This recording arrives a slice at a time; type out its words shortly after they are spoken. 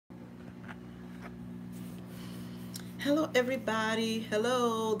Hello everybody.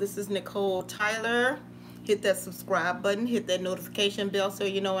 Hello, this is Nicole Tyler. Hit that subscribe button, hit that notification bell so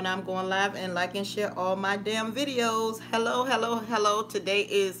you know when I'm going live, and like and share all my damn videos. Hello, hello, hello. Today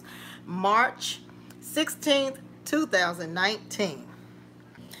is March 16th, 2019.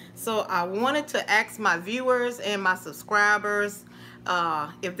 So I wanted to ask my viewers and my subscribers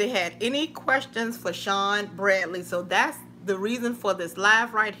if they had any questions for ShAwn Bradley. So that's the reason for this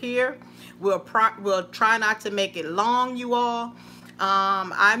live right here. We'll try not to make it long, you all.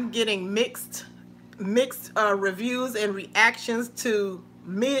 I'm getting mixed reviews and reactions to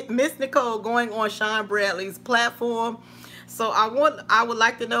Miss Nicole going on ShAwn Bradley's platform. So I would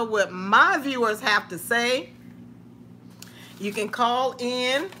like to know what my viewers have to say. You can call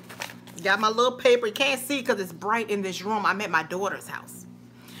in. Got my little paper. You can't see because it's bright in this room. I'm at my daughter's house.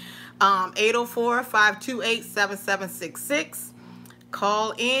 804-528-7766.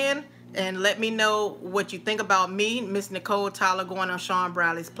 Call in and let me know what you think about me, Miss Nicole Tyler, going on ShAwn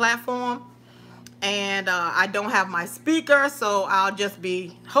Bradley's platform. And I don't have my speaker, so I'll just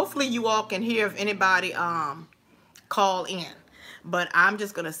be, hopefully you all can hear if anybody call in. But I'm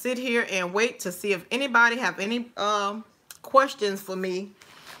just going to sit here and wait to see if anybody have any questions for me.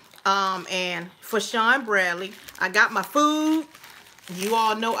 And for ShAwn Bradley, I got my food. You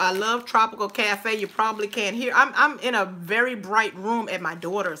all know I love Tropical Cafe. You probably can't hear. I'm in a very bright room at my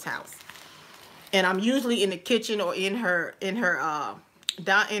daughter's house, and I'm usually in the kitchen or in her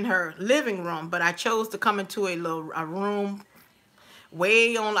living room. But I chose to come into a room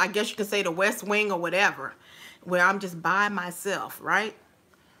way on, I guess you could say, the West Wing or whatever, where I'm just by myself, right?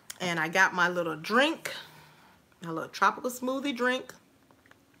 And I got my little drink, my little tropical smoothie drink,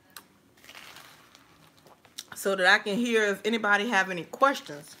 so that I can hear if anybody have any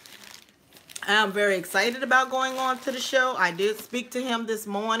questions. I'm very excited about going on to the show. I did speak to him this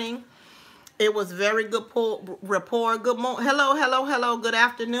morning. It was very good rapport. Good morning. Hello, hello, hello. Good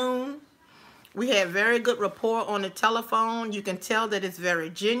afternoon. We had very good rapport on the telephone. You can tell that it's very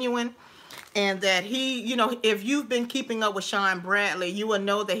genuine, and that he, you know, if you've been keeping up with ShAwn Bradley, you will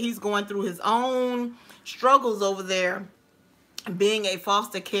know that he's going through his own struggles over there being a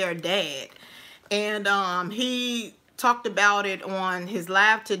foster care dad. And he talked about it on his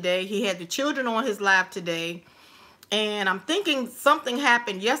live today. He had the children on his live today. And I'm thinking something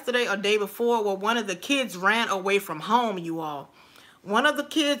happened yesterday or day before where one of the kids ran away from home, you all. One of the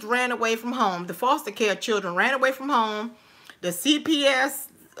kids ran away from home. The foster care children ran away from home. The CPS,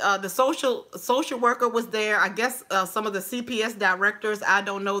 the social worker was there. I guess some of the CPS directors, I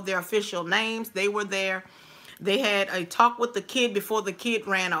don't know their official names. They were there. They had a talk with the kid before the kid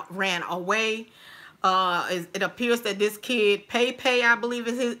ran away. It appears that this kid, Pei, I believe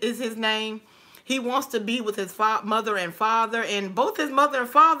is his name, he wants to be with his mother and father, and both his mother and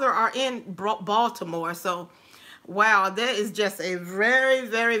father are in Baltimore. So, wow, that is just a very,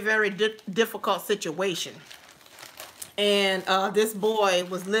 very, very difficult situation. And this boy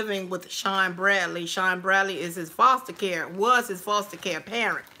was living with ShAwn Bradley. ShAwn Bradley is was his foster care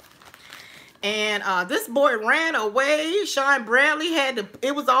parent. And this boy ran away. ShAwn Bradley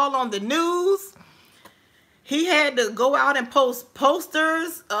it was all on the news. He had to go out and post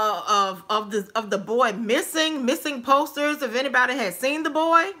posters of the boy missing posters. If anybody had seen the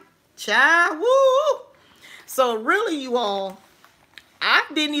boy, child, woo. So really, you all, I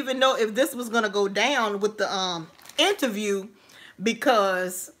didn't even know if this was gonna go down with the interview,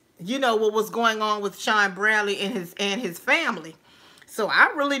 because you know what was going on with ShAwn Bradley and his family. So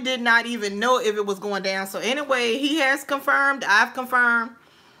I really did not even know if it was going down. So anyway, he has confirmed, I've confirmed.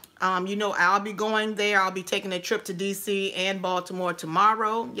 You know, I'll be going there. I'll be taking a trip to DC and Baltimore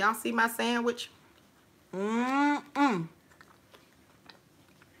tomorrow. Y'all see my sandwich? Hello.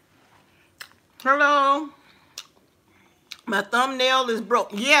 My thumbnail is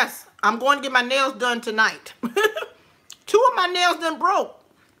broke. Yes, I'm going to get my nails done tonight. 2 of my nails done broke.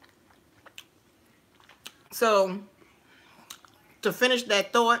 So, to finish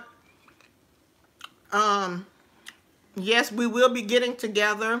that thought, yes, we will be getting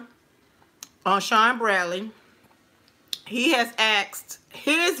together on ShAwn Bradley. He has asked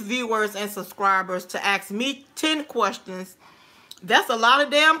his viewers and subscribers to ask me 10 questions. That's a lot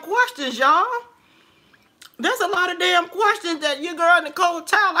of damn questions, y'all. That's a lot of damn questions that your girl Nicole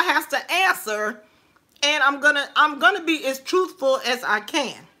Tyler has to answer, and I'm gonna be as truthful as I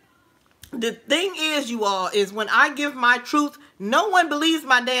can. The thing is, you all, is when I give my truth, no one believes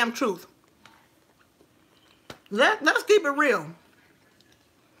my damn truth. Let's keep it real.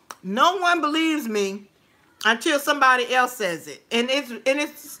 No one believes me until somebody else says it. And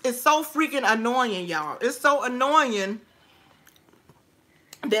it's so freaking annoying, y'all. It's so annoying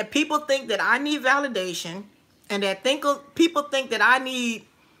that people think that I need validation and that people think that I need,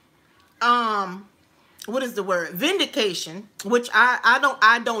 what is the word? Vindication, which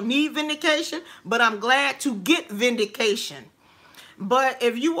I don't need vindication, but I'm glad to get vindication. But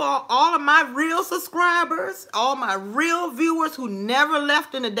if you are all of my real subscribers, all my real viewers who never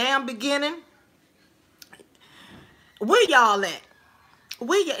left in the damn beginning, where y'all at?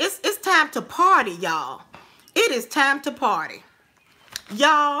 It's time to party, y'all. It is time to party.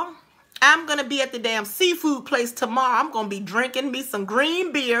 Y'all, I'm going to be at the damn seafood place tomorrow. I'm going to be drinking me some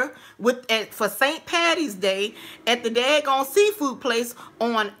green beer for St. Patty's Day at the daggone seafood place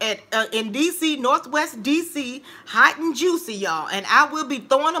in D.C., Northwest D.C., hot and juicy, y'all. And I will be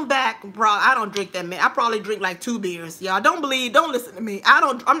throwing them back. Bro, I don't drink that many. I probably drink like 2 beers. Y'all don't listen to me.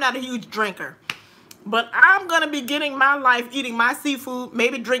 I'm not a huge drinker. But I'm going to be getting my life eating my seafood,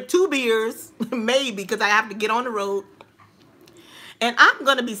 maybe drink 2 beers, maybe, because I have to get on the road. And I'm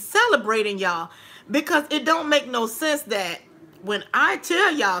going to be celebrating y'all, because it don't make no sense that when I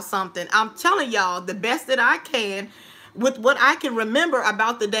tell y'all something, I'm telling y'all the best that I can with what I can remember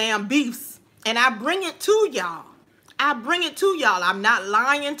about the damn beefs. And I bring it to y'all. I bring it to y'all. I'm not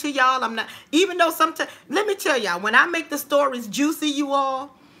lying to y'all. I'm not, even though sometimes, let me tell y'all, when I make the stories juicy, you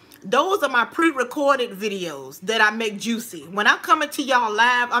all, those are my pre-recorded videos that I make juicy. When I'm coming to y'all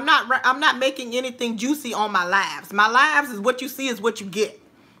live, I'm not making anything juicy on my lives. My lives is what you see is what you get.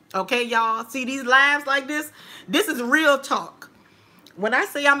 Okay, y'all? See these lives like this? This is real talk. When I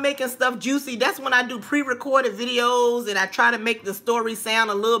say I'm making stuff juicy, that's when I do pre-recorded videos and I try to make the story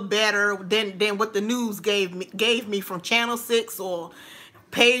sound a little better than what the news gave me from Channel 6 or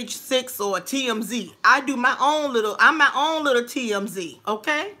Page 6 or TMZ. I'm my own little TMZ,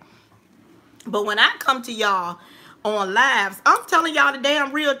 okay? But when I come to y'all on lives, I'm telling y'all the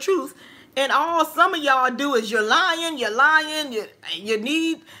damn real truth. And all some of y'all do is you're lying,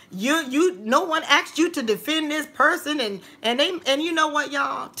 no one asked you to defend this person, and you know what,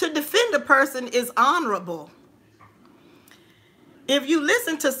 y'all? To defend a person is honorable. If you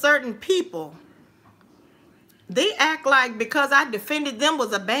listen to certain people, they act like because I defended them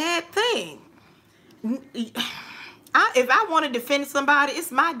was a bad thing. If I want to defend somebody, it's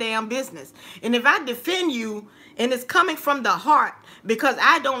my damn business. And if I defend you and it's coming from the heart because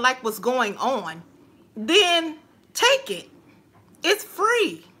I don't like what's going on, then take it. It's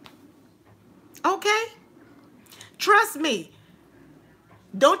free. Okay? Trust me.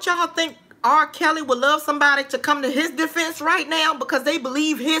 Don't y'all think R. Kelly would love somebody to come to his defense right now because they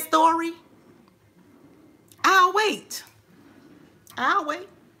believe his story? I'll wait. I'll wait.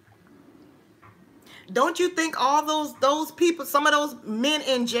 Don't you think all those people, some of those men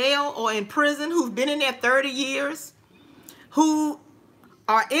in jail or in prison who've been in there 30 years, who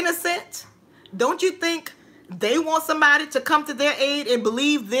are innocent, don't you think they want somebody to come to their aid and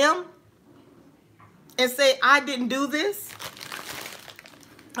believe them and say, I didn't do this?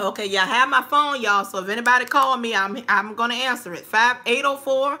 Okay, y'all have my phone, y'all, so if anybody call me, I'm going to answer it.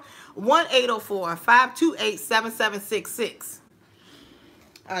 804-528-7766.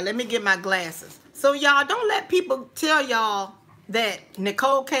 Let me get my glasses. So y'all don't let people tell y'all that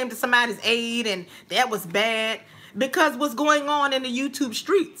Nicole came to somebody's aid and that was bad, because what's going on in the YouTube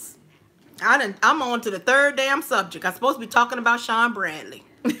streets. I'm on to the 3rd damn subject. I'm supposed to be talking about ShAwn Bradley.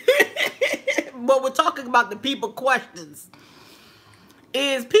 But we're talking about the people questions.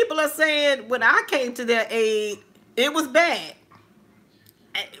 Is people are saying when I came to their aid, it was bad.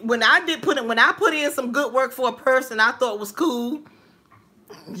 When I put in some good work for a person I thought was cool,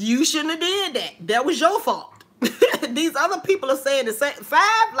 you shouldn't have did that. That was your fault. These other people are saying the same. 5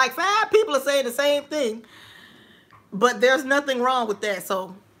 people are saying the same thing. But there's nothing wrong with that.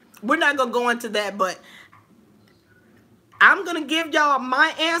 So we're not going to go into that. But I'm going to give y'all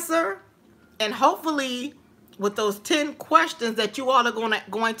my answer. And hopefully with those 10 questions that you all are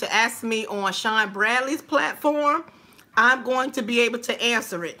going to ask me on ShAwn Bradley's platform, I'm going to be able to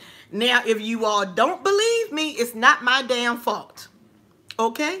answer it. Now, if you all don't believe me, it's not my damn fault.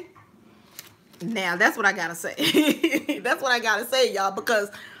 Okay? Now, that's what I gotta say. That's what I gotta say, y'all,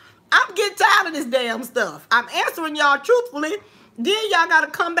 because I'm getting tired of this damn stuff. I'm answering y'all truthfully. Then y'all gotta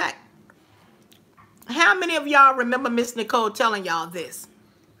come back. How many of y'all remember Miss Nicole telling y'all this?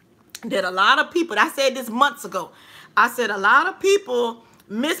 That a lot of people, I said this months ago, I said a lot of people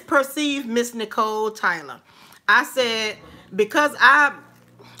misperceive Miss Nicole Tyler. I said, because I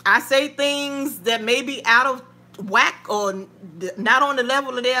say things that may be out of whack or not on the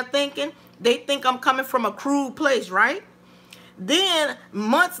level of their thinking, they think I'm coming from a crude place, right? Then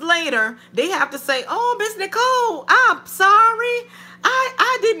months later, they have to say, oh, Miss Nicole, I'm sorry.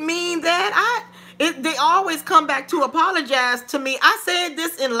 I didn't mean that. They always come back to apologize to me. I said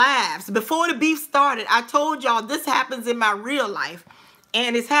this in lives before the beef started. I told y'all this happens in my real life,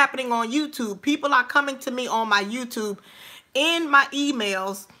 and it's happening on YouTube. People are coming to me on my YouTube in my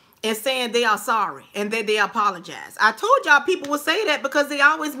emails and saying they are sorry and that they apologize. I told y'all people would say that because they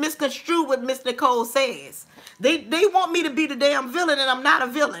always misconstrue what Miss Nicole says. They want me to be the damn villain, and I'm not a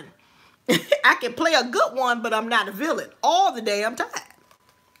villain. I can play a good one, but I'm not a villain all the damn time.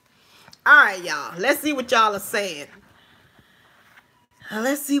 All right, y'all. Let's see what y'all are saying.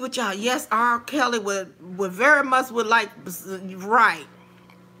 Let's see what y'all. Yes, R. Kelly would very much would like. Right.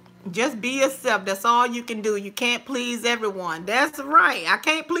 Just be yourself. That's all you can do. You can't please everyone. That's right. I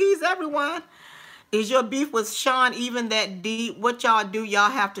can't please everyone. Is your beef with ShAwn even that deep? What y'all do?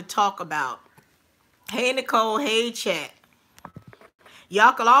 Y'all have to talk about. Hey, Nicole. Hey, chat.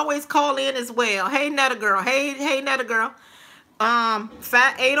 Y'all can always call in as well. Hey, Netta Girl. Hey, Netta Girl.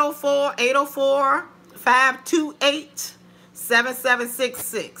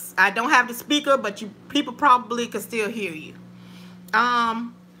 804-528-7766. I don't have the speaker, but people probably can still hear you.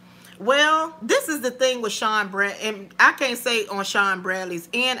 Well, this is the thing with ShAwn Bradley, and I can't say on ShAwn Bradley's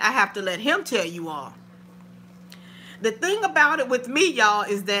end. I have to let him tell you all. The thing about it with me, y'all,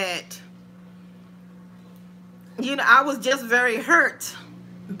 is that, you know, I was just very hurt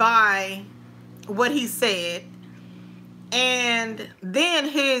by what he said. And then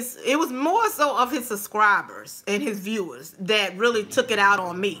it was more so of his subscribers and his viewers that really took it out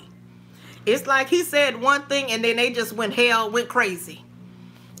on me. It's like he said one thing and then they just went crazy.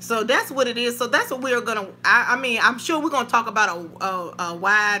 So that's what it is. So that's what we're going to, I mean, I'm sure we're going to talk about a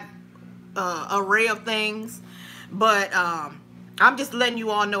wide array of things. But I'm just letting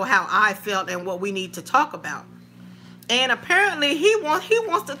you all know how I felt and what we need to talk about. And apparently he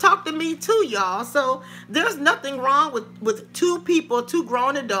wants to talk to me too, y'all. So there's nothing wrong with two people, two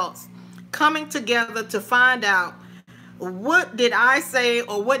grown adults coming together to find out what did I say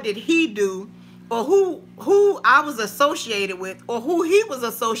or what did he do or who I was associated with or who he was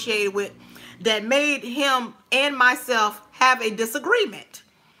associated with that made him and myself have a disagreement.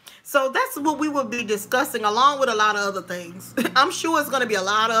 So that's what we will be discussing along with a lot of other things. I'm sure it's going to be a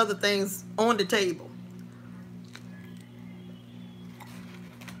lot of other things on the table.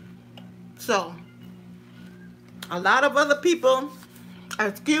 So, a lot of other people,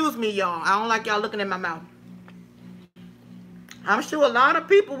 excuse me, y'all. I don't like y'all looking at my mouth. I'm sure a lot of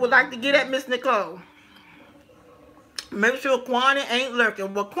people would like to get at Miss Nicole. Make sure Kwani ain't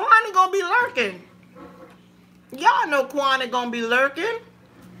lurking. Well, Kwani gonna be lurking. Y'all know Kwani gonna be lurking.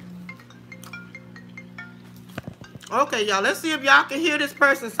 Okay, y'all. Let's see if y'all can hear this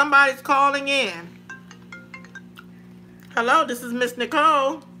person. Somebody's calling in. Hello, this is Miss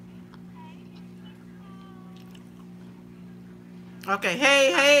Nicole. Okay,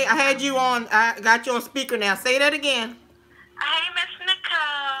 hey, I had you on, I got you on speaker now. Say that again. Hey, Miss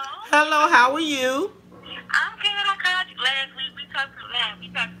Nicole. Hello, how are you? I'm good. I called you last week. We talked about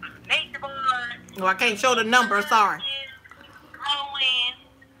Nature Boy. Well, I can't show the number, sorry.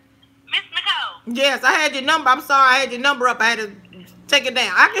 Miss Nicole. Yes, I had your number. I'm sorry, I had your number up. I had to take it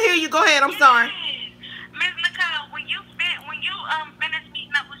down. I can hear you. Go ahead. I'm sorry. Miss Nicole, when you finish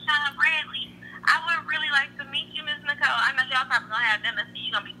meeting up with ShAwn Bradley, I would really like to meet you, Miss Nicole. I know y'all probably gonna have dinner, so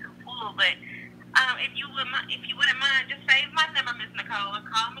you're gonna be too full, but if you wouldn't mind, just save my number, Miss Nicole, and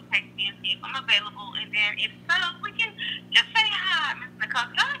call me, text me, and see if I'm available. And then if so, we can just say hi, Miss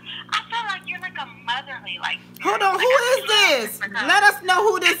Nicole. I feel like you're like a motherly, like. Hold on, who is this? Let us know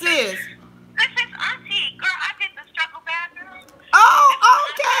who this is. This is Auntie. Girl, I did the struggle bathroom. Oh,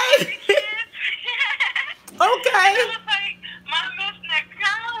 okay. Okay. It was like, my Miss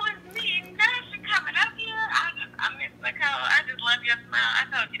Nicole is me. Girl, she coming up here. I Miss Nicole. I just love your smile. I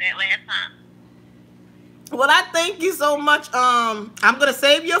told you that last time. Well, I thank you so much. I'm gonna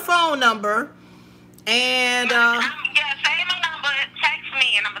save your phone number, and yeah, save my number. Text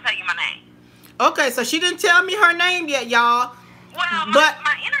me, and I'm gonna tell you my name. Okay, so she didn't tell me her name yet, y'all. Well, but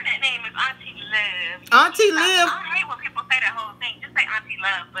my internet name is Auntie Love. Auntie Liv. I hate when people say that whole thing. Just say Auntie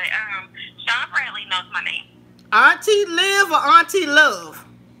Love. But ShAwn Bradley knows my name. Auntie Liv or Auntie Love?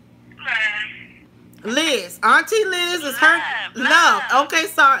 Love. Liz. Auntie Liz is her Love. Okay,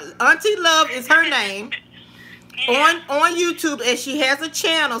 sorry. Auntie Love is her name. Yeah. On YouTube, and she has a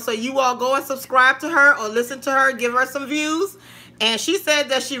channel, so you all go and subscribe to her or listen to her, give her some views. And she said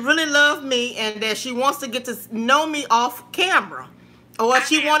that she really loved me and that she wants to get to know me off camera, or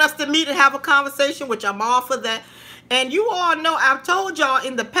she wants us to meet and have a conversation, which I'm all for that. And you all know I've told y'all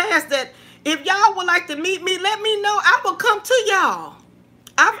in the past that if y'all would like to meet me, let me know. I will come to y'all.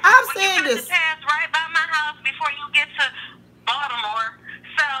 I've said this. Pass right by my house before you get to Baltimore.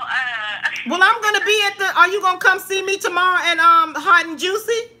 So, Well, I'm gonna be at the. Are you gonna come see me tomorrow at Hot and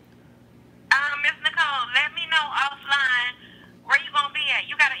Juicy? Miss Nicole, let me know offline where you gonna be at.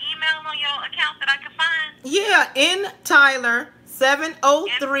 You got an email on your account that I can find? Yeah,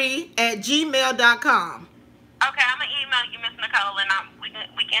 ntyler703@gmail.com. Okay, I'm gonna email you, Miss Nicole, and we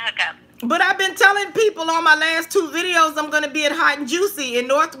can hook up. But I've been telling people on my last 2 videos I'm gonna be at Hot and Juicy in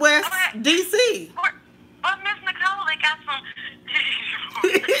Northwest DC. But Miss Nicole, they got some.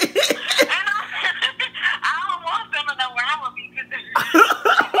 And I don't want them to know where I'm gonna be.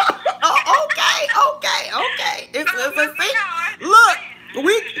 Okay. It's a secret. Look,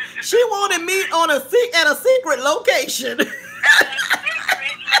 she wanted me on at a secret location.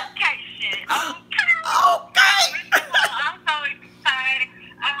 Secret location. Okay. I'm so excited.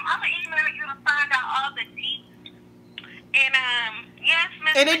 I'm gonna email you to find out all the deets. And yes,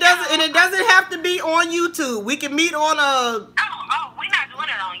 Miss. And it doesn't have to be on YouTube. We can meet on a. Oh, we're not doing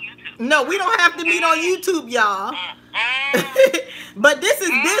it on YouTube. No, we don't have to meet on YouTube, y'all. But this is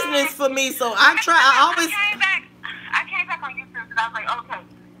business for me, so I came back on YouTube because I was like, okay,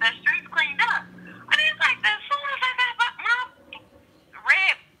 the streets cleaned up. And it's like, as soon as I got my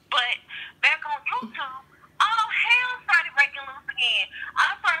red butt back on YouTube, all hell started breaking loose again.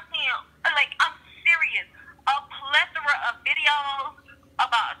 I started seeing, like, I'm serious, a plethora of videos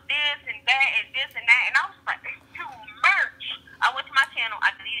about this and that and this and that. And I was like, it's too much. I went to my channel.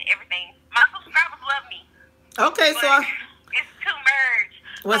 I deleted everything. My subscribers love me. Okay, so it's too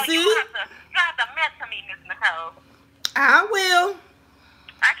merged. Well, so see, you have to mentor me, Miss Nicole. I will.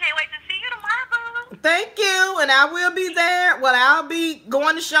 I can't wait to see you tomorrow, boo. Thank you, and I will be there. Well, I'll be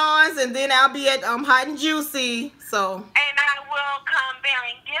going to ShAwn's, and then I'll be at Hot and Juicy. So. And I will come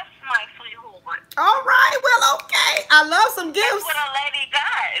bearing gifts, my sweetheart. All right. Well, okay. I love some gifts. That's what a lady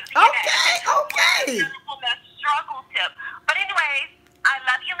does. Okay. That struggle tip. But anyways, I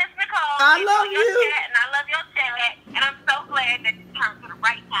love you, Miss Nicole. I love you. And I love your chat. And I'm so glad that you turned to the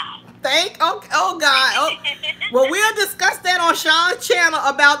right time. Oh God. Oh. Well, we'll discuss that on ShAwn's channel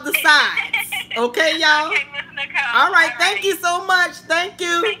about the sides. Okay, y'all? Okay, Miss Nicole. All right. Thank you so much. Thank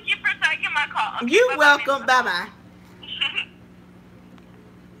you. Thank you for taking my call. Okay, You're welcome. Bye-bye.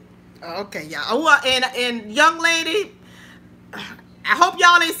 Okay, y'all. Oh, and young lady, I hope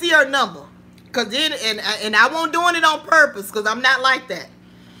y'all ain't see her number. Cause then, and I won't doing it on purpose, because I'm not like that.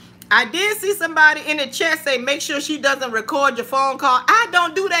 I did see somebody in the chat say, make sure she doesn't record your phone call. I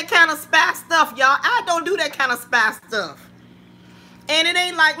don't do that kind of spy stuff, y'all. I don't do that kind of spy stuff. And it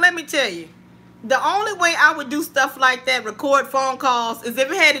ain't like, let me tell you, the only way I would do stuff like that, record phone calls, is if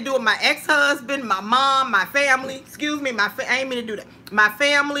it had to do with my ex-husband, my mom, my family. Excuse me, I ain't mean to do that. My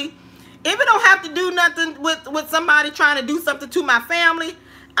family. If it don't have to do nothing with somebody trying to do something to my family,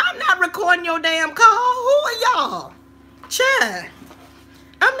 I'm not recording your damn call. Who are y'all? Child.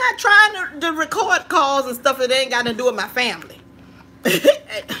 I'm not trying to record calls and stuff that ain't got to do with my family.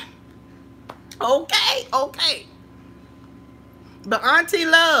 Okay. But Auntie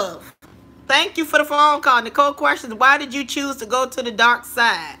Love, thank you for the phone call. Nicole questions, why did you choose to go to the dark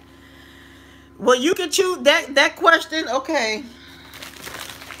side? Well, you can choose that question. Okay.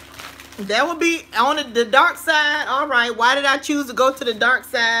 That would be on the dark side. All right. Why did I choose to go to the dark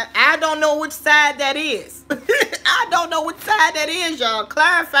side? I don't know which side that is. I don't know which side that is, y'all.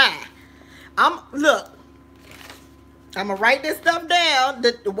 Clarify. Look. I'm gonna write this stuff down.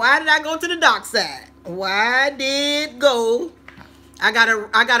 Why did I go to the dark side? Why did go? I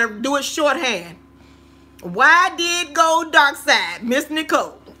gotta do it shorthand. Why did go dark side, Miss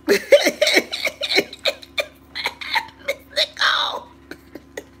Nicole? Miss Nicole.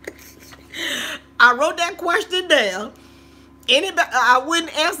 I wrote that question down. Anybody, I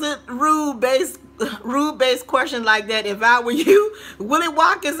wouldn't answer rude-based question like that if I were you. Willie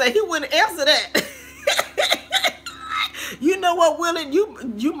Watkins said he wouldn't answer that. You know what, Willie?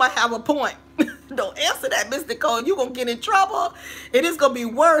 You might have a point. Don't answer that, Miss Nicole. You're going to get in trouble. It is going to be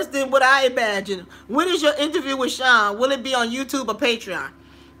worse than what I imagined. When is your interview with ShAwn? Will it be on YouTube or Patreon?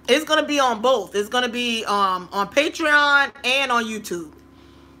 It's going to be on both. It's going to be on Patreon and on YouTube.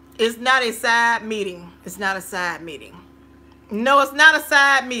 It's not a side meeting. It's not a side meeting. No, it's not a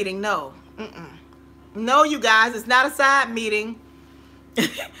side meeting. No. No, you guys. It's not a side meeting.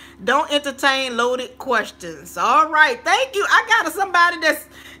 Don't entertain loaded questions. All right. Thank you. I got somebody that's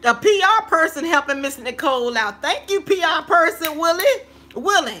a PR person helping Miss Nicole out. Thank you, PR person, Willie.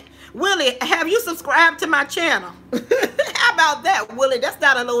 Willie, have you subscribed to my channel? How about that, Willie? That's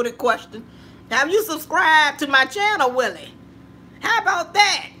not a loaded question. Have you subscribed to my channel, Willie? How about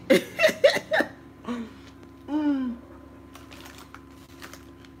that? 50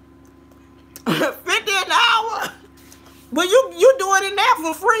 an hour? Well, you doing it now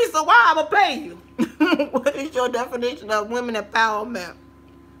for tell you. What is your definition of women empowerment?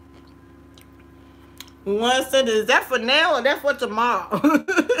 One said, is that for now or that for tomorrow?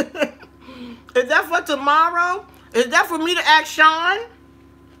 Is that for tomorrow? Is that for me to ask ShAwn?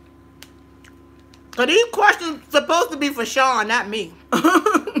 Because these questions supposed to be for ShAwn, not me.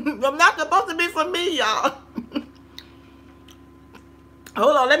 They're not supposed to be for me, y'all.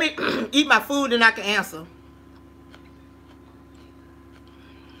 Hold on, let me eat my food and I can answer.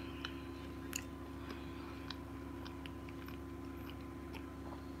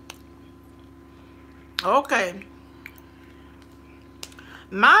 Okay.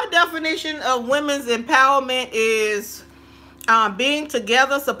 My definition of women's empowerment is being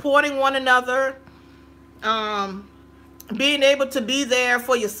together, supporting one another, being able to be there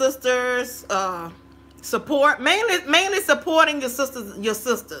for your sisters, support, mainly supporting your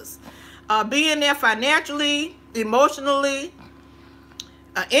sisters, being there financially, emotionally,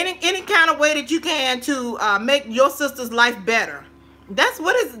 any kind of way that you can to make your sister's life better. That's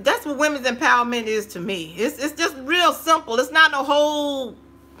what women's empowerment is to me. It's just real simple. It's not a whole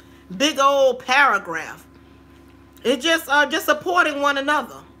big old paragraph. It's just supporting one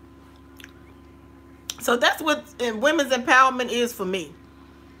another. So that's what women's empowerment is for me.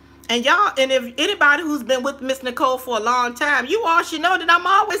 And y'all, and if anybody who's been with Miss Nicole for a long time, you all should know that I'm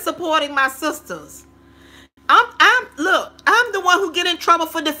always supporting my sisters. Look, I'm the one who get in trouble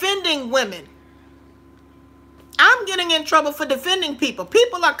for defending women. I'm getting in trouble for defending people.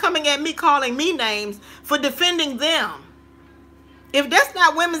 People are coming at me, calling me names for defending them. If that's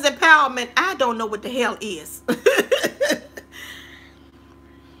not women's empowerment, I don't know what the hell is.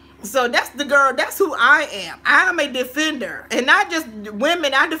 So that's the girl. That's who I am. I am a defender, and not just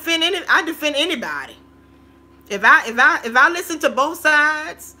women. I defend anybody. If I listen to both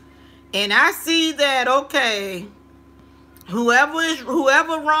sides, and I see that, okay,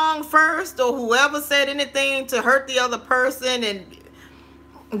 whoever wronged first, or whoever said anything to hurt the other person, and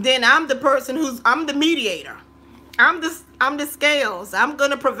then I'm the person I'm the mediator. I'm the scales. I'm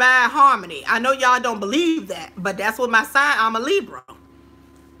gonna provide harmony. I know y'all don't believe that, but that's what my sign. I'm a Libra,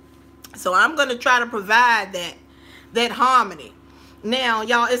 so I'm gonna try to provide that harmony. Now,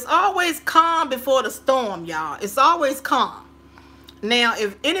 y'all, it's always calm before the storm, y'all. It's always calm. Now,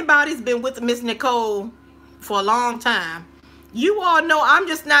 if anybody's been with Miss Nicole for a long time, you all know I'm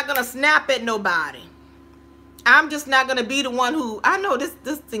just not gonna snap at nobody. I'm just not gonna be the one who, I know this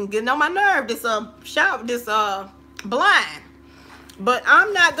thing getting on my nerve, this blind. But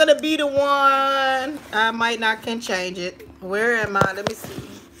I'm not gonna be the one. I might not can change it. Where am I? Let me see.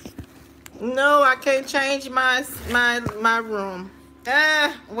 No, I can't change my room.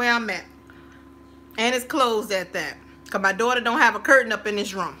 Where I'm at. And it's closed at that. Because my daughter don't have a curtain up in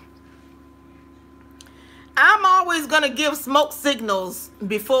this room. I'm always going to give smoke signals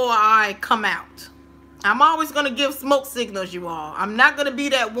before I come out. I'm always going to give smoke signals, you all. I'm not going to be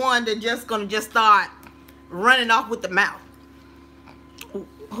that one that just going to start running off with the mouth.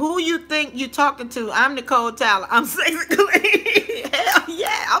 Who you think you talking to? I'm Nicole Tyler. I'm sexy clean. Hell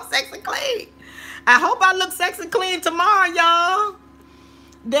yeah, I'm sexy clean. I hope I look sexy clean tomorrow, y'all.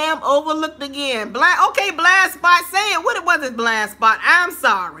 Damn, overlooked again. Okay, blind spot. Say it. What it was this blind spot? I'm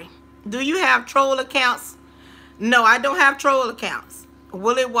sorry. Do you have troll accounts? No, I don't have troll accounts.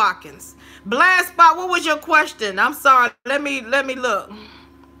 Willie Watkins. Blind spot, what was your question? I'm sorry. Let me look.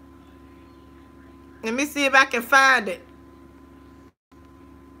 Let me see if I can find it.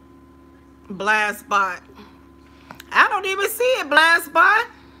 Blind spot. I don't even see it, blind spot.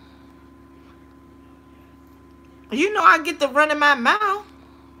 You know I get to run in my mouth.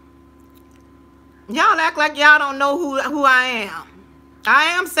 Y'all act like y'all don't know who I am. I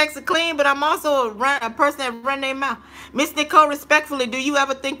am sexy clean, but I'm also a person that run their mouth. Miss Nicole, respectfully, do you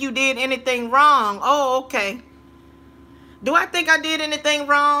ever think you did anything wrong? Oh, okay. Do I think I did anything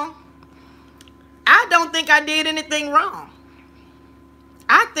wrong? I don't think I did anything wrong.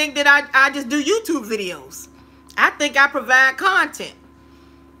 I think that I just do YouTube videos. I think I provide content.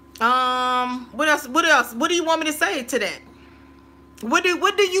 What else? What do you want me to say to that? What do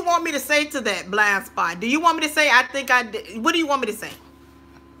you want me to say to that, blind spot? Do you want me to say I think I did? What do you want me to say?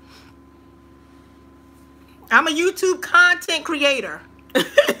 I'm a YouTube content creator.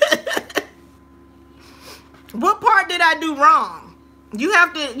 What part did I do wrong? You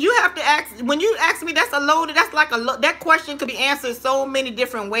have to ask. When you ask me, that's that question could be answered so many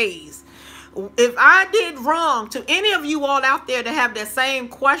different ways. If I did wrong to any of you all out there that have that same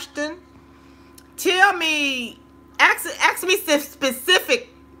question, tell me, ask me specific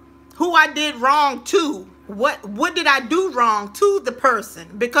who I did wrong to. What did I do wrong to the person?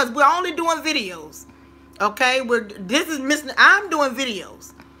 Because we're only doing videos. Okay, I'm doing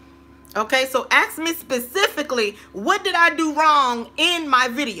videos. Okay, so ask me specifically, what did I do wrong in my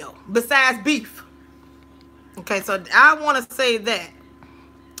video besides beef? Okay, so I want to say that.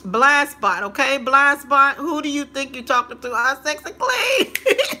 Blind spot, okay? Blind spot. Who do you think you're talking to? Our sexy clean.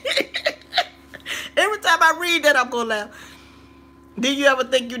 Every time I read that, I'm going to laugh. Do you ever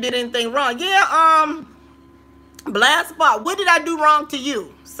think you did anything wrong? Yeah, blind spot. What did I do wrong to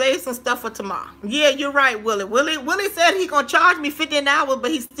you? Save some stuff for tomorrow. Yeah, you're right, Willie. Willie said he gonna charge me 50 an hour,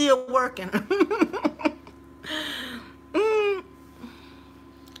 but he's still working.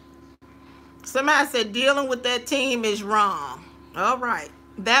 Somebody said dealing with that team is wrong. All right.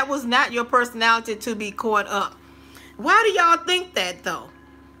 That was not your personality to be caught up. Why do y'all think that, though?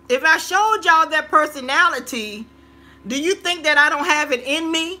 If I showed y'all that personality, do you think that I don't have it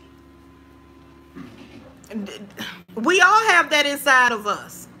in me? We all have that inside of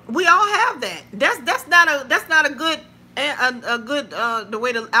us. We all have that. That's not a good the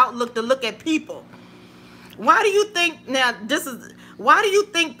way to outlook to look at people. Why do you think now why do you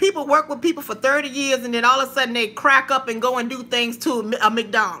think people work with people for 30 years and then all of a sudden they crack up and go and do things to a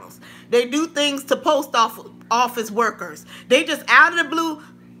McDonald's? They do things to post office workers. They just out of the blue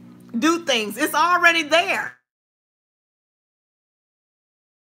do things. It's already there.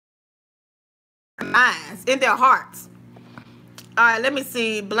 Minds, in their hearts. All right, let me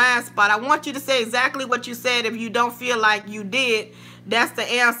see. Blind spot. I want you to say exactly what you said. If you don't feel like you did, that's the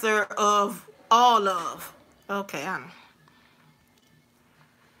answer of all of. Okay,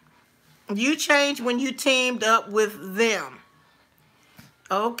 you changed when you teamed up with them.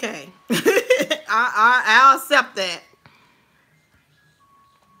 Okay. I'll accept that.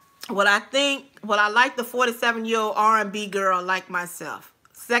 What I like the 47-year-old R&B girl like myself.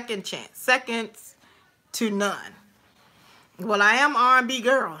 Second chance. Seconds to none. Well, I am R&B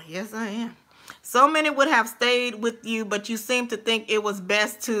girl. Yes, I am. So many would have stayed with you, but you seem to think it was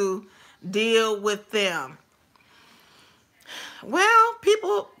best to deal with them. Well,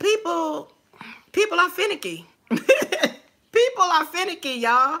 people are finicky. People are finicky,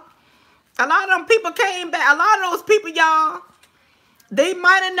 y'all. A lot of them people came back. A lot of those people, y'all, they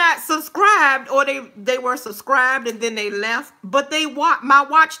might have not subscribed, or they were subscribed and then they left. But my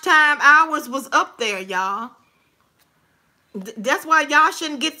watch time hours was up there, y'all. That's why y'all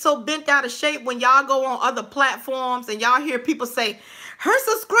shouldn't get so bent out of shape when y'all go on other platforms and y'all hear people say, her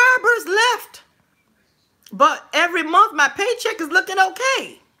subscribers left. But every month my paycheck is looking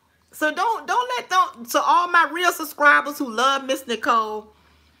okay. So so all my real subscribers who love Miss Nicole,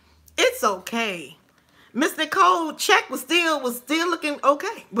 it's okay. Miss Nicole check was still looking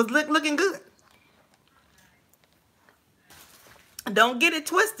okay. Was looking good. Don't get it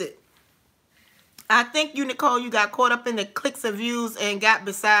twisted. I think you, Nicole, you got caught up in the clicks and views and got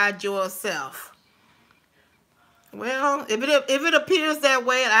beside yourself. Well, if it appears that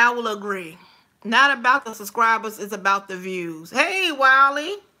way, I will agree. Not about the subscribers, it's about the views. Hey,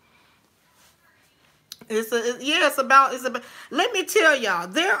 Wiley. It's about. Let me tell y'all,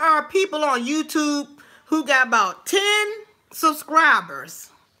 there are people on YouTube who got about 10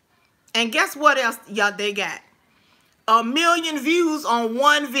 subscribers. And guess what else, y'all, they got? 1 million views on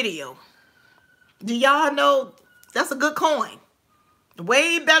one video. Do y'all know that's a good coin?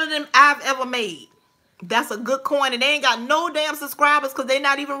 Way better than I've ever made. That's a good coin. And they ain't got no damn subscribers because they're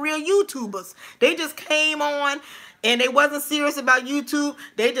not even real YouTubers. They just came on and they wasn't serious about YouTube.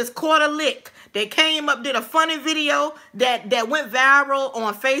 They just caught a lick. They came up, did a funny video that went viral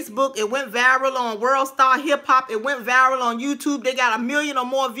on Facebook. It went viral on World Star Hip Hop. It went viral on YouTube. They got 1 million or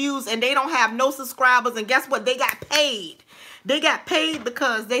more views and they don't have no subscribers. And guess what? They got paid. They got paid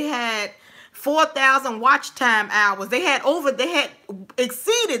because they had 4,000 watch time hours. They had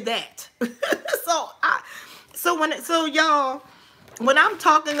exceeded that. So y'all, when I'm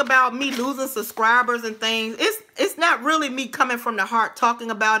talking about me losing subscribers and things, it's not really me coming from the heart talking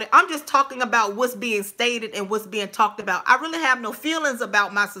about it. I'm just talking about what's being stated and what's being talked about. I really have no feelings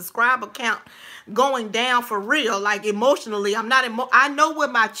about my subscriber count going down for real, like emotionally. I know where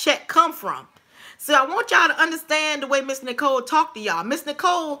my check come from. So I want y'all to understand the way Miss Nicole talked to y'all. Miss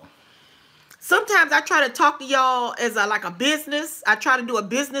Nicole, sometimes I try to talk to y'all as like a business. I try to do a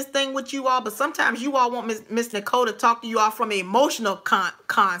business thing with you all, but sometimes you all want Miss Nicole to talk to you all from an emotional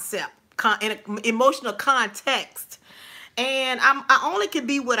concept, in an emotional context. And I only can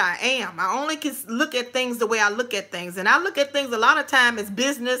be what I am. I only can look at things the way I look at things. And I look at things a lot of time as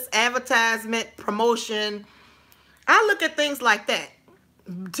business, advertisement, promotion. I look at things like that,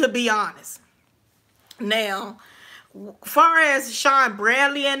 to be honest. Now, far as Sean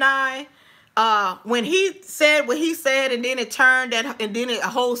Bradley and I, when he said what he said, and then it turned and then a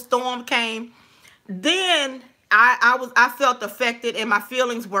whole storm came, then I felt affected and my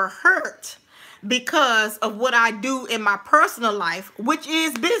feelings were hurt because of what I do in my personal life, which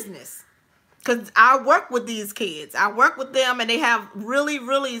is business. Because I work with these kids. I work with them and they have really,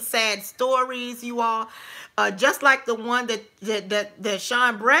 really sad stories, you all. Just like the one that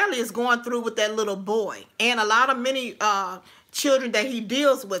ShAwn Bradley is going through with that little boy. And a lot of many children that he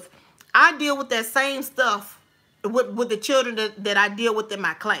deals with. I deal with that same stuff with the children that I deal with in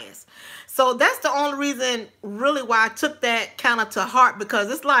my class. So that's the only reason really why I took that kind of to heart,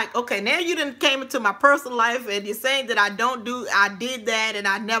 because it's like, okay, now you didn't came into my personal life and you're saying that I did that and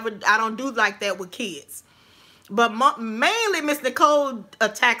I don't do like that with kids. But mainly Miss Nicole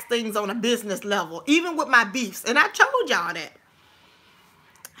attacks things on a business level, even with my beefs. And I told y'all that.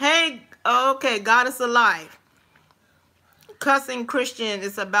 Hey, okay, God is alive. Cussing Christian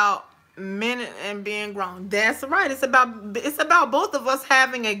is about men and being grown. That's right. It's about both of us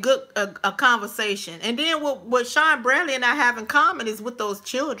having a good a conversation. And then what ShAwn Bradley and I have in common is with those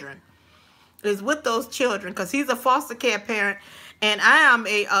children. Because he's a foster care parent and I am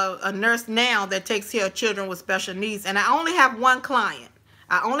a nurse now that takes care of children with special needs. And I only have one client.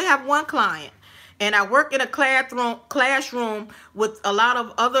 And I work in a classroom with a lot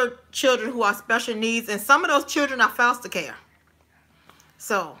of other children who are special needs, and some of those children are foster care.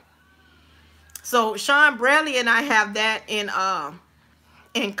 So ShAwn Bradley and I have that in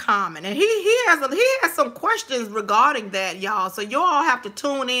common, and he has some questions regarding that, y'all. So you all have to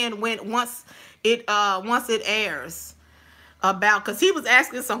tune in once it airs, because he was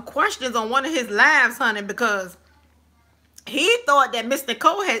asking some questions on one of his lives, honey, because he thought that Miss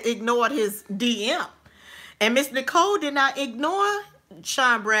Nicole had ignored his DM, and Miss Nicole did not ignore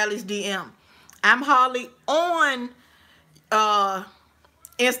ShAwn Bradley's DM. I'm hardly on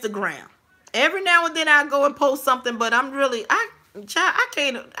Instagram. Every now and then I go and post something, but I'm really I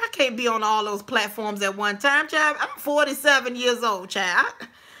can't be on all those platforms at one time, child. I'm 47 years old, child.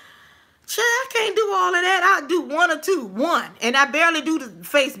 I can't do all of that. I do one or two, and I barely do the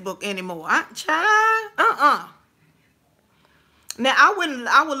Facebook anymore. Now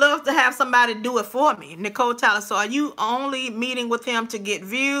I would love to have somebody do it for me. Nicole Tyler. So are you only meeting with him to get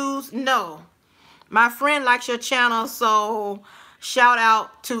views? No. My friend likes your channel, so shout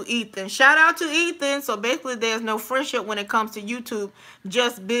out to Ethan. So basically there's no friendship when it comes to YouTube,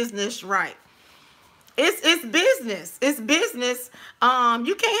 just business, right? It's business. It's business.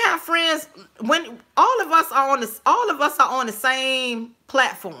 You can't have friends when all of us are on the same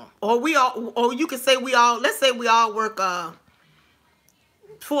platform. Or you can say let's say we all work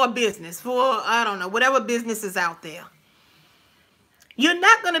for a business, for I don't know, whatever business is out there. You're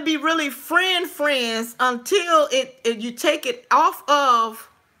not going to be really friends until you take it off of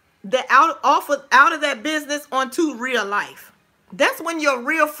out of that business onto real life. That's when your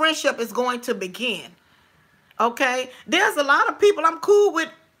real friendship is going to begin. Okay? There's a lot of people I'm cool with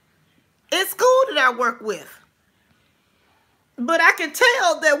in school that I work with. But I can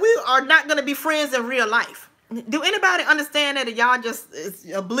tell that we are not going to be friends in real life. Do anybody understand that, or y'all just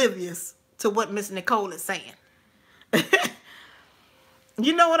is oblivious to what Miss Nicole is saying?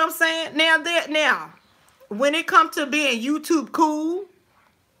 You know what I'm saying? Now, when it comes to being YouTube cool,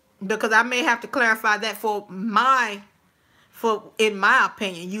 because I may have to clarify that in my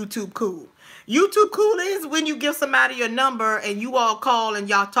opinion, YouTube cool. YouTube cool is when you give somebody your number and you all call and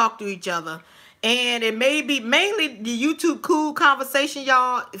y'all talk to each other. And it may be mainly the YouTube cool conversation,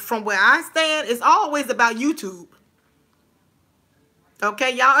 y'all, from where I stand, it's always about YouTube.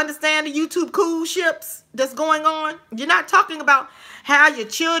 Okay, y'all understand the YouTube cool ships that's going on? You're not talking about how your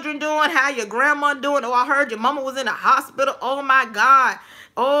children doing, how your grandma doing. Oh, I heard your mama was in the hospital. Oh my God.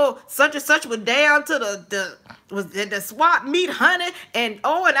 Oh, such and such was down to the swap meet, honey. And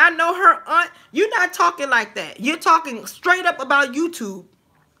I know her aunt. You're not talking like that. You're talking straight up about YouTube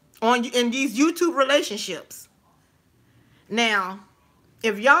in these YouTube relationships. Now,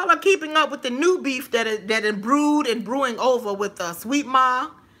 if y'all are keeping up with the new beef that is brewed and brewing over with Sweet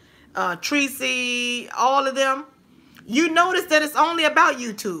Ma, Tracy, all of them, you notice that it's only about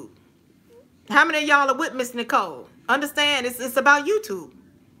YouTube. How many of y'all are with Miss Nicole? Understand, it's about YouTube.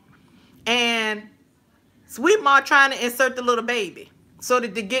 And Sweet Ma trying to insert the little baby. So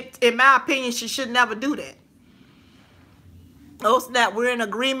that to get, in my opinion, she should never do that. Oh snap, we're in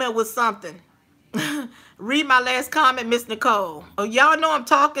agreement with something. Read my last comment, Miss Nicole. Oh, y'all know I'm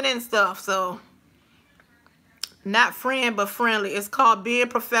talking and stuff, so. Not friend, but friendly. It's called being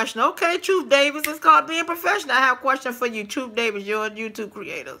professional. Okay, Truth Davis, it's called being professional. I have a question for you, Truth Davis, your YouTube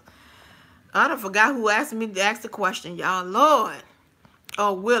creator. I done forgot who asked me to ask the question, y'all. Lord.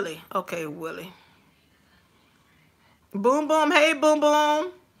 Oh, Willie. Okay, Willie. Boom, boom. Hey, boom,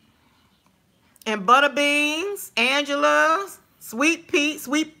 boom. And Butterbeans, Angela, Sweet Pea,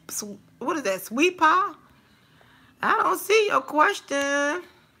 what is that? Sweet Paw? I don't see your question.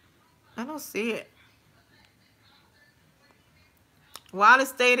 I don't see it. Wallace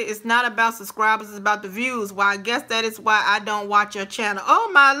stated it's not about subscribers, it's about the views. Well, I guess that is why I don't watch your channel. Oh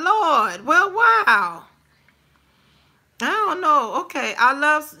my Lord. Well, wow. I don't know. Okay, I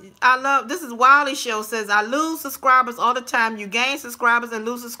love, this is Wiley Show says, I lose subscribers all the time. You gain subscribers and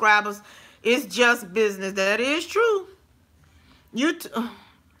lose subscribers. It's just business. That is true.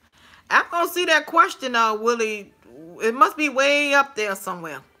 I don't see that question, Willie. It must be way up there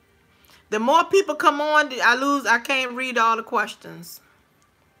somewhere. The more people come on, I can't read all the questions.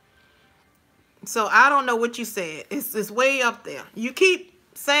 So I don't know what you said. It's way up there. You keep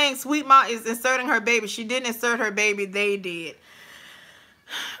saying Sweet Ma is inserting her baby. She didn't insert her baby. They did.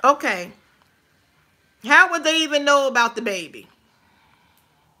 Okay. How would they even know about the baby?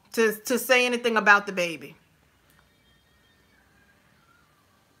 To say anything about the baby.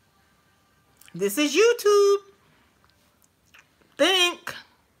 This is YouTube. Think.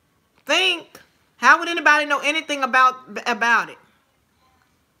 How would anybody know anything about it?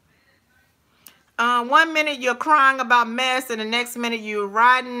 1 minute you're crying about mess, and the next minute you're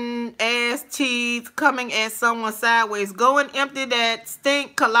riding ass teeth coming at someone sideways. Go and empty that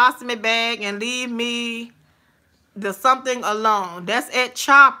stink colostomy bag and leave me the something alone. That's at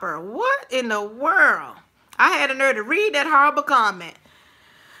Chopper. What in the world? I had a nerve to read that horrible comment.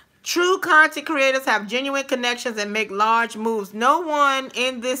 True content creators have genuine connections and make large moves. No one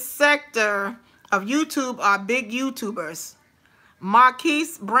in this sector of YouTube are big YouTubers.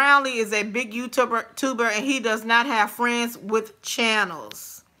 Marquise Brownlee is a big YouTuber, and he does not have friends with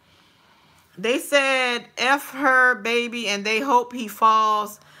channels. They said F her baby, and they hope he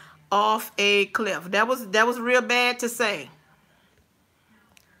falls off a cliff. That was real bad to say.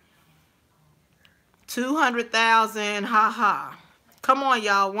 200,000, haha. Come on,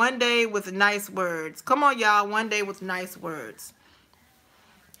 y'all, one day with nice words. Come on, y'all, one day with nice words.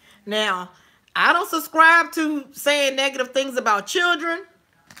 Now, I don't subscribe to saying negative things about children.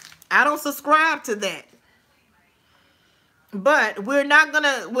 I don't subscribe to that. But we're not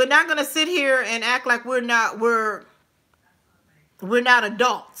gonna sit here and act like we're not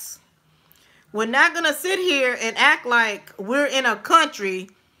adults. We're not gonna sit here and act like we're in a country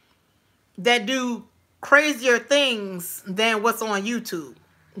that do crazier things than what's on YouTube.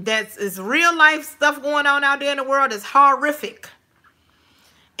 Is real life stuff going on out there in the world is horrific.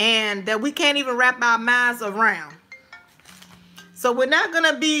 And that we can't even wrap our minds around. So we're not going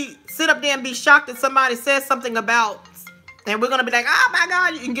to sit up there and be shocked that somebody says something about, and we're going to be like, oh my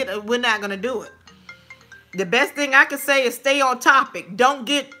God, we're not going to do it. The best thing I can say is stay on topic. Don't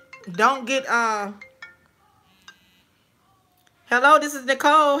get, hello, this is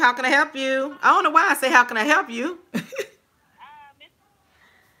Nicole. How can I help you? I don't know why I say, how can I help you?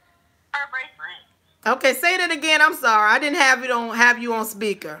 Okay, say that again. I'm sorry. I didn't have you on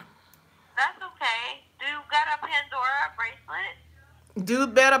speaker. That's okay. Do you got a Pandora bracelet? Do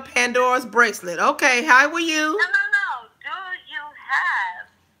better Pandora's bracelet. Okay, how were you? No. Do you have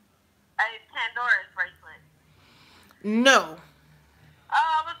a Pandora's bracelet? No. Oh,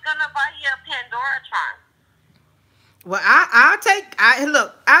 I was gonna buy you a Pandora charm. Well, I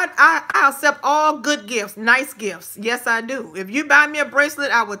accept all good gifts, nice gifts. Yes, I do. If you buy me a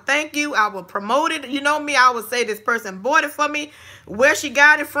bracelet, I would thank you. I will promote it. You know me, I would say this person bought it for me. Where she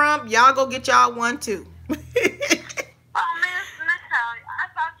got it from, y'all go get y'all one too. Oh, Miss Nicole, I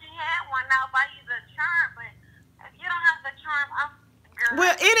thought you had one. I'll buy you the charm, but if you don't have the charm, I'm good.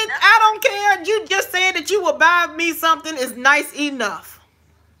 Well, I don't care. You just saying that you will buy me something is nice enough.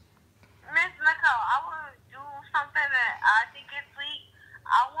 Miss Nicole, I will do something that I think is sweet.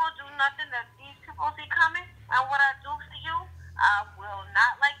 I won't do nothing that these people see coming. And what I do for you, I will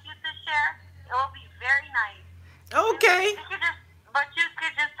not like you to share. It will be very nice. Okay. But you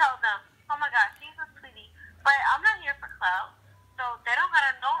could just tell them, oh my gosh, she's a sweetie. But I'm not here for clout, so they don't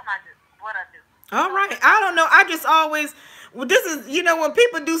gotta know what I do. All right. I don't know. I just always, this is, when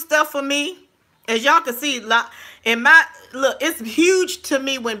people do stuff for me, as y'all can see, look, it's huge to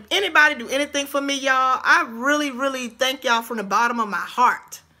me when anybody do anything for me, y'all. I really, really thank y'all from the bottom of my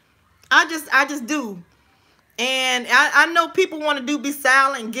heart. I just do. And I know people want to be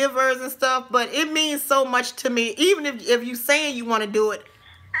silent givers and stuff, but it means so much to me. Even if you saying you want to do it,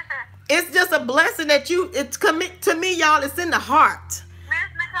 it's just a blessing that it's commit to me, y'all. It's in the heart. Miss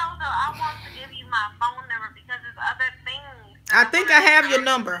Nicole, though, I want to give you my phone number because there's other things. I think I have your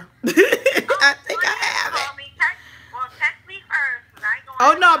number. I think I have it. Text me first.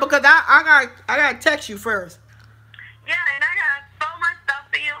 Oh no, because I gotta text you first. Yeah, and I gotta throw my stuff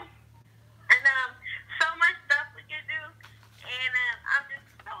for you. And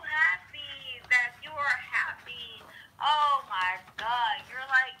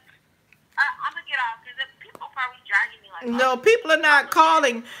No, people are not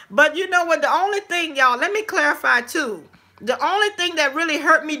calling. But you know what? The only thing, y'all, let me clarify too. The only thing that really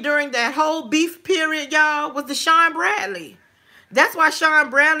hurt me during that whole beef period, y'all, was the ShAwn Bradley. That's why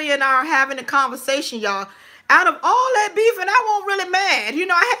ShAwn Bradley and I are having a conversation, y'all. Out of all that beef, and I wasn't really mad. You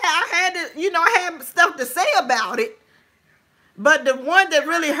know, I had stuff to say about it. But the one that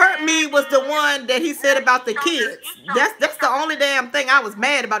really hurt me was the one that he said about the kids. That's the only damn thing I was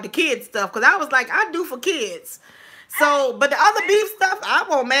mad about, the kids stuff. Because I was like, I do for kids. So, but the other beef stuff, I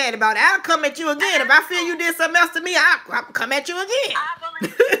wasn't mad about it. I'll come at you again. If I feel you did something else to me, I'll come at you again. I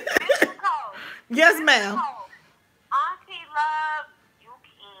believe Miss Nicole. Yes, ma'am. Auntie love you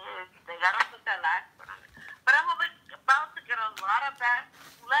kids. They gotta put that last one on it. But I'm about to get a lot of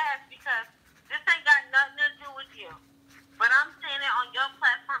backlash because this ain't got nothing to do with you. But I'm saying it on your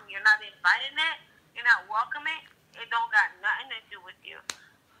platform. You're not inviting it. You're not welcoming it. It don't got nothing to do with you.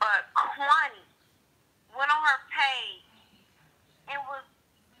 But Kwani went on her page and was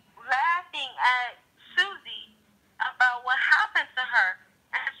laughing at Susie about what happened to her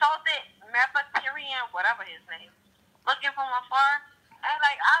and insulted Mepatirian, whatever his name, looking from afar. And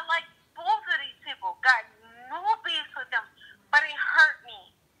like, I like both of these people. Got no beef with them, but it hurt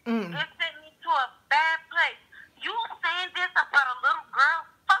me. It sent me to a bad place. You saying this about a little girl?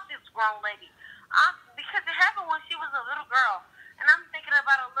 Fuck this grown lady. Because it happened when she was a little girl. And I'm thinking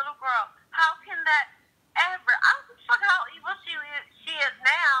about a little girl. How can that ever? I don't give a fuck how evil she is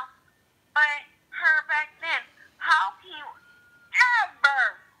now. But her back then. How can you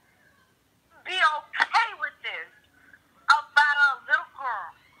ever be okay with this? About a little girl.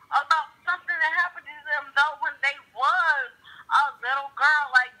 About something that happened to them though when they was a little girl.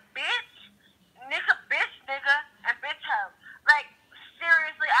 Like, bitch. Nigga, and bitch hoe. Like,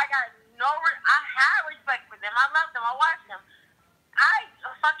 seriously, I have respect for them. I love them. I watch them.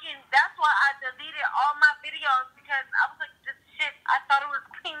 That's why I deleted all my videos because I was like, this shit, I thought it was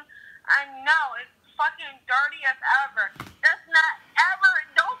clean. I know, it's fucking dirty as ever. That's not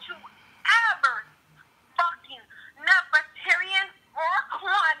ever, don't you ever fucking Nefertarian or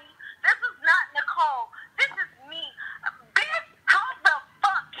Kwani. This is not Nicole. This is me. Bitch, how the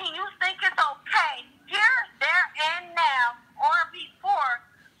fuck can you think it's okay here, there, and now, or before,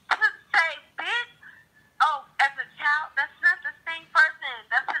 to say, bitch, oh, as a child, that's not the same person.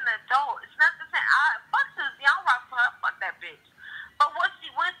 That's an adult. It's not the same. Fuck Susie. I don't rock for her. Fuck that bitch. But what she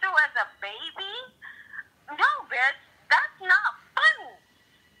went through as a baby, no, bitch, that's not funny.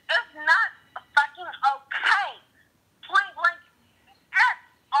 It's not fucking okay. Point blank at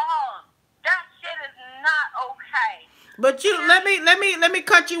all. That shit is not okay. But let me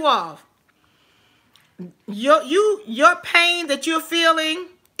cut you off. Your pain that you're feeling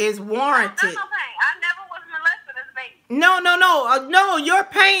is warranted. There's no pain. I never was molested as a baby. No. Your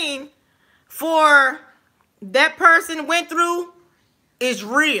pain for that person went through is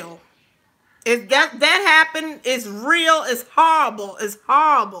real. That happened is real. It's horrible. It's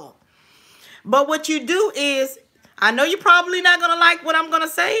horrible. But what you do is, I know you're probably not gonna like what I'm gonna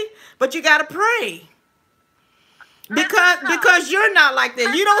say, but you gotta pray. Because you're not like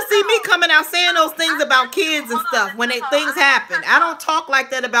that. You don't see me coming out saying those things about kids and stuff when things happen. I don't talk like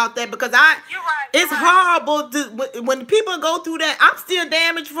that about that because it's horrible when people go through that. I'm still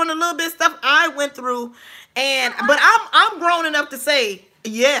damaged from the little bit of stuff I went through, but I'm grown enough to say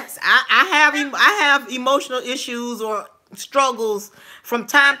yes. I have emotional issues or struggles from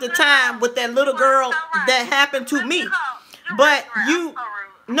time to time with that little girl that happened to me. But you.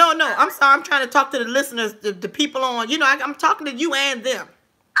 No, I'm sorry. I'm trying to talk to the listeners, the people on. You know, I'm talking to you and them.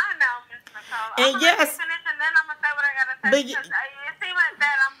 I know, Miss Nicole. And yes. Finish and then I'm gonna say what I gotta say. Because it seems like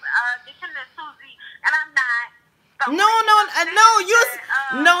that I'm defending Susie, and I'm not. So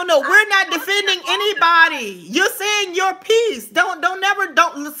we're not defending anybody. You're saying your piece. Don't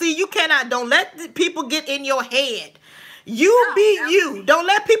see. You cannot. Don't let people get in your head. You Don't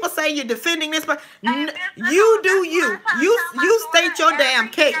let people say you're defending this, but you do you. You state your damn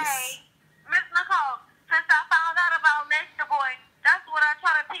case. Miss Nicole, since I found out about Nature Boy, that's what I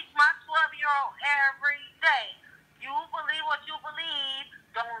try to teach my 12-year-old every day. You believe what you believe.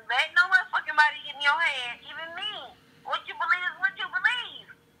 Don't let no motherfucking body get in your head. Even me. What you believe is what you believe.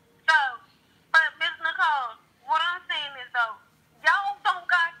 So, but Miss Nicole, what I'm saying is though, y'all don't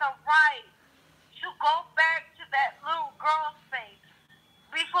got the right to go back to that little girl's face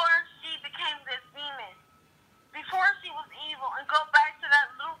before she became this demon, before she was evil, and go back to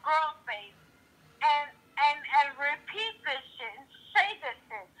that little girl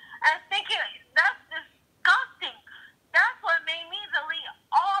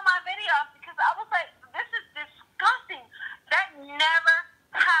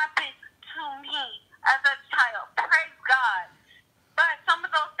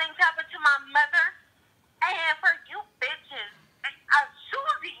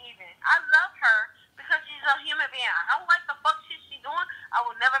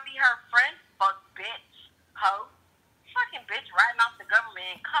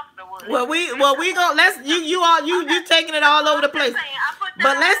Well, we gonna let's you taking it all over the place.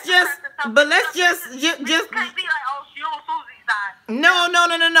 But let's just can't be like, oh, she on Susie's side. No.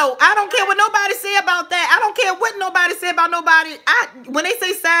 I don't care what nobody say about that. I don't care what nobody say about nobody. When they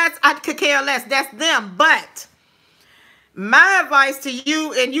say sides, I could care less. That's them. But my advice to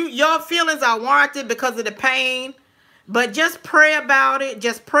you, and your feelings are warranted because of the pain. But just pray about it.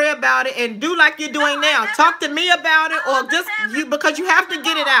 Just pray about it, and do like you're doing now. Talk to me about it, or just because you have to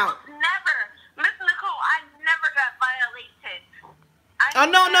get it out. Never, Miss Nicole. I never got violated.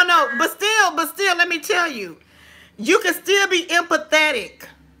 No. But still, let me tell you, you can still be empathetic.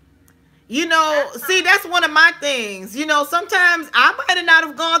 You know, see, that's one of my things. You know, sometimes I might not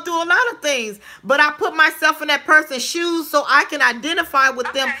have gone through a lot of things, but I put myself in that person's shoes so I can identify with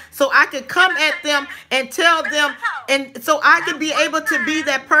them, so I can come at them and tell them, and so I can be able to be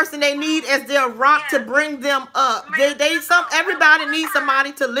that person they need as their rock to bring them up. Everybody needs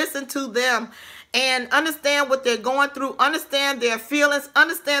somebody to listen to them and understand what they're going through, understand their feelings,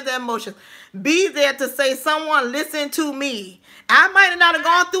 understand their emotions. Be there to say, someone listen to me. I might not have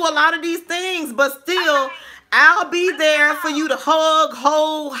gone through a lot of these things, but still, I'll be there for you to hug,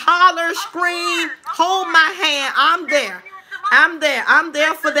 hold, holler, scream, hold my hand. I'm there. I'm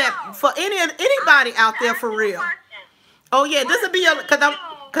there for that, for anybody out there for real. Oh yeah, this will be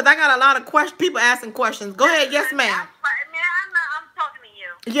because I got a lot of people asking questions. Go ahead, yes ma'am. I'm talking to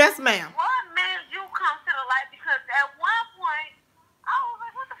you. Yes ma'am. What made you come to the light? Because at one point, I was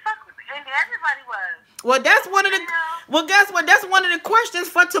like, what the fuck was it? And everybody was. Well, that's one of the. Well, guess what? That's one of the questions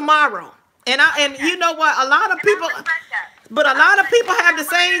for tomorrow. And you know what? A lot of people have the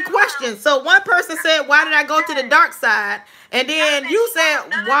same questions. So one person said, "Why did I go to the dark side?" And then you said,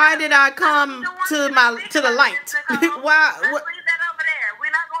 "Why did I come to the light?" Why? Let's leave that over there.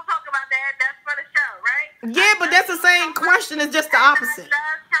 We're not gonna talk about that. That's for the show, right? Yeah, but that's the same question. It's just the opposite. It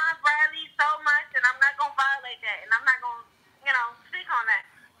does Sean Bradley so much, and I'm not gonna violate that, and I'm not gonna, speak on that.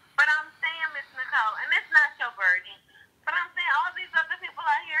 But I'm saying, Miss Nicole, and it's not your burden, but I'm saying all these other people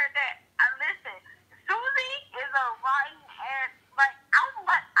out here that listen. Susie is a rotten ass. Like I will.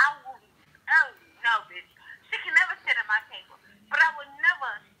 Oh no, bitch. She can never sit at my table. But I would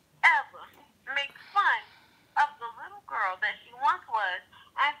never, ever make fun of the little girl that she once was.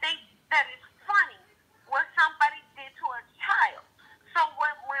 I think that is funny what somebody did to a child. So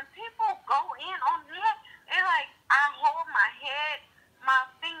when people go in on that, it's like I hold my head. My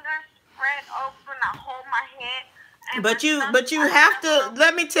fingers spread open. I hold my head. But you have to,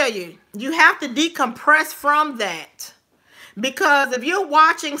 let me tell you, you have to decompress from that. Because if you're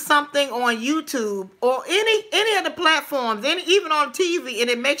watching something on YouTube or any of the platforms, even on TV, and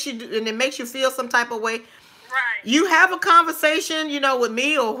it makes you feel some type of way, right? You have a conversation, with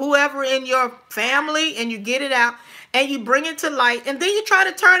me or whoever in your family, and you get it out and you bring it to light, and then you try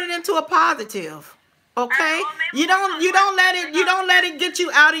to turn it into a positive. Okay, you don't let it get you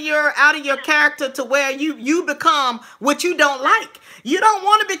out of your character to where you become what you don't like. You don't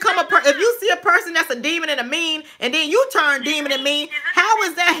want to become if you see a person that's a demon and a mean, and then you turn demon and mean, how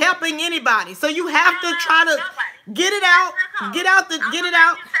is that helping anybody? So you have to try to get it out,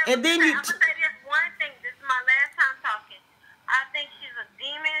 and then you. I'm gonna say this one thing. This is my last time talking. I think she's a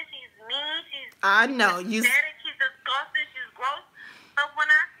demon. She's mean. I know you. She's disgusting. She's gross. But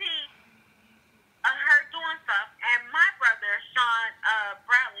when I see her doing stuff, and my brother ShAwn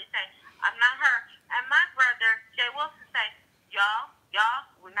Bradley say, "I'm not her," and my brother Jay Wilson say, "Y'all,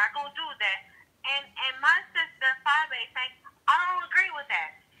 we're not gonna do that," and my sister 5A say, "I don't agree with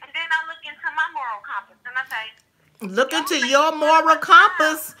that," and then I look into my moral compass and I say, "Look into your moral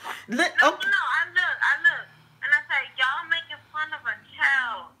compass." I look, and I say, "Y'all making fun of a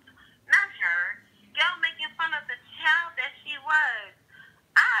child, not her. Y'all making fun of the child that she was."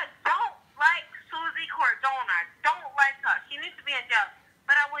 I don't like Susie Cordona. I don't like her. She needs to be in jail.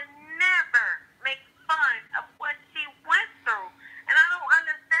 But I would never make fun of what she went through. And I don't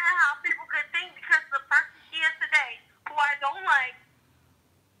understand how people could think because the person she is today, who I don't like,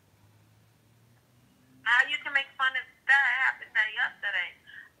 how you can make fun of that happened yesterday.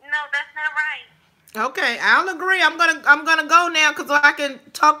 No, that's not right. Okay, I'll agree. I'm gonna go now because I can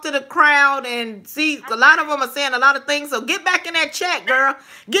talk to the crowd and see. A lot of them are saying a lot of things. So get back in that chat, girl.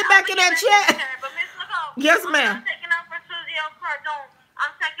 Get back in that chat. But Miss Nicole, yes, ma'am. I'm taking up for Susie Cordona.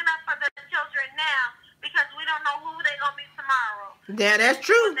 I'm taking up for the children now because we don't know who they're gonna be tomorrow. Yeah, that's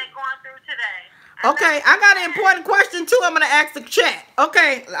true. What they're going through today. Okay, I got an important question too. I'm gonna ask the chat.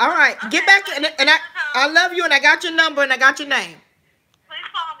 Okay, all right. Okay, get back in, and I love you, and I got your number, and I got your name. Please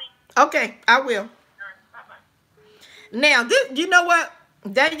call me. Okay, I will. Now, you know what?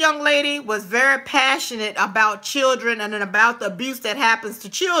 that young lady was very passionate about children and about the abuse that happens to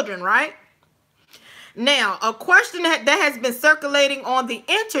children, right? Now, a question that has been circulating on the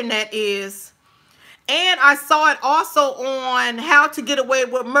internet is, and I saw it also on How to Get Away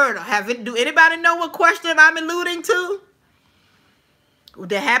with Murder. Do anybody know what question I'm alluding to?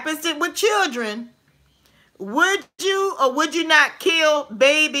 That happens with children. Would you or would you not kill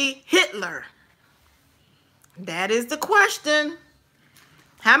baby Hitler? That is the question.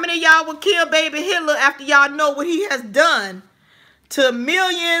 How many of y'all would kill baby Hitler after y'all know what he has done to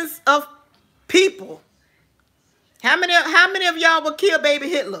millions of people? How many of y'all would kill baby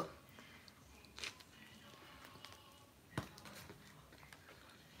Hitler?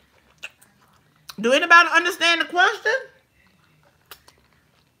 Do anybody understand the question?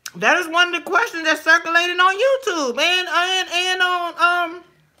 That is one of the questions that's circulating on YouTube and on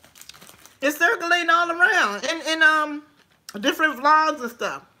it's circulating all around in different vlogs and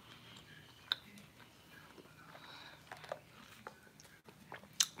stuff.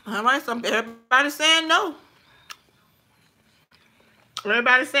 All right, everybody's saying no.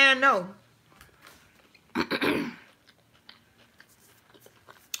 Everybody's saying no.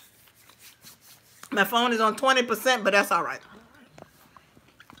 My phone is on 20%, but that's all right.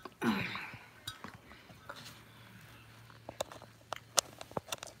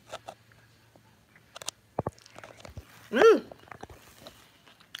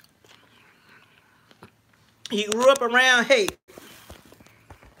 He grew up around hate.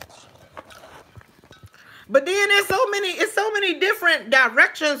 But then it's so many different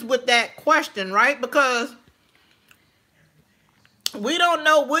directions with that question, right? Because we don't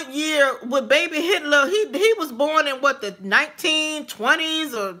know what year with baby Hitler. He was born in what, the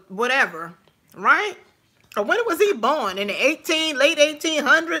 1920s or whatever, right? Or when was he born? In the late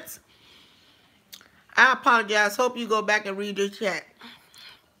 1800s? I apologize. Hope you go back and read your chat.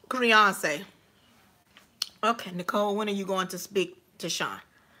 Creonce. Okay, Nicole, when are you going to speak to ShAwn?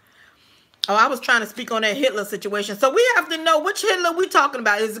 Oh, I was trying to speak on that Hitler situation. So we have to know which Hitler we talking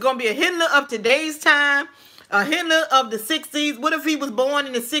about. Is it going to be a Hitler of today's time? A Hitler of the 60s? What if he was born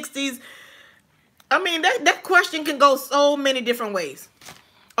in the 60s? I mean, that question can go so many different ways.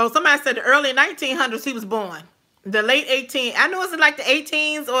 Oh, somebody said the early 1900s he was born. The late 18. I know it's like the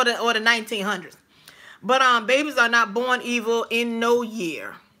 18s or the 1900s. But babies are not born evil in no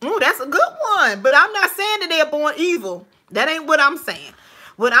year. Oh, that's a good one. But I'm not saying that they're born evil. That ain't what I'm saying.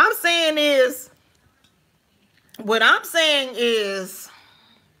 What I'm saying is, what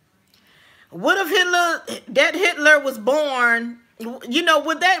if Hitler was born, you know,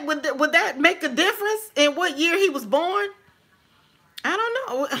 would that make a difference in what year he was born? I don't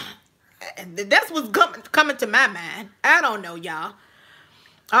know. That's what's coming to my mind. I don't know, y'all.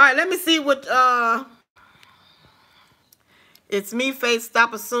 All right, let me see what it's me, Faith.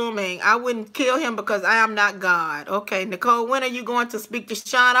 Stop assuming. I wouldn't kill him because I am not God. Okay, Nicole, when are you going to speak to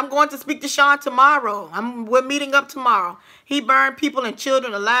ShAwn? I'm going to speak to ShAwn tomorrow. We're meeting up tomorrow. He burned people and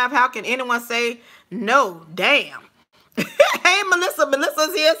children alive. How can anyone say no? Damn. Hey, Melissa.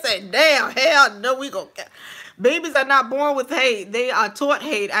 Melissa's here saying, damn, hell no, we go. Babies are not born with hate. They are taught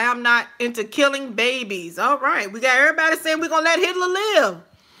hate. I am not into killing babies. All right. We got everybody saying we're going to let Hitler live.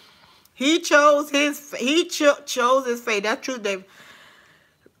 He chose his fate. That's true, David.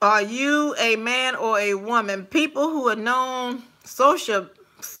 Are you a man or a woman? People who are known social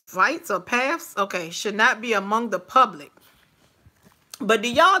fights or paths, okay, should not be among the public. But do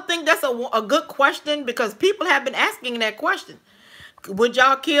y'all think that's a good question? Because people have been asking that question. Would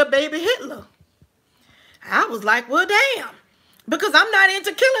y'all kill baby Hitler? I was like, well, damn. Because I'm not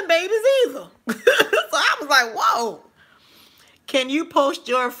into killing babies either. So I was like, whoa. Can you post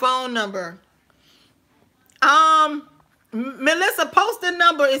your phone number? Melissa, post the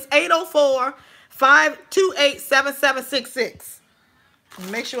number. It's 804-528-7766.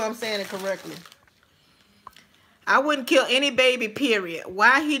 Make sure I'm saying it correctly. I wouldn't kill any baby, period.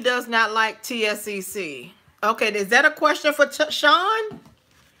 Why he does not like TSCC? Okay, is that a question for ShAwn?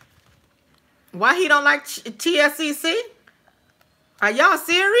 Why he don't like TSCC? Are y'all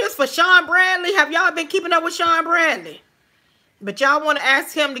serious? For Shawn Bradley? Have y'all been keeping up with Shawn Bradley? But y'all want to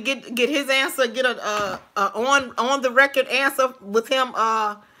ask him to get his answer, get a on the record answer with him.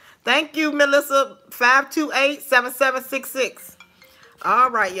 Thank you, Melissa. 528-7766. All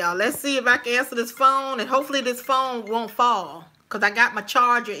right, y'all. Let's see if I can answer this phone, and hopefully this phone won't fall because I got my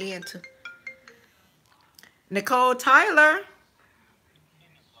charger in. Nicole Tyler.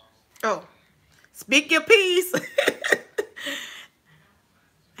 Oh, speak your piece.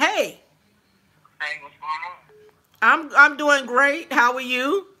 Hey. Hey, what's going on? I'm doing great. How are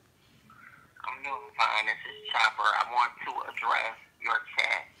you? I'm doing fine. This is Chopper. I want to address your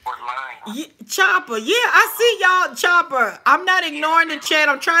chat or line. Yeah, Chopper, yeah, I see y'all, Chopper. I'm not ignoring the chat.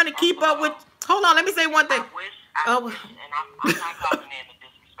 I'm trying to keep up with. Hold on, let me say one thing. I wish, and I'm not calling in to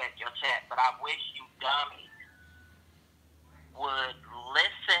disrespect your chat, but I wish you dummies would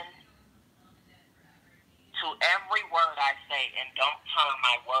listen to every word I say and don't turn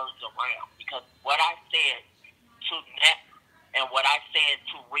my words around. Because what I said to Net and what I said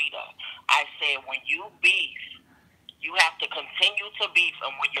to Rita, I said when you beef, you have to continue to beef,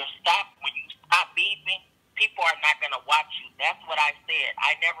 and when you stop beefing, people are not going to watch you. That's what I said.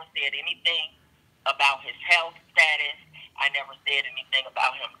 I never said anything about his health status. I never said anything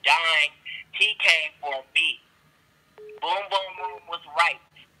about him dying. He came for me. Boom, boom, boom was right.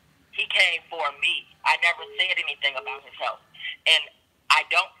 He came for me. I never said anything about his health. And I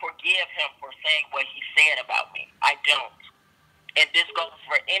don't forgive him for saying what he said about me. I don't. And this goes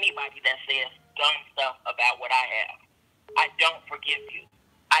for anybody that says dumb stuff about what I have. I don't forgive you.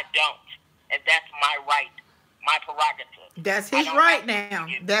 I don't. And that's my right, my prerogative. That's his right now.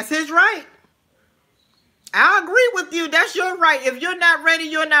 That's his right. I agree with you. That's your right. If you're not ready,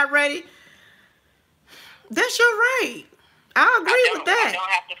 you're not ready. That's your right. I agree with that. I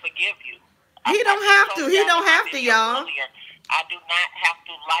don't have to forgive you. He don't have to. He don't have to, y'all. I do not have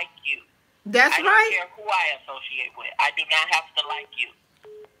to like you. That's right. I don't care who I associate with. I do not have to like you.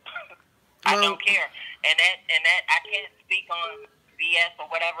 I don't care. And that I can't speak on BS or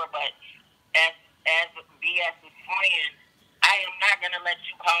whatever, but as BS's friend, I am not gonna let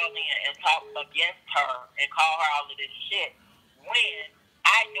you call in and talk against her and call her all of this shit when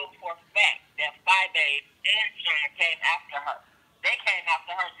I knew for a fact that Phi Babe and ShAwn came after her. They came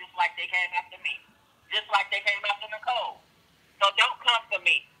after her just like they came after me. Just like they came after Nicole. So don't come for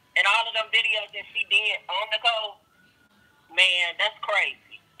me. And all of them videos that she did on Nicole, man, that's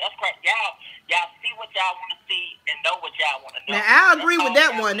crazy. That's crazy. Y'all see what y'all want to see and know what y'all want to know. Now, I agree with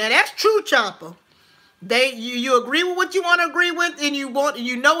that one. Now, that's true, Chopper. You agree with what you want to agree with, and you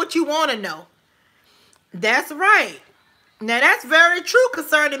know what you want to know. That's right. Now, that's very true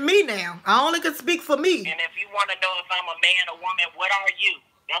concerning me now. I only can speak for me. And if you want to know if I'm a man or woman, what are you?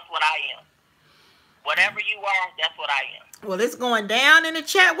 That's what I am. Whatever you are, that's what I am. Well, it's going down in the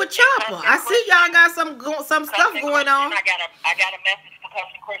chat with Chopper. I see y'all got some stuff going on. I got a message for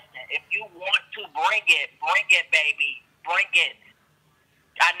Cousin Christian. If you want to bring it, baby. Bring it.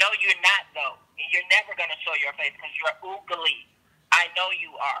 I know you're not, though. And you're never going to show your face because you're oogly. I know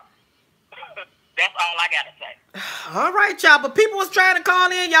you are. That's all I got to say. All right, Chopper. People was trying to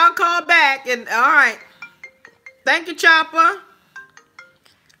call in. Y'all call back. And all right. Thank you, Chopper.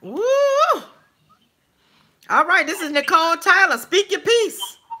 Woo! All right, this is Nicole Tyler. Speak your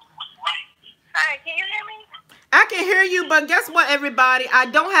piece. Hi, can you hear me? I can hear you, but guess what, everybody? I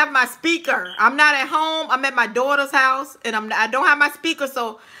don't have my speaker. I'm not at home. I'm at my daughter's house, and I don't have my speaker,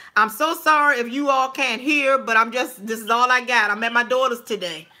 so I'm so sorry if you all can't hear, but this is all I got. I'm at my daughter's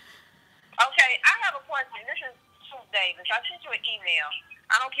today. Okay, I have a question. This is Truth Davis. I sent you an email.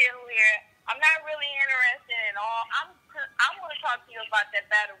 I don't care who here. I'm not really interested in all. I want to talk to you about that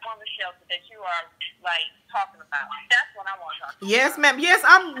battered woman shelter that you are talking about. That's what I want to talk to you Yes, about. ma'am. Yes,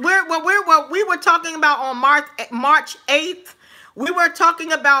 we were talking about on March 8th. We were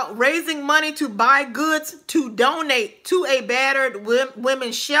talking about raising money to buy goods to donate to a battered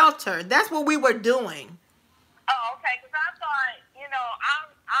women's shelter. That's what we were doing. Oh, okay. Because I thought,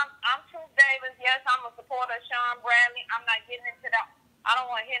 I'm Truth Davis. Yes, I'm a supporter of ShAwn Bradley. I'm not getting into that. I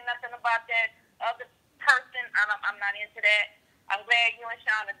don't want to hear nothing about that other person. I'm not into that. I'm glad you and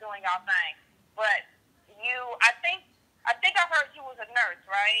ShAwn are doing y'all thing. But I think I heard you was a nurse,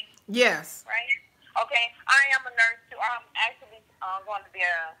 right? Yes. Right? Okay. I am a nurse too. I'm actually going to be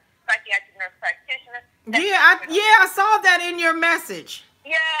a psychiatric nurse practitioner. I saw that in your message.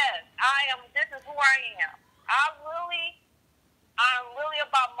 Yes, I am. This is who I am. I'm really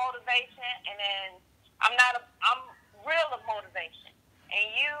about motivation, and then I'm real of motivation. And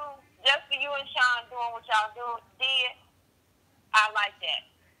just for you and ShAwn doing what y'all did, I like that.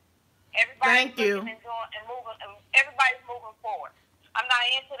 Everybody's looking and doing and moving, and everybody's moving forward. I'm not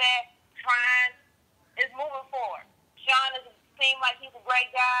into that trying. It's moving forward. ShAwn seems like he's a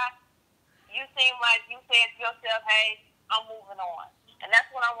great guy. You seem like you said to yourself, hey, I'm moving on. And that's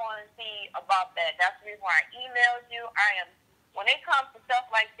what I want to see about that. That's the reason why I emailed you. When it comes to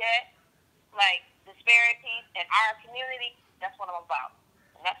stuff like that, like disparities in our community, that's what I'm about.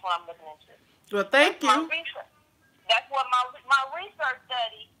 And that's what I'm looking into. Well, thank you. That's what my research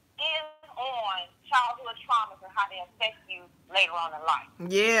study is on childhood traumas and how they affect you later on in life.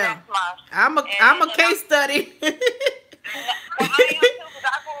 Yeah. I'm a case study. I am too, because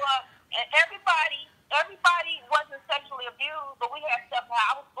I grew up, and everybody wasn't sexually abused, but we had myself.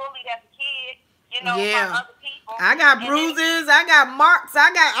 I was bullied as a kid, you know, Yeah. by other people. I got bruises. I got marks.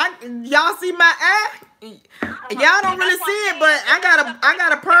 Y'all see my eye? Y'all don't really see it, but I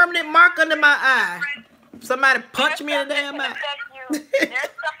got a permanent mark under my eye. Somebody punched me in the damn eye. There's something that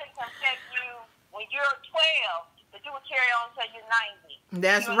can affect you when you're 12 that you will carry on until you're 90.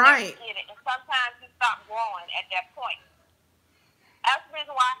 That's right. And sometimes you stop growing at that point. That's the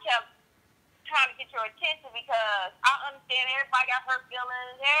reason why I kept trying to get your attention, because I understand everybody got hurt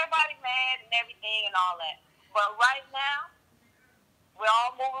feelings, everybody mad and everything and all that. But right now, we're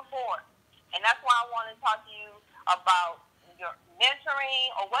all moving forward. And that's why I want to talk to you about your mentoring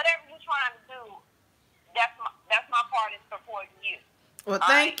or whatever you're trying to do. That's my part in supporting you. Well,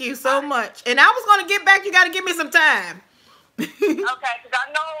 thank you so much. And I was going to get back. You got to give me some time. Okay, because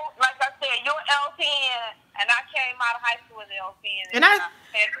I know, like I said, you're LPN, and I came out of high school as an LPN.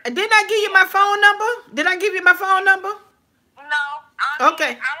 And didn't I give you my phone number? Did I give you my phone number? No.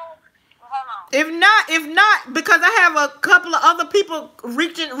 Okay. I don't. Hold on. If not, because I have a couple of other people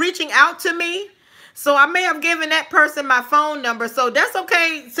reaching out to me, so I may have given that person my phone number. So that's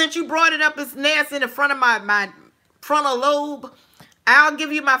okay. Since you brought it up, it's nasty in the front of my frontal lobe. I'll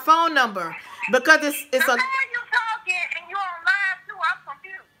give you my phone number because it's a. You talking and you on live too? I'm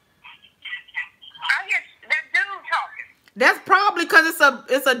confused. I hear that dude talking. That's probably because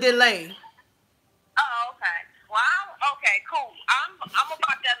it's a delay. Oh, okay. Well, okay, cool. I'm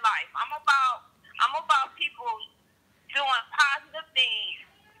about that life. I'm about people doing positive things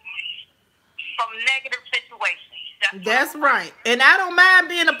from negative situations. That's right. And I don't mind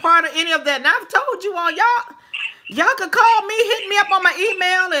being a part of any of that. And I've told you all, y'all could call me, hit me up on my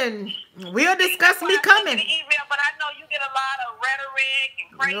email, and we'll discuss me coming. Email, but I know you get a lot of rhetoric and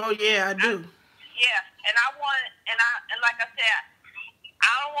crazy. Oh yeah, I do. And like I said,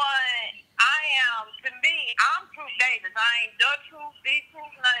 to me, I'm Truth Davis. I ain't the truth, the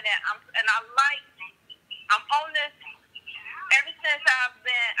truth, none of that. I'm on this ever since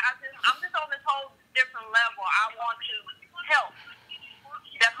I'm just on this whole different level. I want to help.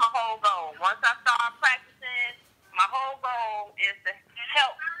 That's my whole goal. Once I start practicing, my whole goal is to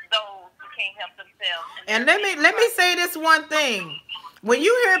help those who can't help themselves. And let me say this one thing. When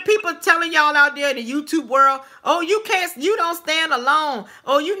you hear people telling y'all out there in the YouTube world, oh, you don't stand alone.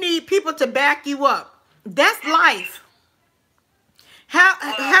 Oh, you need people to back you up. That's life. How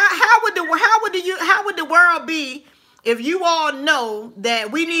would the world be if you all know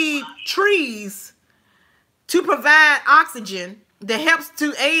that we need trees to provide oxygen that helps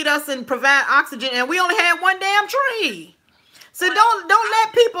to aid us and provide oxygen, and we only had one damn tree? So don't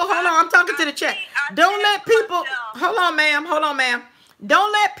let people, hold on, I'm talking to the chat. Don't let people, hold on, ma'am.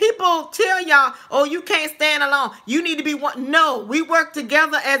 Don't let people tell y'all, oh, you can't stand alone. You need to be one. No, we work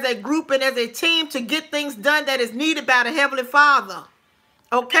together as a group and as a team to get things done that is needed by the Heavenly Father.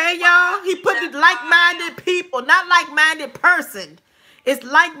 Okay, y'all? He put it like-minded people, not like-minded person. It's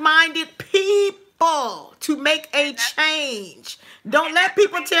like-minded people to make a change. Don't let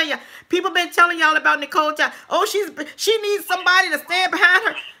people tell you. People been telling y'all about Nicole Child. Oh, she needs somebody to stand behind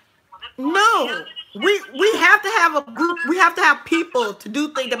her. No. We have to have a group. We have to have people to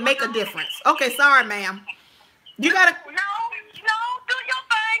do things to make a difference. Okay, sorry, ma'am. You gotta. No, do your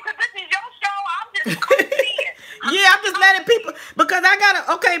thing, because this is your show. I'm just yeah, I'm just letting people, because I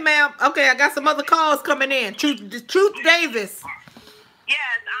gotta. Okay, ma'am. Okay, I got some other calls coming in. Truth Davis.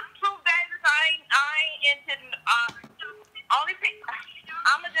 Yes, I'm Truth Davis. I ain't into only people.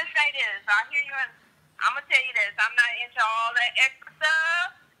 I'ma just say this. I hear you. I'm gonna tell you this. I'm not into all that extra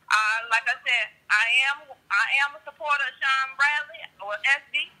stuff. Like I said, I am a supporter of ShAwn Bradley or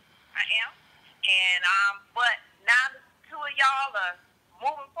SB. I am, and but now the two of y'all are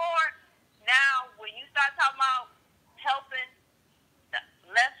moving forward. Now, when you start talking about helping the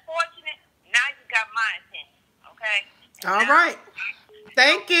less fortunate, now you got my attention. Okay. All right.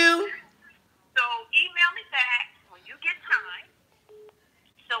 Thank you. So email me back when you get time,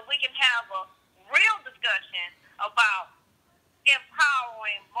 so we can have a real discussion about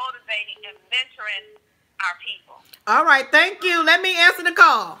empowering, motivating, and mentoring our people. All right, thank you. Let me answer the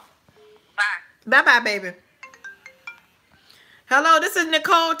call. Bye. Bye-bye, baby. Hello, this is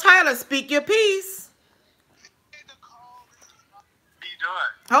Nicole Tyler. Speak your piece. Hey, Nicole. How you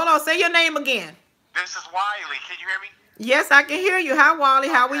doing? Hold on, say your name again. This is Wiley. Can you hear me? Yes, I can hear you. Hi, Wally.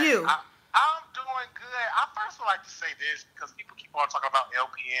 How are you? I'm doing good. I first would like to say this because people keep on talking about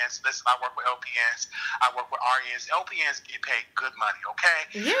LPNs. Listen, I work with LPNs. I work with RNs. LPNs get paid good money, okay?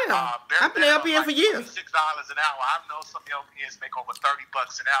 Yeah. I've been LPN for years. $6 an hour. I know some LPNs make over $30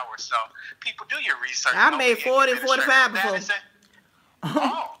 an hour. So people, do your research. I made 40, 45 before.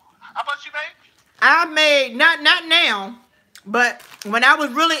 Oh, how much you made? I made, not now. But when I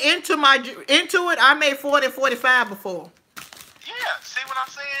was really into it, I made 40, 45 before. Yeah, see what I'm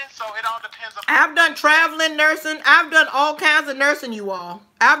saying? So it all depends on. I've done traveling nursing. I've done all kinds of nursing, you all.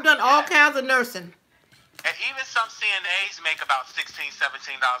 I've done all kinds of nursing. And even some CNAs make about $16, $17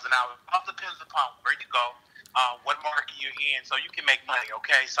 an hour. It all depends upon where you go, what market you're in, so you can make money,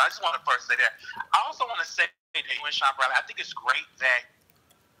 okay? So I just want to first say that. I also want to say that you and ShAwn Bradley, I think it's great that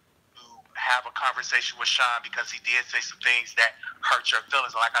you have a conversation with ShAwn because he did say some things that hurt your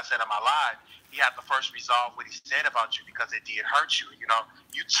feelings. Like I said in my live, you have to first resolve what he said about you because it did hurt you. You know,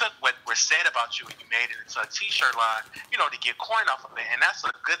 you took what was said about you and you made it into a T-shirt line, you know, to get coin off of it. And that's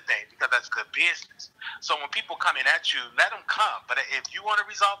a good thing because that's good business. So when people coming at you, let them come. But if you want to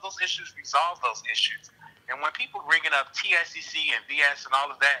resolve those issues, resolve those issues. And when people bringing up TSCC and VS and all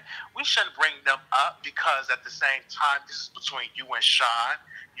of that, we shouldn't bring them up because at the same time, this is between you and ShAwn.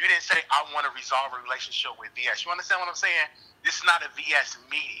 You didn't say, I want to resolve a relationship with VS. You understand what I'm saying? This is not a VS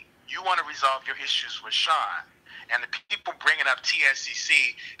meeting. You want to resolve your issues with ShAwn. And the people bringing up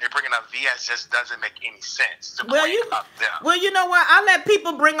TSCC, they're bringing up VS just doesn't make any sense to bring up them. Well, you know what? I let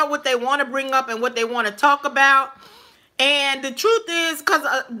people bring up what they want to bring up and what they want to talk about. And the truth is, because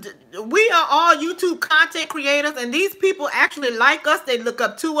we are all YouTube content creators, and these people actually like us. They look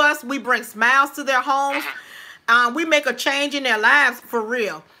up to us. We bring smiles to their homes. We make a change in their lives for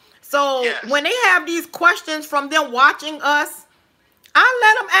real. So when they have these questions from them watching us, I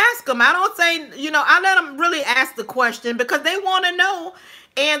let them ask them. I don't say, you know, I let them really ask the question because they want to know.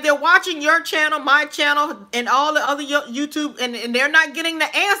 And they're watching your channel, my channel, and all the other YouTube, and they're not getting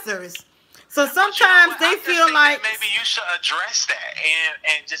the answers. So sometimes they feel like maybe you should address that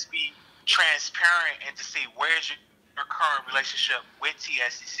and just be transparent and to see where's your current relationship with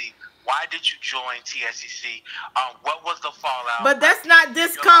TSCC. Why did you join TSCC? What was the fallout? But that's not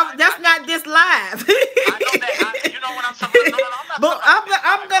this that's not this live. I know that. You know what I'm saying? No,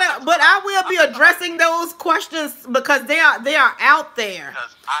 I'm not. But I will be addressing those questions because they are out there.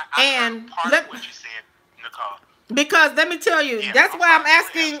 Because I heard part of what you said, Nicole. Because let me tell you, that's why I'm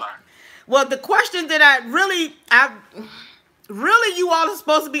asking. Well, the question that I really, you all are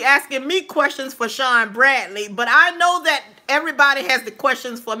supposed to be asking me questions for ShAwn Bradley, but I know that everybody has the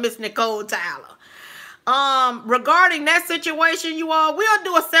questions for Miss Nicole Tyler. Regarding that situation, you all, we'll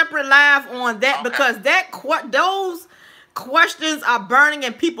do a separate live on that because those questions are burning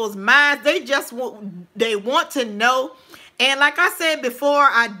in people's minds. They want to know. And like I said before,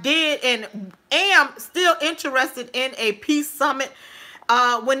 I did and am still interested in a peace summit.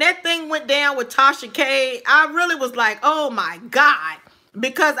 When that thing went down with Tasha K, I really was like, oh my God.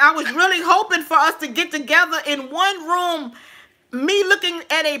 Because I was really hoping for us to get together in one room, me looking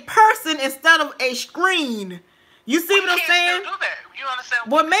at a person instead of a screen. You see what I'm saying? Do that. You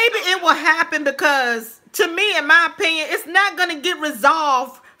understand? Well, maybe it will happen because, to me, in my opinion, it's not going to get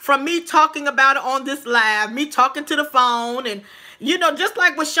resolved from me talking about it on this live, me talking to the phone, and you know, just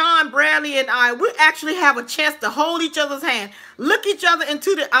like with ShAwn Bradley and I, we actually have a chance to hold each other's hand, look each other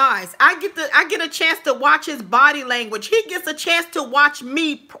into the eyes. I get a chance to watch his body language. He gets a chance to watch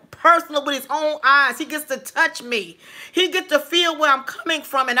me personally with his own eyes. He gets to touch me. He gets to feel where I'm coming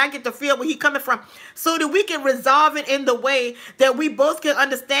from, and I get to feel where he's coming from, so that we can resolve it in the way that we both can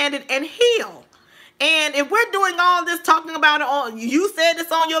understand it and heal. And if we're doing all this, talking about it, you said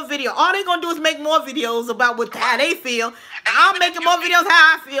this on your video, all they're going to do is make more videos about how they feel. I'm making more videos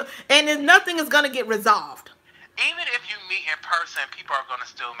how I feel. And then nothing is going to get resolved. Even if you meet in person, people are going to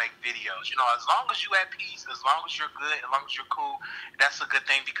still make videos. You know, as long as you're at peace, as long as you're good, as long as you're cool, that's a good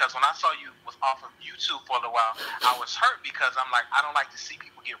thing. Because when I saw you was off of YouTube for a little while, I was hurt because I'm like, I don't like to see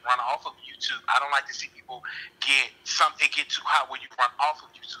people get run off of YouTube. I don't like to see people get too hot when you run off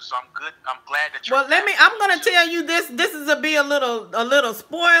of YouTube. So I'm good. I'm glad that you're. Well, I'm going to tell you this. This is a little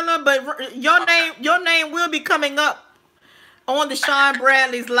spoiler, but your name will be coming up on the ShAwn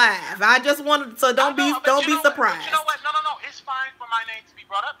Bradley's live. I just wanted, so don't be surprised. You know what? No. It's fine for my name to be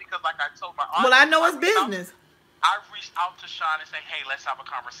brought up because, like I told my audience, well, I know it's business. I reached out to ShAwn and say, hey, let's have a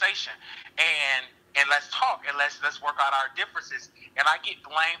conversation and let's talk and let's work out our differences. And I get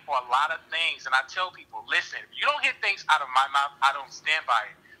blamed for a lot of things, and I tell people, listen, if you don't hear things out of my mouth, I don't stand by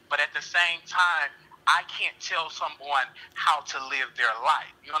it. But at the same time, I can't tell someone how to live their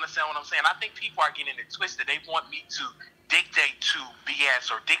life. You understand what I'm saying? I think people are getting it twisted. They want me to dictate to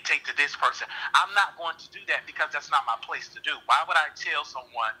BS or dictate to this person. I'm not going to do that because that's not my place to do. Why would I tell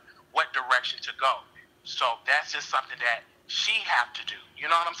someone what direction to go? So that's just something that she have to do. You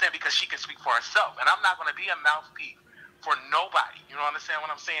know what I'm saying? Because she can speak for herself. And I'm not going to be a mouthpiece for nobody. You know what I'm saying?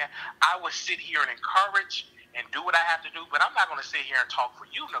 What I'm saying? I would sit here and encourage and do what I have to do. But I'm not going to sit here and talk for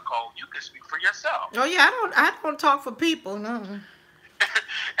you, Nicole. You can speak for yourself. Oh yeah, I don't talk for people. No.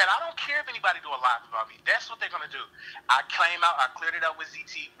 And I don't care if anybody do a live about me. That's what they're going to do. I came out. I cleared it up with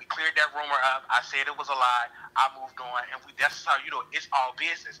ZT. We cleared that rumor up. I said it was a lie. I moved on. And that's how, it's all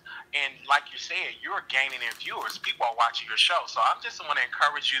business. And like you said, you're gaining in viewers. People are watching your show. So I'm just want to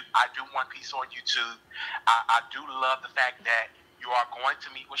encourage you. I do want peace on YouTube. I do love the fact that you are going to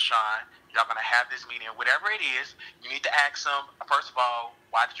meet with ShAwn. Y'all going to have this meeting. Whatever it is, you need to ask him, first of all,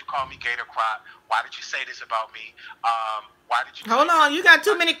 why did you call me Gator Crop? Why did you say this about me? Why did you... Hold on. You got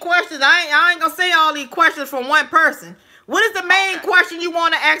too many questions. I ain't going to say all these questions from one person. What is the main question you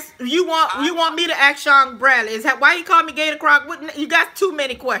want to ask? You want me to ask ShAwn Bradley? Is that why you call me Gator Crop? You got too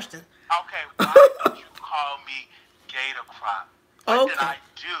many questions. Okay. Why did you call me Gator Crop? What did I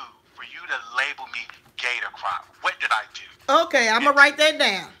do for you to label me Gator Crop? What did I do? Okay, I'm going to write that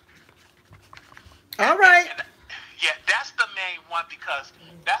down. All right. Yeah, that's the main one, because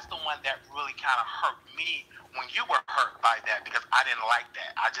that's the one that really kind of hurt me when you were hurt by that, because I didn't like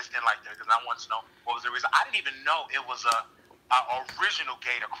that. I just didn't like that because I wanted to know what was the reason. I didn't even know it was a original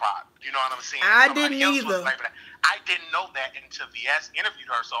Gator Crop. You know what I'm saying? I didn't either. I didn't know that until VS interviewed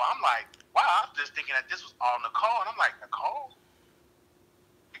her. So I'm like, wow, I was just thinking that this was all Nicole. And I'm like, Nicole?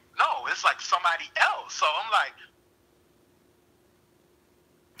 No, it's like somebody else. So I'm like...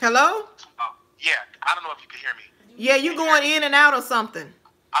 Hello? Yeah, I don't know if you can hear me. Yeah, you going in and out or something.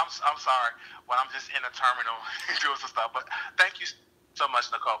 I'm sorry. Well, I'm just in a terminal doing some stuff. But thank you so much,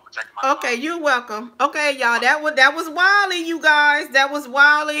 Nicole, for checking my Okay, you're welcome. Okay, y'all, that was Wiley, you guys. That was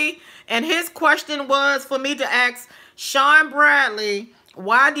Wiley. And his question was for me to ask ShAwn Bradley,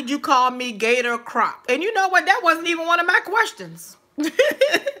 why did you call me Gator Crop? And you know what? That wasn't even one of my questions.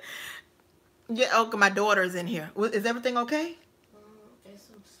 Yeah, okay, my daughter's in here. Is everything okay? There's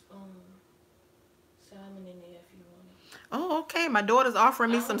some salmon in there if you want it. Oh, okay. My daughter's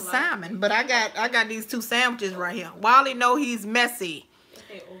offering me some salmon, but I got these 2 sandwiches right here. Wiley know he's messy.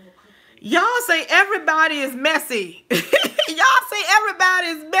 Y'all say everybody is messy. Y'all say everybody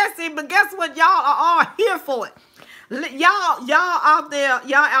is messy, but guess what? Y'all are all here for it. Y'all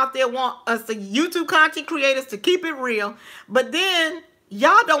out there want us, the YouTube content creators, to keep it real, but then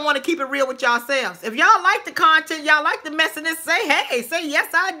y'all don't want to keep it real with yourselves. If y'all like the content, y'all like the messiness, say yes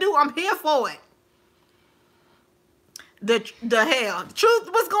I do. I'm here for it. The hell. Truth,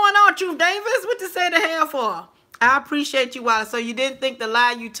 what's going on, Truth Davis? What to say the hell for? I appreciate you, Wiley. So you didn't think the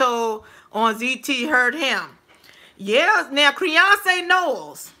lie you told on ZT hurt him? Yeah. Now, Creonce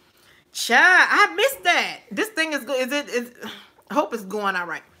Knowles. Child, I missed that. This thing is good. I hope it's going all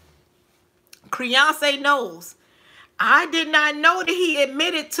right. Creonce Knowles. I did not know that he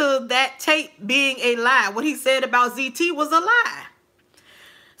admitted to that tape being a lie. What he said about ZT was a lie.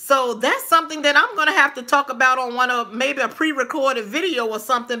 So that's something that I'm going to have to talk about on maybe a pre-recorded video or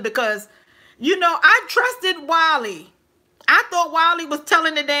something, because, I trusted Wiley. I thought Wiley was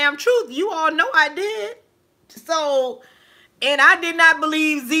telling the damn truth. You all know I did. So, and I did not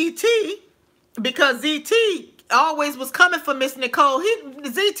believe ZT, because ZT always was coming for Miss Nicole.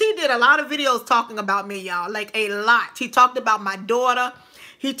 ZT did a lot of videos talking about me, y'all. Like a lot. He talked about my daughter.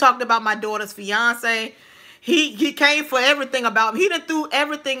 He talked about my daughter's fiance. He came for everything about me. He done threw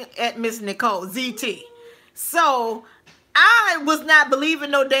everything at Miss Nicole, ZT. So I was not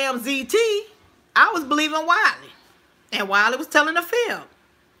believing no damn ZT. I was believing Wiley. And Wiley was telling the film.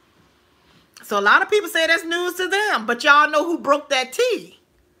 So a lot of people say that's news to them. But y'all know who broke that tea.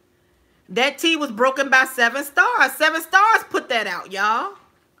 That tea was broken by 7 Stars. 7 Stars put that out, y'all.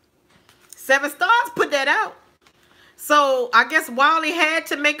 7 Stars put that out. So I guess Wiley had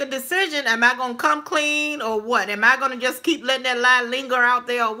to make a decision. Am I going to come clean or what? Am I going to just keep letting that lie linger out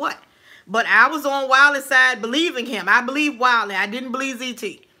there or what? But I was on Wiley's side believing him. I believe Wiley. I didn't believe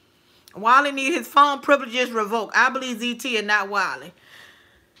ZT. Wiley need his phone privileges revoked. I believe ZT and not Wiley.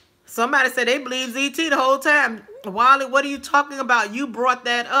 Somebody said they believe ZT the whole time. Wiley, what are you talking about? You brought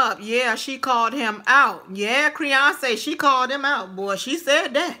that up. Yeah, she called him out. Yeah, Creonce, she called him out. Boy, she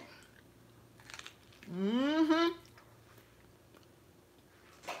said that. Mm-hmm.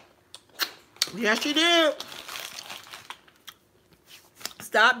 Yes, she did.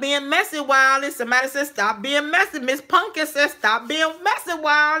 Stop being messy, Wiley. Somebody said stop being messy. Miss Pumpkin said stop being messy,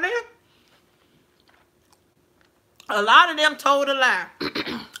 Wiley. A lot of them told a lie.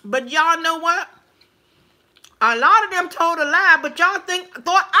 But y'all know what? A lot of them told a lie, but y'all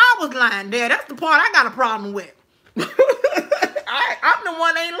thought I was lying there. That's the part I got a problem with. I'm the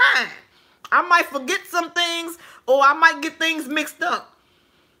one that ain't lying. I might forget some things, or I might get things mixed up.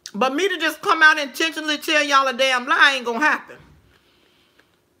 But me to just come out and intentionally tell y'all a damn lie ain't gonna happen.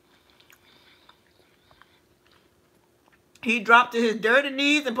 He dropped to his dirty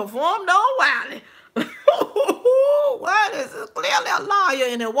knees and performed on Wiley. Wiley is clearly a lawyer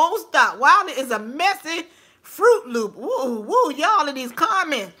and it won't stop. Wiley is a messy Fruit Loop. Woo, woo, y'all in these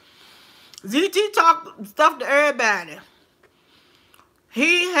comments. ZT talk stuff to everybody.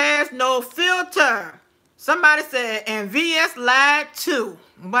 He has no filter. Somebody said, and VS lied too.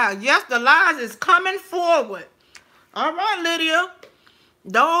 Wow, yes, the lies is coming forward. All right, Lydia.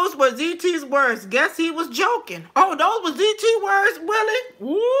 Those were ZT's words. Guess he was joking. Oh, those were ZT words, Willie?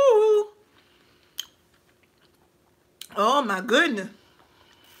 Woo. Oh, my goodness.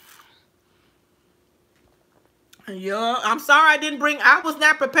 Yeah, I'm sorry I was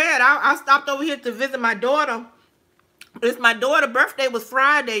not prepared. I stopped over here to visit my daughter. My daughter's birthday was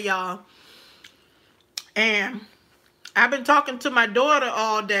Friday, y'all. And I've been talking to my daughter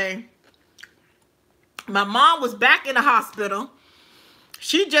all day. My mom was back in the hospital.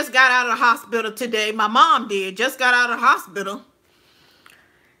 She just got out of the hospital today. My mom did. Just got out of the hospital.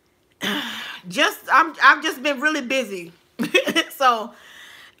 I've just been really busy. So,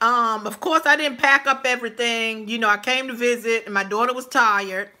 of course, I didn't pack up everything. You know, I came to visit, and my daughter was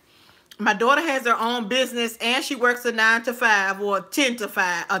tired. My daughter has her own business, and she works a 9 to 5 or 10 to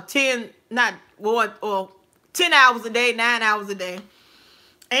 5, or 10 hours a day, 9 hours a day.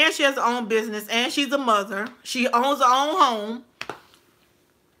 And she has her own business, and she's a mother. She owns her own home.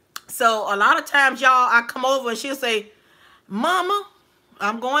 So a lot of times, y'all, I come over and she'll say, Mama,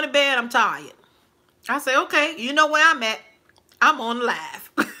 I'm going to bed. I'm tired. I say, okay, you know where I'm at. I'm on live.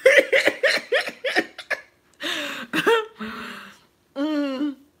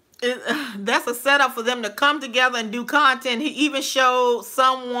 That's a setup for them to come together and do content. He even showed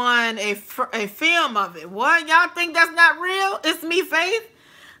someone a film of it. What? Y'all think that's not real? It's me, Faith.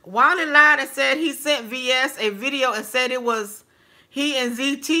 Wiley lied and said he sent VS a video and said it was he and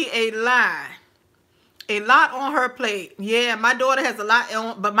ZT a lie. A lot on her plate. Yeah, my daughter has a lot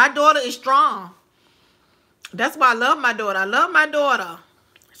on, but my daughter is strong. That's why I love my daughter. I love my daughter.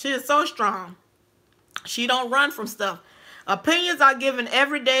 She is so strong. She don't run from stuff. Opinions are given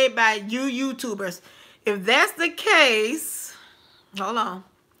every day by you YouTubers. If that's the case, hold on.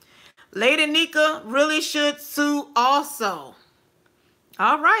 Lady Nika really should sue also.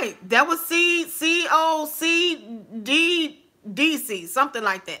 All right. That was COCDDC, something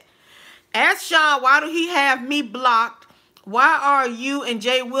like that. Ask ShAwn, why do he have me blocked? Why are you and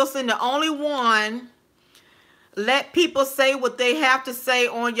Jay Wilson the only one let people say what they have to say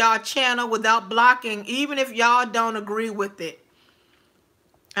on y'all channel without blocking, even if y'all don't agree with it?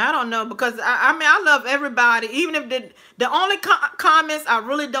 I don't know, because I mean, I love everybody. Even if the only comments I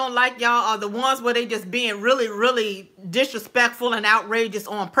really don't like, y'all, are the ones where they just being really, really disrespectful and outrageous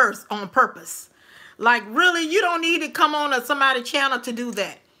on purpose. Like, really, you don't need to come on somebody's channel to do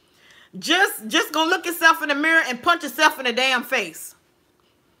that. Just go look yourself in the mirror and punch yourself in the damn face.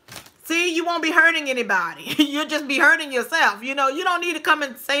 See, you won't be hurting anybody. You'll just be hurting yourself. You know, you don't need to come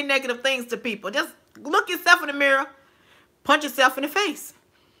and say negative things to people. Just look yourself in the mirror, punch yourself in the face.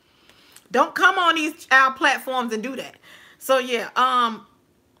 Don't come on our platforms and do that. So yeah,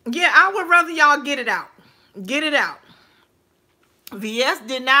 yeah, I would rather y'all get it out. Get it out. VS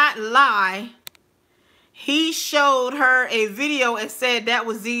did not lie. He showed her a video and said that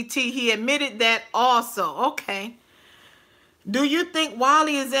was ZT. He admitted that also. Okay. Do you think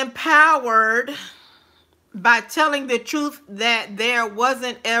Wiley is empowered by telling the truth that there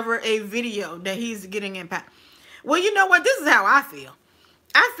wasn't ever a video, that he's getting empowered? Well, you know what? This is how I feel.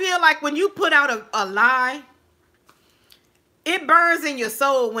 I feel like when you put out a lie, it burns in your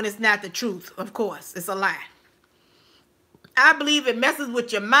soul when it's not the truth. Of course, it's a lie. I believe it messes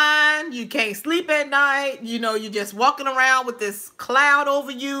with your mind. You can't sleep at night. You know, you're just walking around with this cloud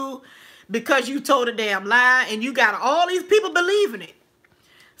over you because you told a damn lie and you got all these people believing it.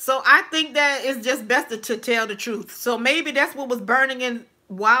 So I think that it's just best to tell the truth. So maybe that's what was burning in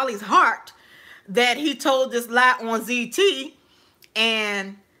Wiley's heart, that he told this lie on ZT.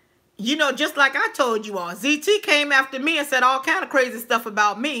 And, you know, just like I told you all, ZT came after me and said all kind of crazy stuff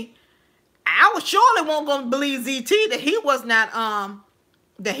about me. I was surely won't gonna believe ZT that he was not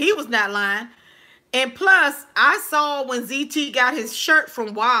lying. And plus, I saw when ZT got his shirt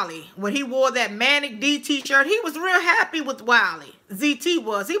from Wiley, when he wore that Manic DT shirt, he was real happy with Wiley. ZT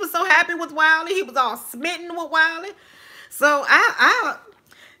was. He was so happy with Wiley. He was all smitten with Wiley. So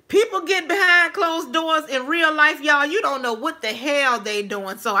people get behind closed doors in real life, y'all. You don't know what the hell they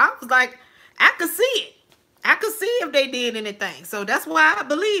doing. So I was like, I could see it. I could see if they did anything. So that's why I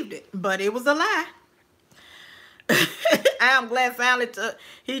believed it. But it was a lie. I am glad finally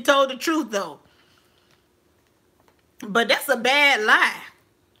he told the truth, though. But that's a bad lie.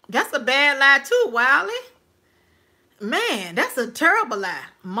 That's a bad lie, too, Wiley. Man, that's a terrible lie.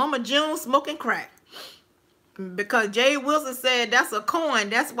 Mama June smoking crack. Because Jay Wilson said that's a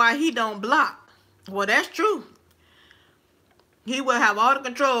coin. That's why he don't block. Well, that's true. He will have all the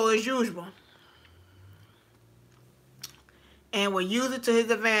control as usual. And will use it to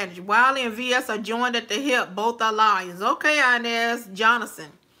his advantage. Wiley and VS are joined at the hip. Both are liars. Okay, Inez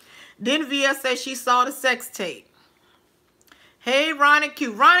Jonathan. Then VS says she saw the sex tape. Hey, Ronnie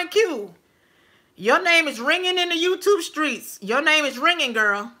Q. Ronnie Q. Your name is ringing in the YouTube streets. Your name is ringing,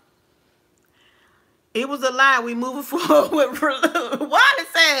 girl. It was a lie. We moving forward. Wiley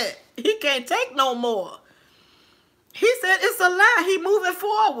said he can't take no more. He said it's a lie. He moving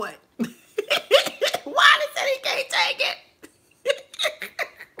forward. Wiley said he can't take it.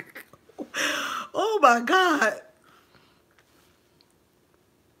 Oh my God.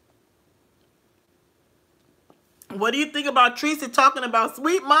 What do you think about Tracy talking about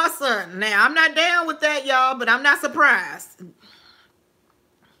Sweet My Son? Now, I'm not down with that, y'all, but I'm not surprised.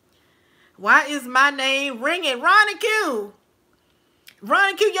 Why is my name ringing? Ronnie Q.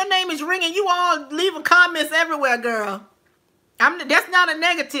 Ronnie Q, your name is ringing. You all leaving comments everywhere, girl. That's not a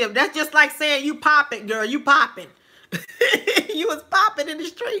negative. That's just like saying you popping, girl. You popping. You was popping in the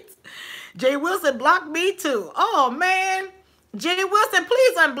streets. Jay Wilson blocked me too. Oh, man. Jay Wilson,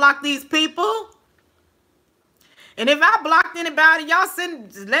 please unblock these people. And if I blocked anybody, y'all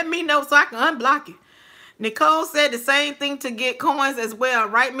let me know so I can unblock you. Nicole said the same thing to get coins as well,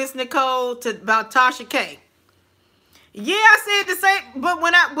 right, Miss Nicole, about Tasha K. Yeah, I said the same, but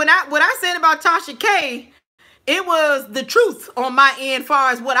what I said about Tasha K, it was the truth on my end as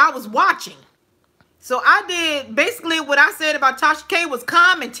far as what I was watching. So I did, basically what I said about Tasha K was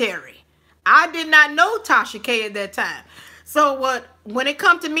commentary. I did not know Tasha K at that time. So when it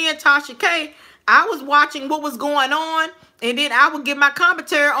come to me and Tasha K, I was watching what was going on, and then I would give my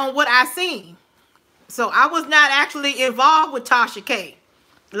commentary on what I seen. So I was not actually involved with Tasha K,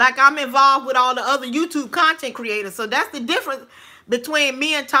 like I'm involved with all the other YouTube content creators. So that's the difference between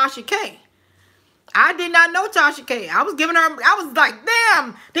me and Tasha K. I did not know Tasha K. I was giving her, I was like,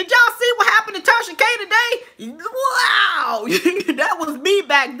 damn, did y'all see what happened to Tasha K today? Wow. That was me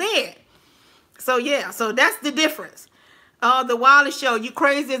back then. So yeah, so that's the difference. The Wiley Show, you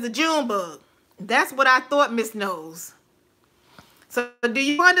crazy as a June bug. That's what I thought, Miss Knows. So do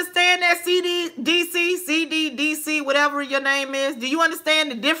you understand that CDDC, whatever your name is? Do you understand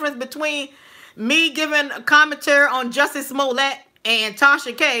the difference between me giving a commentary on Justice Smollett and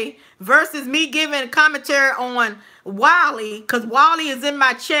Tasha K versus me giving a commentary on Wiley? Because Wiley is in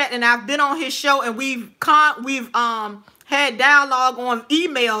my chat and I've been on his show and we've had dialogue on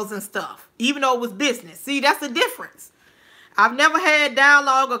emails and stuff, even though it was business. See, that's the difference. I've never had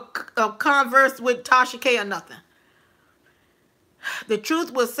dialogue or converse with Tasha K or nothing. The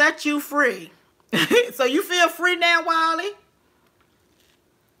truth will set you free. So you feel free now, Wiley?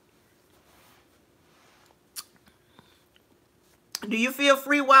 Do you feel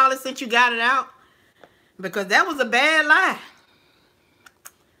free, Wiley, since you got it out? Because that was a bad lie.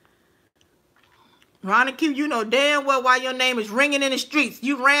 Ronnie Q, you know damn well why your name is ringing in the streets.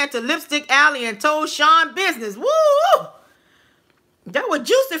 You ran to Lipstick Alley and told ShAwn business. Woo! That what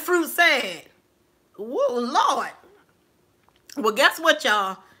Juicy Fruit said. Woo, Lord. Well, guess what,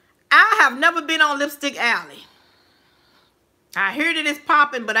 y'all? I have never been on Lipstick Alley. I heard it is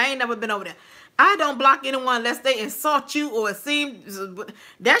popping, but I ain't never been over there. I don't block anyone unless they insult you or it seems...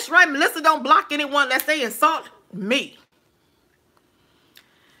 That's right, Melissa don't block anyone unless they insult me.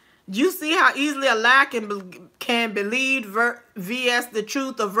 You see how easily a lie can believe vs the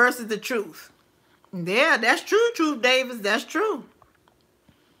truth or versus the truth. Yeah, that's true, Truth Davis. That's true.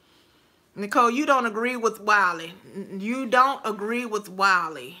 Nicole, you don't agree with Wiley. You don't agree with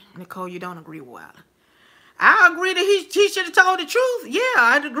Wiley. Nicole, you don't agree with Wiley. I agree that he should have told the truth. Yeah,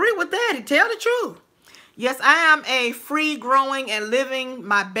 I'd agree with that. He tell the truth. Yes, I am a free growing and living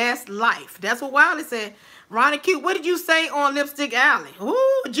my best life. That's what Wiley said. Ronnie Q, what did you say on Lipstick Alley?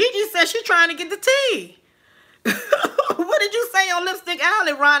 Ooh, Gigi said she's trying to get the tea. What did you say on Lipstick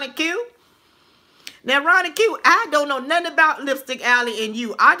Alley, Ronnie Q? Now, Ronnie Q, I don't know nothing about Lipstick Alley and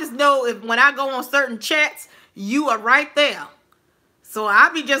you. I just know if when I go on certain chats, you are right there. So I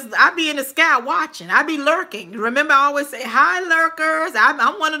be in the sky watching. I be lurking. Remember, I always say, hi, lurkers.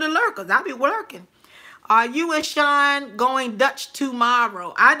 I'm one of the lurkers. I be lurking. Are you and ShAwn going Dutch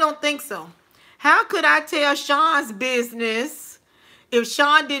tomorrow? I don't think so. How could I tell ShAwn's business if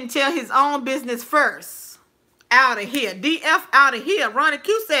ShAwn didn't tell his own business first? Out of here. DF out of here. Ronnie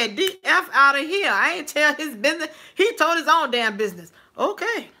Q said DF out of here. I ain't tell his business. He told his own damn business.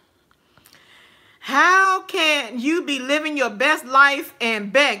 Okay. How can you be living your best life and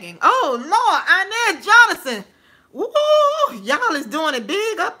begging? Oh, Lord, Inez Jonathan. Woo! Y'all is doing it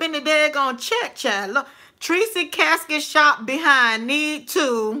big up in the daggone chat, child. Look, Tracy Casket Shop behind. Need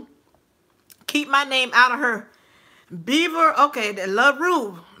to keep my name out of her. Beaver, okay,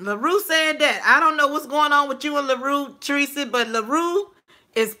 LaRue. LaRue said that. I don't know what's going on with you and LaRue, Tracy, but LaRue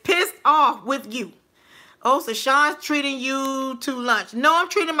is pissed off with you. Oh, so ShAwn's treating you to lunch. No, I'm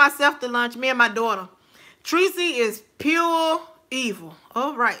treating myself to lunch, me and my daughter. Tracy is pure evil.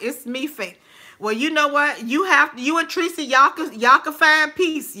 All right, it's me, Faith. Well, you know what? You and Tracy, y'all can find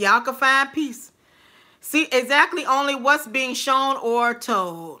peace. Y'all can find peace. See exactly only what's being shown or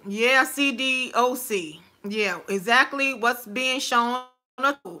told. Yeah, CDOC. Yeah, exactly what's being shown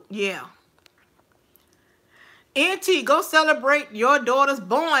or told. Yeah. NT, go celebrate your daughter's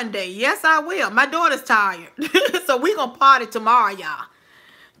born day. Yes, I will. My daughter's tired. So we gonna party tomorrow, y'all.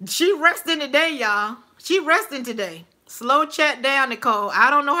 She resting today, y'all. She resting today. Slow chat down, Nicole. I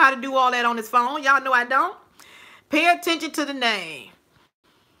don't know how to do all that on this phone. Y'all know I don't. Pay attention to the name.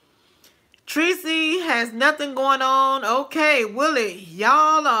 Tracy has nothing going on. Okay, Willie.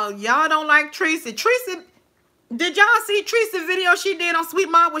 Y'all don't like Tracy. Tracy, did y'all see Tracy's video she did on Sweet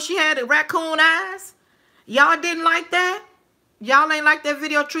Mom where she had the raccoon eyes? Y'all didn't like that? Y'all ain't like that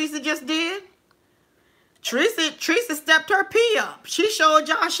video Tracy just did? Tracy stepped her pee up. She showed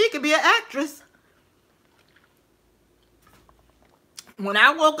y'all she could be an actress. When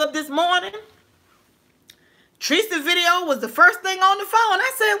I woke up this morning, Tracy's video was the first thing on the phone.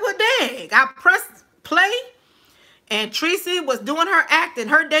 I said, well, dang. I pressed play, and Tracy was doing her acting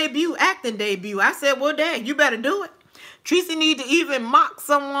debut. I said, well, dang, you better do it. Tracy need to even mock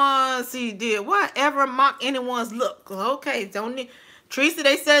someone. She did whatever mock anyone's look. Okay, don't need. Tracy,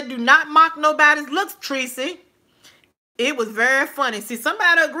 they said do not mock nobody's looks, Tracy. It was very funny. See,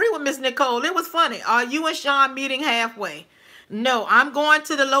 somebody agree with Miss Nicole. It was funny. Are you and ShAwn meeting halfway? No, I'm going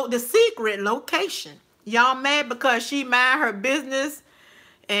to the secret location. Y'all mad because she mind her business,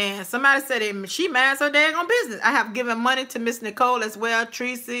 and somebody said she minds her daggone business. I have given money to Miss Nicole as well.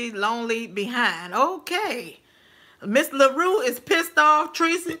 Tracy lonely behind. Okay. Miss LaRue is pissed off.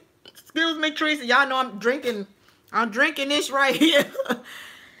 Tracy, excuse me, Tracy. Y'all know I'm drinking this right here.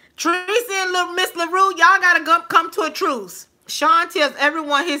 Tracy and Miss LaRue, y'all gotta come to a truce. ShAwn tells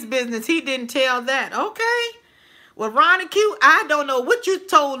everyone his business. He didn't tell that. Okay. Well, Ronnie Q, I don't know what you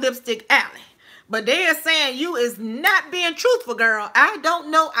told Lipstick Alley, but they are saying you is not being truthful, girl. I don't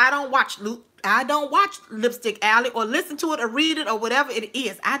know. I don't watch Lipstick Alley or listen to it or read it or whatever it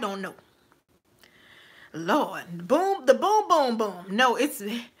is. I don't know. Lord, boom, boom, boom. No,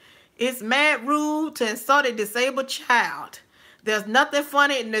 it's mad rude to insult a disabled child. There's nothing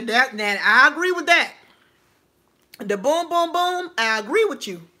funny in that. I agree with that. The boom, boom, boom, I agree with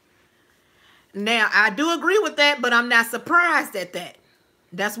you. Now, I do agree with that, but I'm not surprised at that.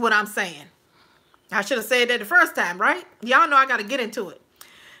 That's what I'm saying. I should have said that the first time, right? Y'all know I got to get into it.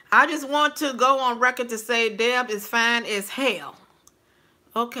 I just want to go on record to say Deb is fine as hell.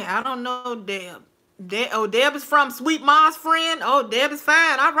 Okay, I don't know Deb. Deb is from Sweet Mom's friend. Oh, Deb is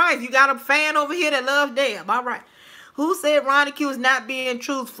fine. All right, you got a fan over here that loves Deb. All right. Who said Ronnie Q is not being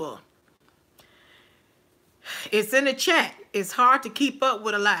truthful? It's in the chat. It's hard to keep up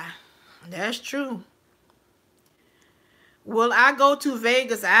with a lie. That's true. Will I go to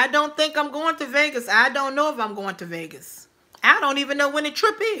Vegas? I don't think I'm going to Vegas. I don't know if I'm going to Vegas. I don't even know when the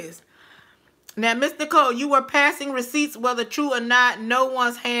trip is. Now, Miss Nicole, you were passing receipts, whether true or not. No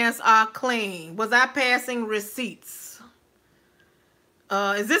one's hands are clean. Was I passing receipts?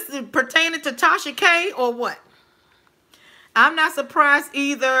 Is this pertaining to Tasha K or what? I'm not surprised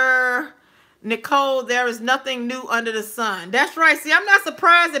either. Nicole, there is nothing new under the sun. That's right. See, I'm not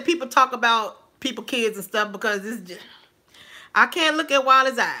surprised that people talk about people, kids and stuff, because it's just, I can't look at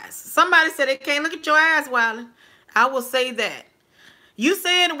Wiley's eyes. Somebody said they can't look at your eyes, Wiley. I will say that. You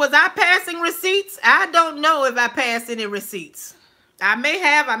said, was I passing receipts? I don't know if I passed any receipts. I may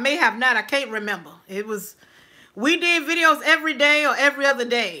have not. I can't remember. We did videos every day or every other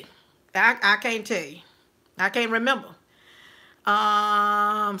day. I can't tell you. I can't remember.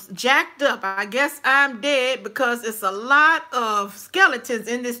 Jacked up. I guess I'm dead because it's a lot of skeletons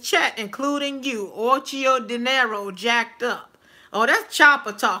in this chat, including you. Orchio Dinero jacked up. Oh, that's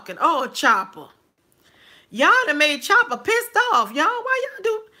Chopper talking. Oh, Chopper. Y'all done made Chopper pissed off. Y'all, why y'all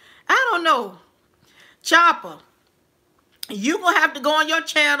do? I don't know. Chopper, you gonna have to go on your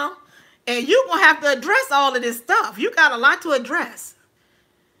channel and you gonna have to address all of this stuff. You got a lot to address.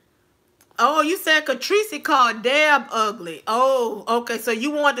 Oh, you said Catrice called Deb ugly. Oh, okay. So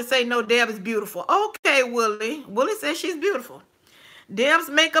you wanted to say no, Deb is beautiful. Okay, Willie. Willie says she's beautiful. Deb's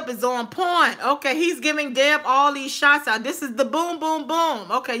makeup is on point. Okay, he's giving Deb all these shots out. This is the boom, boom, boom.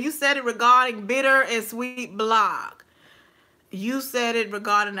 Okay, you said it regarding bitter and sweet blog. You said it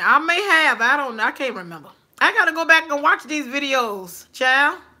regarding, I may have, I don't know, I can't remember. I gotta go back and watch these videos,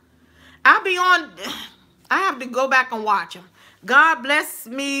 child. I have to go back and watch them. God bless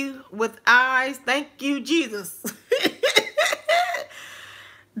me with eyes. Thank you, Jesus.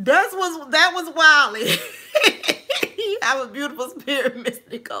 that was Wiley. You have a beautiful spirit, Miss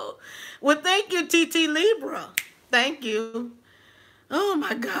Nicole. Well, thank you, TT Libra. Thank you. Oh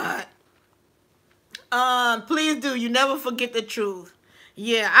my God. Please do. You never forget the truth.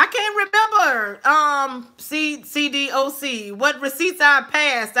 Yeah, I can't remember. CDOC. What receipts I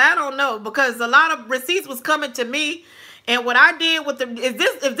passed? I don't know, because a lot of receipts was coming to me, and what I did with is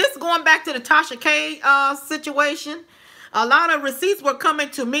this going back to the Tasha K situation? A lot of receipts were coming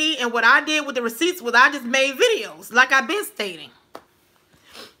to me, and what I did with the receipts was I just made videos, like I've been stating.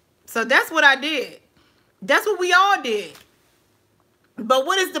 So that's what I did. That's what we all did. But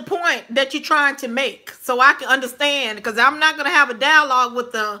what is the point that you're trying to make, so I can understand? Because I'm not going to have a dialogue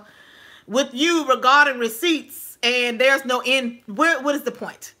with you regarding receipts, and there's no end. What is the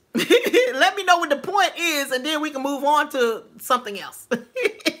point? Let me know what the point is, and then we can move on to something else.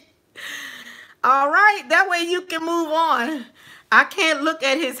 All right, that way you can move on. I can't look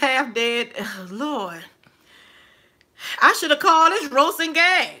at his half dead. Oh, Lord, I should have called this roast and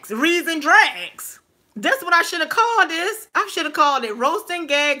gags, reads and drags. That's what I should have called this. I should have called it roast and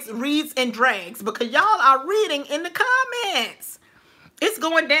gags, reads and drags, because y'all are reading in the comments. It's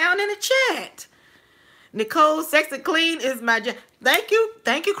going down in the chat. Nicole, Sexy Clean is my jam. Thank you,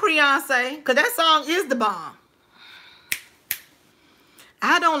 Creonce, because that song is the bomb.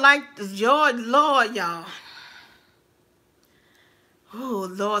 I don't like your Lord, y'all. Oh,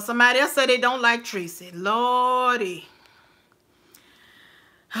 Lord. Somebody else said they don't like Tracy. Lordy.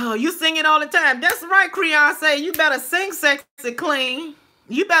 Oh, you sing it all the time. That's right, Creonce. You better sing Sexy Clean.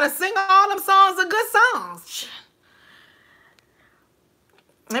 You better sing all them songs are good songs.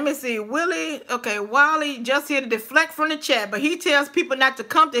 Let me see. Willie, okay, Wally just here to deflect from the chat, but he tells people not to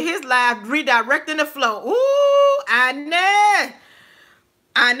come to his live, redirecting the flow. Ooh,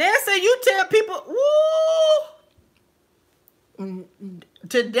 Inez said you tell people, ooh,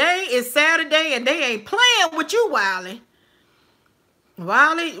 today is Saturday and they ain't playing with you, Wiley.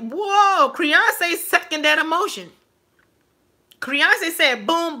 Wiley, whoa, Creonce second that emotion. Creonce said,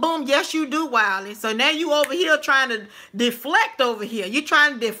 boom, boom, yes you do, Wiley. So now you over here trying to deflect over here. You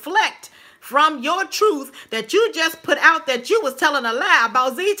trying to deflect from your truth that you just put out, that you was telling a lie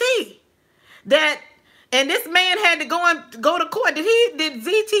about ZT. And this man had to go to court. Did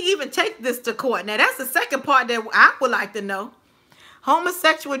ZT even take this to court? Now, that's the second part that I would like to know.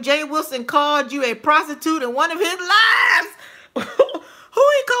 Homosexual Jay Wilson called you a prostitute in one of his lives. Who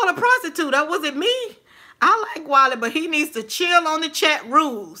he called a prostitute? That wasn't me. I like Wally, but he needs to chill on the chat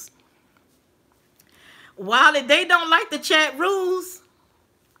rules. Wally, they don't like the chat rules.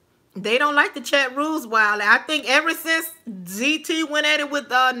 They don't like the chat rules, Wally. I think ever since ZT went at it with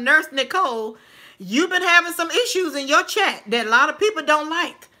Nurse Nicole, you've been having some issues in your chat that a lot of people don't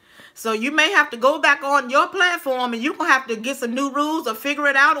like. So you may have to go back on your platform and you're going to have to get some new rules or figure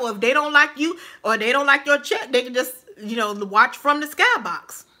it out. Or if they don't like you or they don't like your chat, they can just, you know, watch from the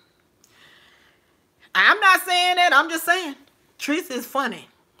skybox. I'm not saying that. I'm just saying Tracy is funny.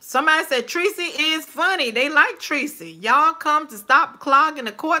 Somebody said Tracy is funny. They like Tracy. Y'all come to stop clogging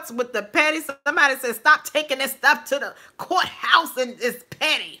the courts with the petty. Somebody said stop taking this stuff to the courthouse and it's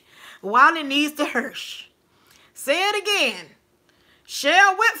petty. Wally needs to Hirsch. Say it again.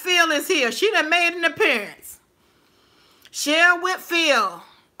 Cheryl Whitfield is here. She done made an appearance. Cheryl Whitfield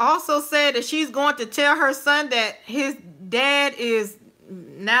also said that she's going to tell her son that his dad is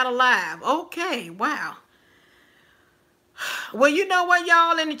not alive. Okay, wow. Well, you know what,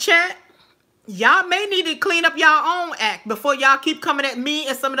 y'all in the chat? Y'all may need to clean up y'all own act before y'all keep coming at me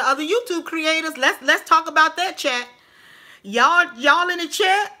and some of the other YouTube creators. Let's talk about that, chat. Y'all in the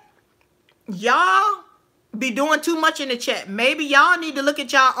chat, y'all be doing too much in the chat. Maybe y'all need to look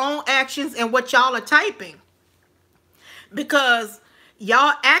at y'all own actions and what y'all are typing, because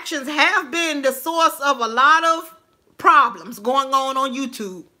y'all actions have been the source of a lot of problems going on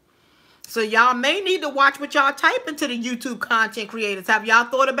YouTube. So y'all may need to watch what y'all type into the YouTube content creators. Have y'all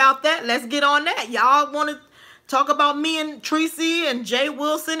thought about that? Let's get on that. Y'all want to talk about me and Tracy and Jay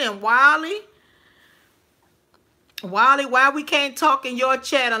Wilson and Wiley? Wally, why we can't talk in your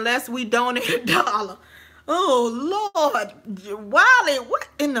chat unless we donate $1? Oh, Lord. Wally, what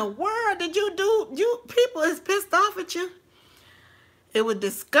in the world did you do? You people is pissed off at you. It was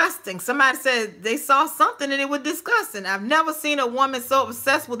disgusting. Somebody said they saw something and it was disgusting. I've never seen a woman so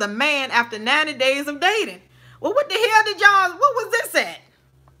obsessed with a man after 90 days of dating. Well, what the hell did y'all, what was this at?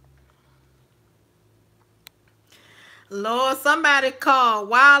 Lord, somebody called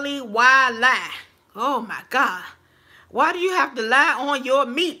Wiley, why lie? Oh my God. Why do you have to lie on your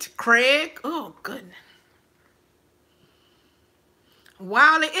meat, Craig? Oh, goodness.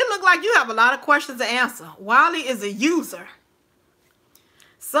 Wiley, it looked like you have a lot of questions to answer. Wiley is a user.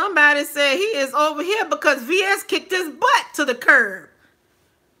 Somebody said he is over here because VS kicked his butt to the curb.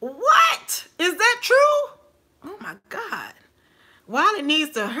 What? Is that true? Oh my God. Wiley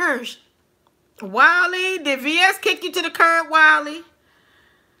needs to hush. Wiley, did VS kick you to the curb, Wiley?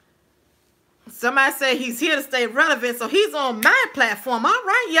 Somebody said he's here to stay relevant, so he's on my platform. All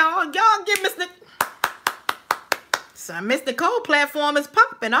right, y'all. Y'all get Miss Nicole. So Miss Nicole platform is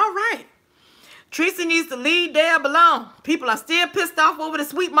popping. All right. Tracy needs to leave Deb alone. People are still pissed off over the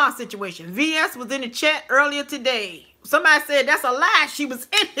Sweet Mom situation. VS was in the chat earlier today. Somebody said that's a lie. She was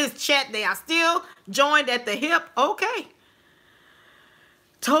in his chat. They are still joined at the hip. Okay.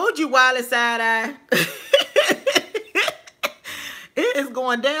 Told you, Wiley side-eye. It is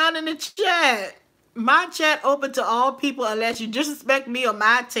going down in the chat. My chat open to all people unless you disrespect me or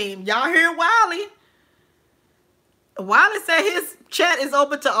my team. Y'all hear Wiley? Wiley said his chat is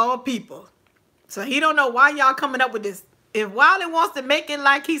open to all people. So he don't know why y'all coming up with this. If Wiley wants to make it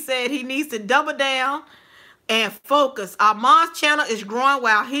like he said, he needs to double down and focus. Armand's channel is growing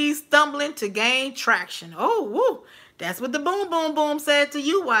while he's stumbling to gain traction. Oh, woo. That's what the boom, boom, boom said to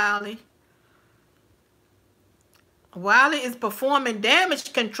you, Wiley. Wiley is performing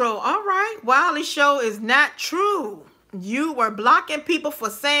damage control. All right. Wiley's show is not true. You were blocking people for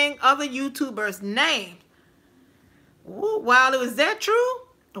saying other YouTubers' names. Ooh, Wiley, is that true?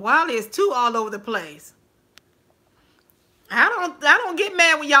 Wiley is too all over the place. I don't get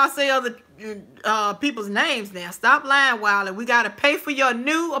mad when y'all say other people's names now. Stop lying, Wiley. We got to pay for your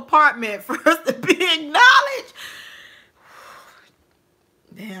new apartment for us to be acknowledged.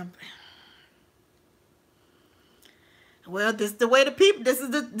 Damn. Well, this is the way the people, this is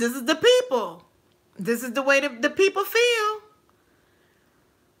the people. This is the way the people feel.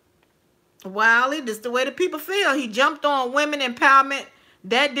 Wiley, this is the way the people feel. He jumped on women empowerment.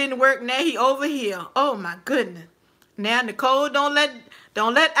 That didn't work. Now he over here. Oh my goodness. Now Nicole, don't let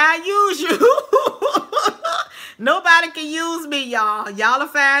I use you. Nobody can use me, y'all. Y'all will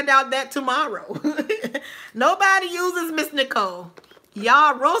find out that tomorrow. Nobody uses Miss Nicole.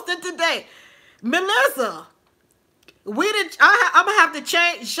 Y'all roasted today. Melissa, I'm gonna have to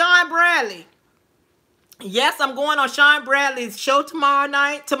change ShAwn Bradley. Yes, I'm going on ShAwn Bradley's show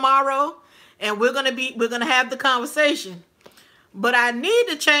tomorrow, and we're gonna have the conversation. But I need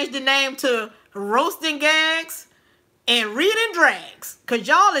to change the name to Roasting Gags and Reading Drags. Because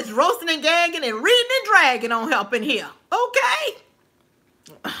y'all is roasting and gagging and reading and dragging on help in here.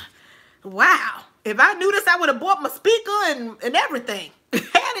 Okay? Wow. If I knew this, I would have bought my speaker and everything.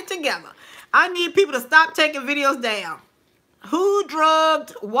 Had it together. I need people to stop taking videos down. Who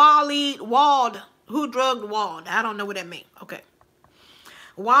drugged Wald? Who drugged Wald? I don't know what that means. Okay.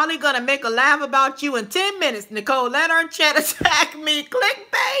 Wally gonna make a laugh about you in 10 minutes. Nicole, let her chat attack me.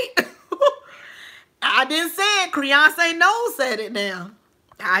 Clickbait. I didn't say it. Creonce Knowles said it now.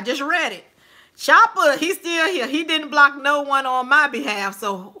 I just read it. Chopper, he's still here. He didn't block no one on my behalf.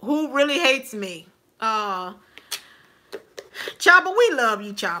 So who really hates me? Chopper, we love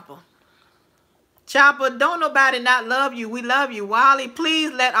you, Chopper. Chopper, don't nobody not love you. We love you. Wally,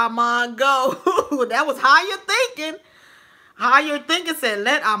 please let Armand go. That was higher thinking. Higher thinking said,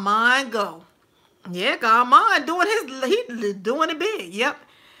 let Armand go. Yeah, Armand doing he doing it big. Yep.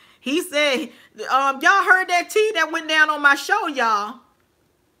 He said, y'all heard that tea that went down on my show, y'all,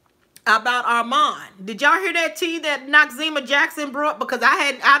 about Armand. Did y'all hear that tea that Noxzema Jackson brought? Because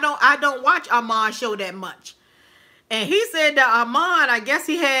I don't watch Armand's show that much. And he said that Armand, I guess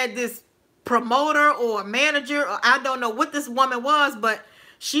he had this promoter or manager, or I don't know what this woman was, but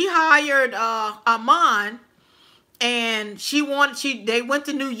she hired Armand. And they went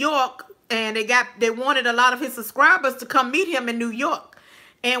to New York, and they wanted a lot of his subscribers to come meet him in New York.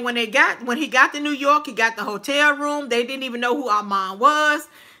 And when he got to New York, he got the hotel room. They didn't even know who Armand was.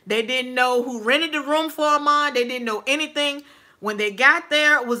 They didn't know who rented the room for Armand. They didn't know anything. When they got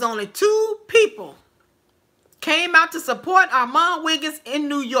there, it was only 2 people came out to support Armand Wiggins in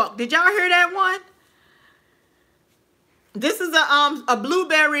New York. Did y'all hear that one? This is a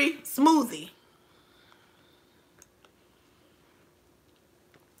blueberry smoothie.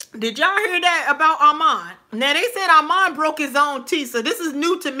 Did y'all hear that about Armand? Now, they said Armand broke his own teeth, so this is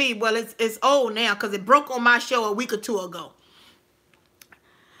new to me. Well, it's old now because it broke on my show a week or 2 ago.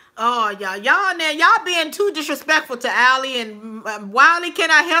 Oh, y'all now, y'all being too disrespectful to Allie and Wiley. Can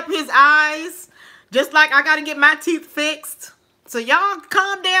I help his eyes? Just like I gotta get my teeth fixed. So y'all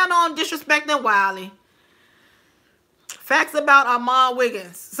calm down on disrespecting Wiley. Facts about Armand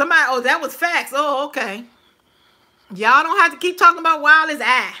Wiggins. Somebody, oh, that was facts. Oh, okay. Y'all don't have to keep talking about Wiley's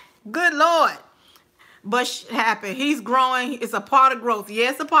eye. Good Lord. But shit happened. He's growing. It's a part of growth. Yeah,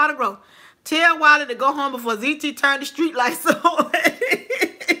 it's a part of growth. Tell Wiley to go home before ZT turned the street lights on. Y'all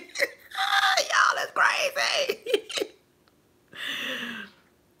is crazy.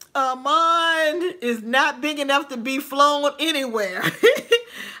 Armand is not big enough to be flown anywhere.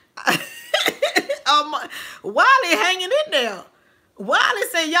 Wiley hanging in there. Wiley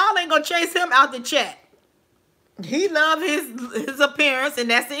said y'all ain't gonna chase him out the chat. He love his appearance, and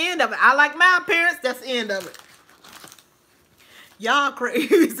that's the end of it. I like my appearance. That's the end of it. Y'all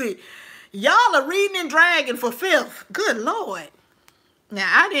crazy. Y'all are reading and dragging for filth. Good Lord. Now,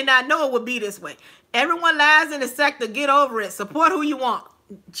 I did not know it would be this way. Everyone lies in the sector. Get over it. Support who you want.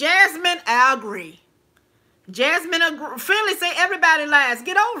 Jasmine, I agree. Jasmine, Finley say everybody lies.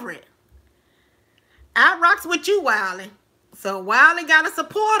 Get over it. I rocks with you, Wiley. So Wiley got a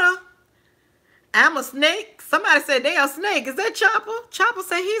supporter. I'm a snake. Somebody said they a snake. Is that Chopper? Chopper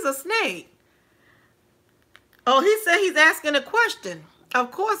said he's a snake. Oh, he said he's asking a question.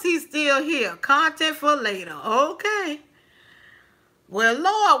 Of course he's still here. Content for later. Okay. Well,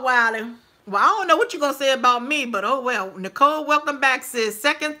 Lord, Wiley. Well, I don't know what you're going to say about me, but oh well. Nicole, welcome back, says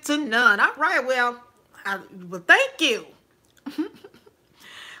second to none. All right, well, thank you.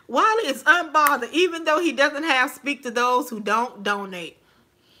 Wiley is unbothered, even though he doesn't have speak to those who don't donate.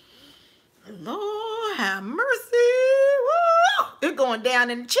 Lord have mercy. Woo! It's going down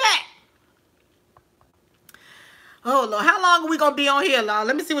in the chat. Oh, Lord. How long are we going to be on here, Lord?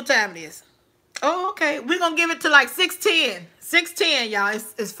 Let me see what time it is. Oh, okay. We're going to give it to like 6:10. 6:10, y'all.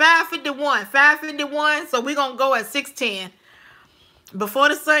 It's 5:51. 5:51. So we're going to go at 6:10 before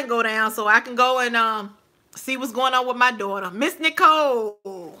the sun go down so I can go and see what's going on with my daughter. Miss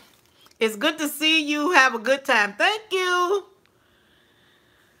Nicole, it's good to see you. Have a good time. Thank you.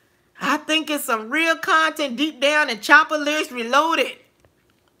 I think it's some real content deep down in Chopper Lyrics Reloaded.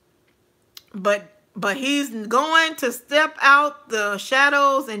 But he's going to step out the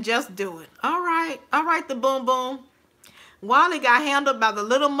shadows and just do it. All right. All right, the boom boom. Wiley got handled by the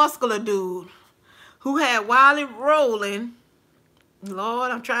little muscular dude who had Wiley rolling. Lord,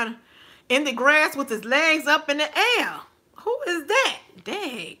 I'm trying to... in the grass with his legs up in the air. Who is that?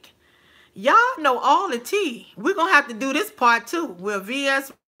 Dang. Y'all know all the tea. We're going to have to do this part too. Will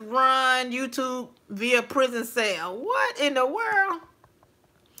VS run YouTube via prison cell? What in the world?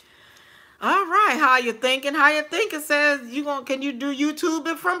 All right. How you thinking? How you thinking says can you do YouTube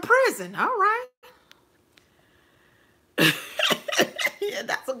it from prison? All right. Yeah,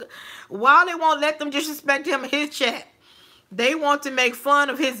 that's a good... Wiley won't let them disrespect him in his chat. They want to make fun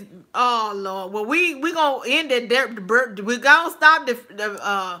of his... Oh, Lord. Well, we going to end it there. We're going to stop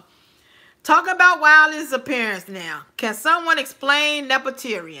the talk about Wiley's appearance now. Can someone explain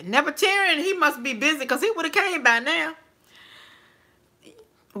Nepotarian? Nepotarian, he must be busy because he would have came by now.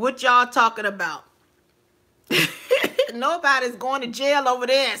 What y'all talking about? Nobody's going to jail over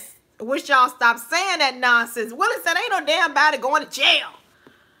this. I wish y'all stop saying that nonsense. Willie said ain't no damn body going to jail.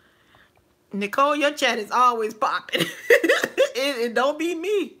 Nicole, your chat is always popping. It don't be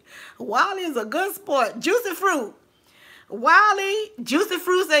me. Wiley is a good sport. Juicy Fruit. Wiley, Juicy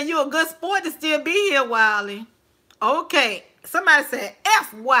Fruit said you a good sport to still be here, Wiley. Okay. Somebody said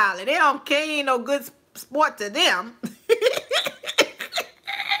F Wiley. They don't care. Ain't no good sport to them.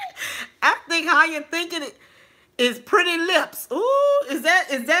 I think how you're thinking it is Pretty Lips. Ooh, is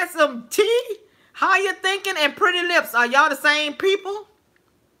that some tea? How you thinking and Pretty Lips? Are y'all the same people?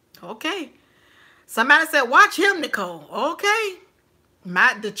 Okay. Somebody said, watch him, Nicole. Okay.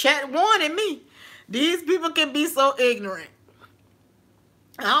 The chat wanted me. These people can be so ignorant.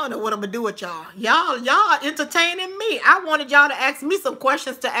 I don't know what I'm going to do with y'all. Y'all entertaining me. I wanted y'all to ask me some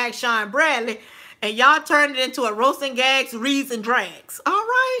questions to ask Sean Bradley, and y'all turned it into a roasting gags, reads, and drags. All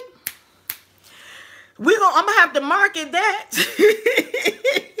right. I'm going to have to market that.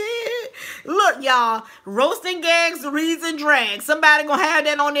 Look, y'all. Roasting gags, reads, and drags. Somebody going to have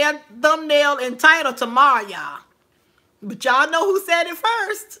that on their thumbnail and title tomorrow, y'all. But y'all know who said it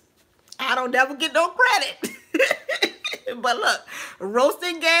first. I don't never get no credit. But look.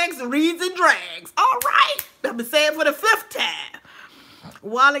 Roasting gags, reads, and drags. All right. I've been saying for the 5th time.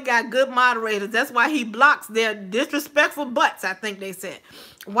 Wally got good moderators. That's why he blocks their disrespectful butts, I think they said.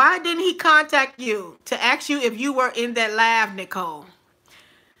 Why didn't he contact you to ask you if you were in that live, Nicole?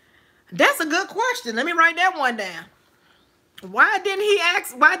 That's a good question. Let me write that one down. Why didn't he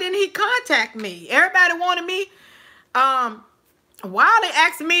ask? Why didn't he contact me? Everybody wanted me. Why they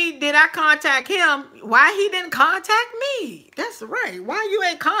asked me, did I contact him? Why he didn't contact me? That's right. Why you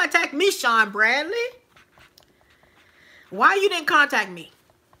ain't contact me, ShAwn Bradley? Why you didn't contact me?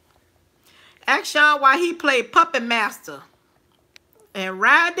 Ask ShAwn why he played puppet master and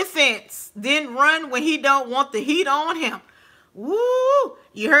ride the fence, then run when he don't want the heat on him. Woo!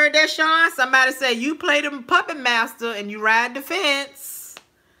 You heard that, ShAwn? Somebody said you played him puppet master and you ride the fence.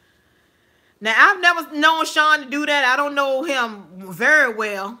 Now, I've never known ShAwn to do that. I don't know him very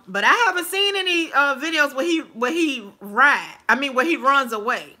well, but I haven't seen any videos where he runs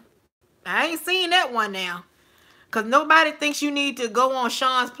away. I ain't seen that one now. Because nobody thinks you need to go on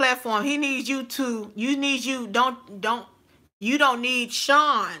ShAwn's platform. He needs you to, you don't need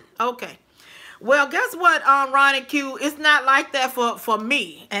ShAwn. Okay. Well, guess what, Ronnie Q? It's not like that for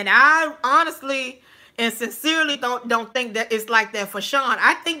me. And I honestly and sincerely don't think that it's like that for ShAwn.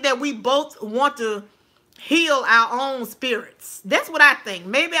 I think that we both want to heal our own spirits. That's what I think.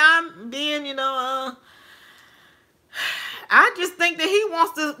 Maybe I'm being, I just think that he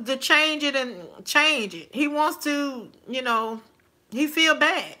wants to change it and change it. He wants to, he feel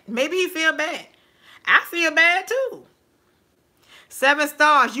bad. Maybe he feel bad. I feel bad too. 7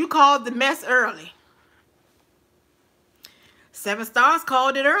 stars, you called the mess early. 7 stars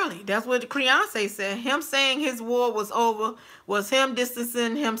called it early. That's what the Creonce said. Him saying his war was over was him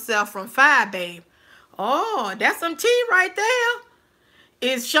distancing himself from Fire Babe. Oh, that's some tea right there.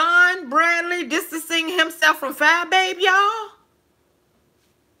 Is ShAwn Bradley distancing himself from Fire Babe, y'all?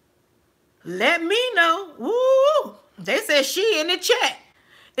 Let me know. Woo! They said she in the chat.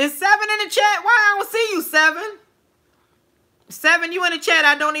 Is 7 in the chat? Why I don't see you, 7? 7, you in the chat.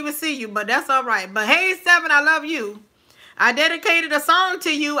 I don't even see you, but that's all right. But hey, 7, I love you. I dedicated a song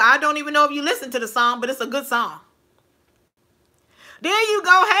to you. I don't even know if you listened to the song, but it's a good song. There you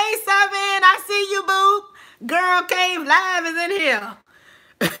go. Hey, 7, I see you, boo. Girl Cave Live is in here.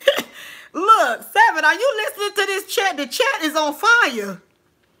 Look, 7, are you listening to this chat? The chat is on fire.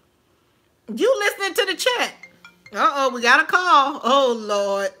 You listening to the chat? Uh-oh, we got a call. Oh,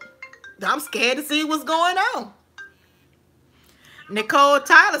 Lord. I'm scared to see what's going on. Nicole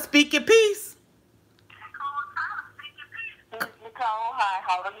Tyler, speak your piece. Nicole, hi,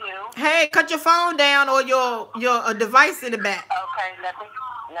 how are you? Hey, cut your phone down or your device in the back. Okay, let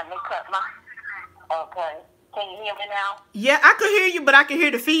me cut my. Okay, can you hear me now? Yeah, I could hear you, but I can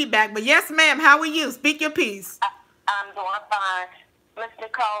hear the feedback. But yes, ma'am, how are you? Speak your piece. I'm doing fine. Miss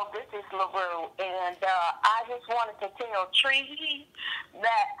Nicole, this is LaRue, and I just wanted to tell Tree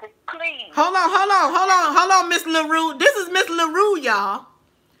that please. Hold on, Miss LaRue. This is Miss LaRue, y'all.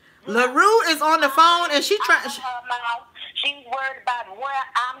 LaRue is on the phone, and she trying. She's worried about where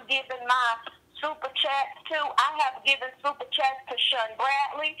I'm giving my super chats to. I have given super chats to ShAwn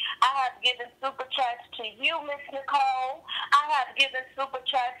Bradley. I have given super chats to you, Miss Nicole. I have given super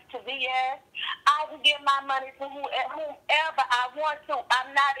chats to VS. I will give my money to whomever I want to.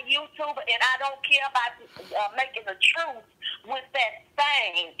 I'm not a YouTuber, and I don't care about making the truth with that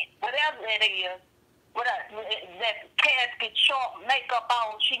thing, whatever it is. That casket short makeup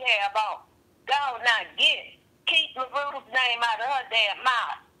on she have on. Go now, keep LaRue's name out of her damn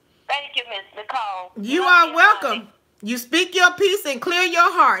mouth. Thank you, Miss Nicole. You are welcome. You speak your piece and clear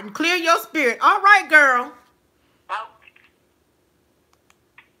your heart and clear your spirit. All right, girl.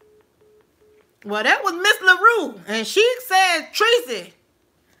 Well, that was Miss LaRue. And she said, Tracy,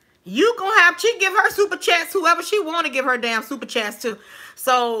 you gonna have, she give her super chats, whoever she want to give her damn super chats to.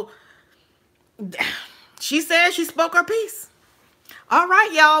 So, she said she spoke her piece. All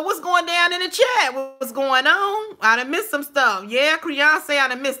right, y'all. What's going down in the chat? What's going on? I done missed some stuff. Yeah, Creon say I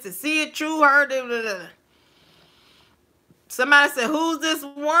done missed it. See it, true, heard it. Blah, blah. Somebody said, who's this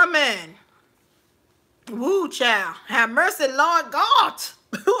woman? Woo, child. Have mercy, Lord God.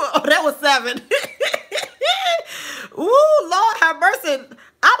 Oh, that was 7. Woo, Lord, have mercy.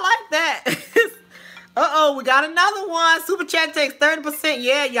 I like that. Uh-oh, we got another one. Super chat takes 30%.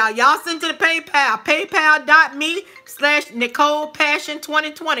 Yeah, y'all. Y'all send to the PayPal.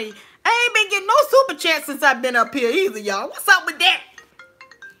 PayPal.me/NicolePassion2020. I ain't been getting no super chat since I've been up here either, y'all. What's up with that?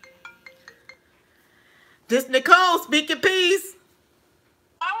 This Nicole, speak your piece.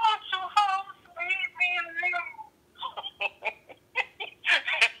 I want you home to leave me alone.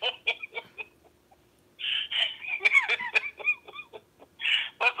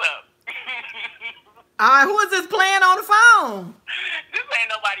 What's up? All right, who is this playing on the phone? This ain't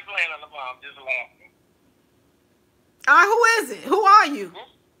nobody playing on the phone. I'm just laughing. All right, who is it? Who are you?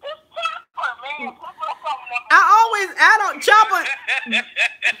 This Chopper, man.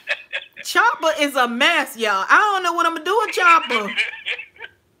 Chopper is a mess, y'all. I don't know what I'm gonna do with Chopper. Somebody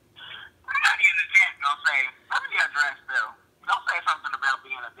in the chat gonna say, let me address though. Don't say something about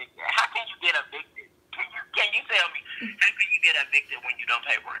being evicted. How can you get evicted? Can you tell me, how can you get evicted when you don't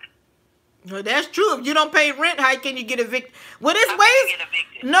pay rent? Well, that's true. If you don't pay rent, how can you get evicted? Well, there's How can you ways. get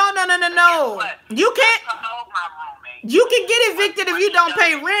evicted? No. Guess what? You can't. I told my roommate. You can get evicted if you don't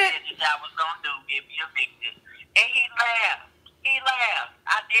pay rent. I was gonna do get me evicted, and he laughed.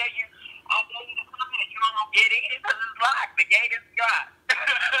 I dare you to come in. You don't get in because it's locked. The gate is locked.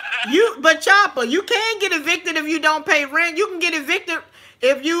 But Chopper, you can get evicted if you don't pay rent. You can get evicted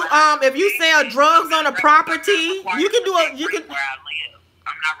if you sell drugs on a property. You can do a. You can. Where I live,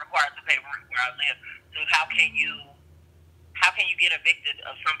 I'm not required to pay rent where I live. So how can you get evicted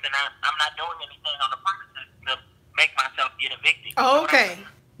of something I'm not doing anything on the premises to make myself get evicted? Okay.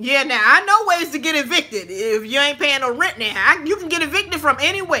 Yeah, now I know ways to get evicted if you ain't paying no rent now. You can get evicted from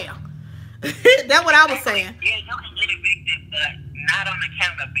anywhere. That's what I was saying. Yeah, you can get evicted, but not on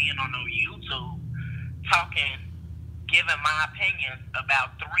account of being on no YouTube talking, giving my opinions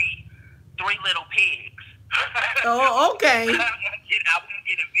about three little pigs. Oh, okay. I wouldn't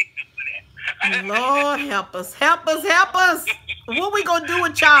get evicted for that. Lord help us. What we gonna do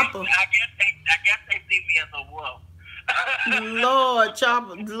with Chopper? I guess they see me as a wolf. Lord,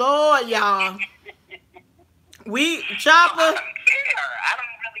 Chopper. Lord, y'all. Chopper. I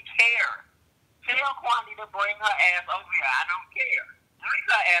don't really care. Tell Quanti to bring her ass over here. I don't care. Bring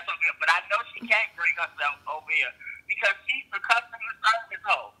her ass over here. But I know she can't bring herself over here because she's the customer service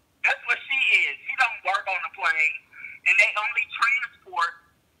hoe. That's what she is. She don't work on the plane, and they only transport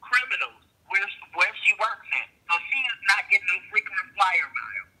criminals where she works in. So she is not getting no frequent flyer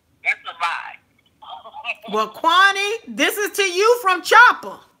miles. That's a lie. Well, Quanti, this is to you from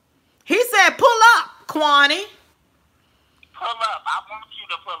Chopper. He said, pull up, Quanti. Pull up. I want you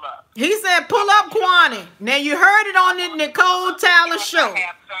to pull up. He said, pull up, Quanti. Now, you heard it on the Nicole Tyler show.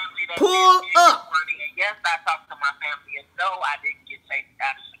 Pull up. Yes, I talked to my family, and no, I didn't get taken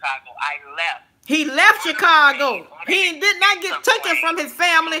out of Chicago. I left. He left Chicago. He did not get taken from his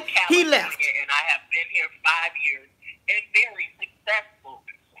family. He left. And I have been here 5 years and very successful.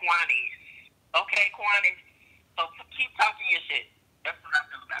 Quanti. Okay, Quanti. So keep talking your shit. That's what I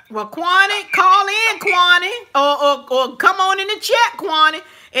feel about you. Well, Quanti, call in, Quanti, or come on in the chat, Quanti.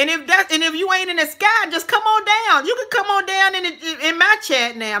 And if you ain't in the sky, just come on down. You can come on down in my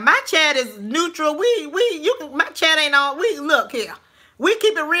chat now. My chat is neutral. My chat ain't all. Look here. We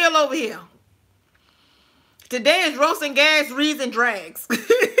keep it real over here. Today is roasting gas, reads, and drags. Because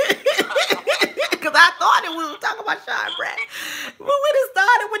I thought we were talking about ShAwn Brad. But we just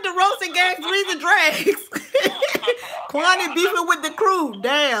started with the roasting gas, reads, and drags. Quanti beefing with the crew.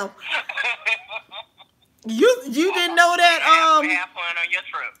 Damn. You didn't know that. Have fun on your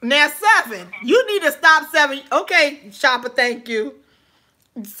trip. Now 7. You need to stop 7. Okay, Chopper, thank you.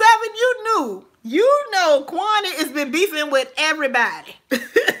 7, you knew. You know Quanti has been beefing with everybody.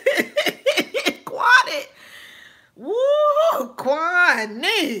 Quanti. Woo,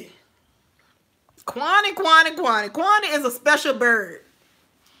 Quanti. Quanti is a special bird.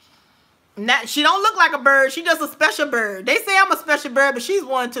 Now, she don't look like a bird. She just a special bird. They say I'm a special bird, but she's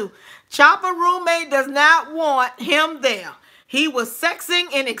one too. Chopper roommate does not want him there. He was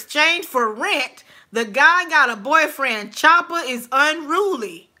sexing in exchange for rent. The guy got a boyfriend. Chopper is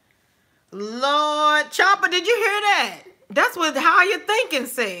unruly. Lord, Chopper, did you hear that? That's what How You Thinking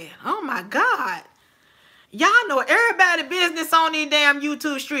said. Oh my God. Y'all know everybody business on these damn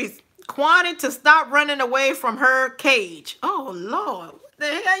YouTube streets. Quanti to stop running away from her cage. Oh Lord. What the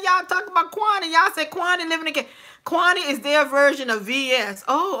hell y'all talking about Quanti? Y'all said Quanti living in a cage. Quanti is their version of VS.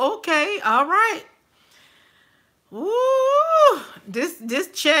 Oh, okay. All right. Ooh, this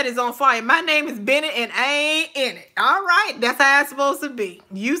chat is on fire. My name is Bennett and I ain't in it. All right. That's how it's supposed to be.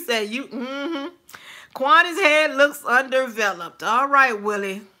 You say you, Quanti's head looks underdeveloped. All right,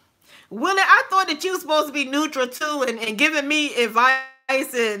 Willie. Willie, I thought that you were supposed to be neutral too and giving me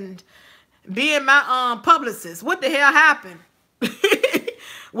advice and being my publicist. What the hell happened?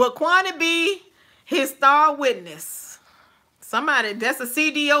 Will Quanti be his star witness? Somebody, that's a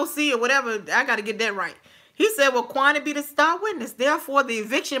CDOC or whatever. I got to get that right. He said, will Quanti be the star witness? Therefore, the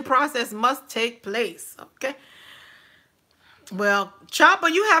eviction process must take place. Okay. Well, Chopper,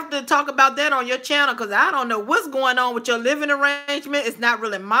 you have to talk about that on your channel because I don't know what's going on with your living arrangement. It's not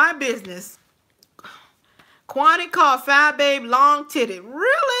really my business. Quanti called Fire Babe long-titted.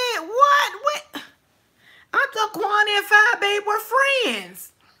 Really? What? I thought Quanti and Fire Babe were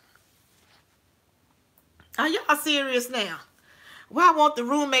friends. Are y'all serious now? Why won't the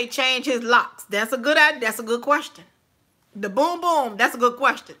roommate change his locks? That's a good question. The boom boom, that's a good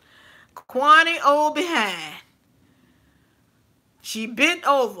question. Kwani old behind. She bent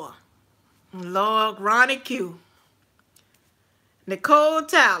over. Lord, Ronnie Q. Nicole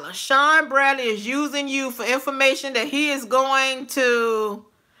Tyler. ShAwn Bradley is using you for information that he is going to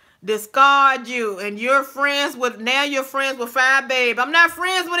discard you. And you're friends with, now you're friends with Fire Babe. I'm not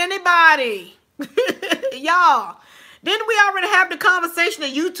friends with anybody. Y'all. Didn't we already have the conversation of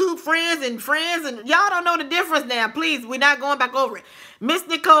YouTube friends and y'all don't know the difference now. Please, we're not going back over it. Miss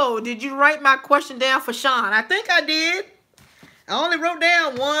Nicole, did you write my question down for ShAwn? I think I did. I only wrote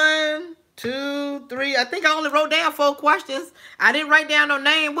down 1, 2, 3. I think I only wrote down 4 questions. I didn't write down no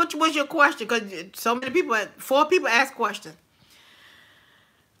name. Which was your question? Because so many people, 4 people asked questions.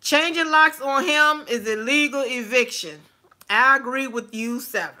 Changing locks on him is illegal eviction. I agree with you,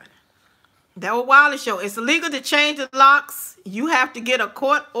 7. That was Wiley show. It's illegal to change the locks. You have to get a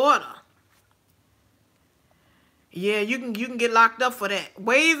court order. Yeah, you can get locked up for that.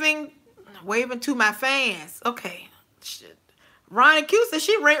 Waving to my fans. Okay. Shit. Ronnie Q said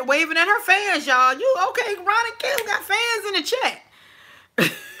she waving at her fans, y'all. You okay? Ronnie Q got fans in the chat.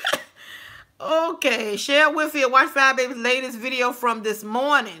 Okay. Share Whitfield. Watch Fire Baby's latest video from this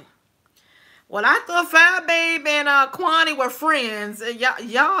morning. Well, I thought Fire Babe and Kwani were friends.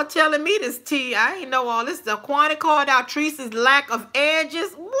 Y'all telling me this tea. I ain't know all this stuff. Kwani called out Teresa's lack of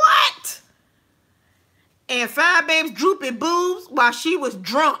edges. What? And Fire Babe's droopy boobs while she was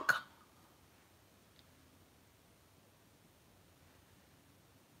drunk.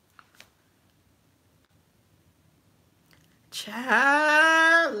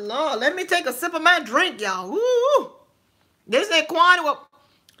 Child, Lord, let me take a sip of my drink, y'all. Woo! They said Kwani, well,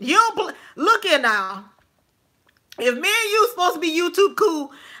 you don't look here now. If me and you supposed to be YouTube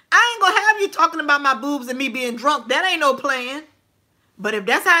cool, I ain't gonna have you talking about my boobs and me being drunk. That ain't no plan. But if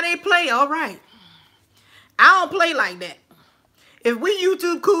that's how they play, all right. I don't play like that. If we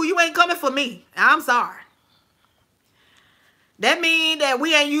YouTube cool, you ain't coming for me. I'm sorry. That mean that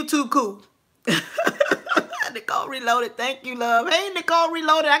we ain't YouTube cool. Nicole Reloaded. Thank you, love. Hey, Nicole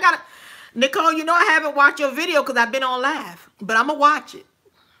Reloaded. Nicole, you know I haven't watched your video because I've been on live. But I'm going to watch it.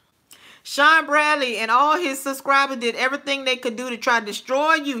 ShAwn Bradley and all his subscribers did everything they could do to try to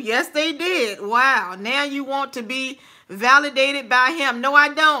destroy you. Yes, they did. Wow. Now you want to be validated by him. No,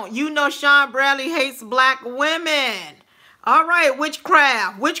 I don't. You know ShAwn Bradley hates black women. All right,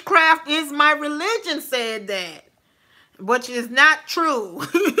 witchcraft. Witchcraft is my religion, said that. Which is not true.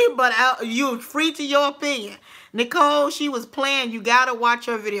 But you're free to your opinion. Nicole, she was playing. You got to watch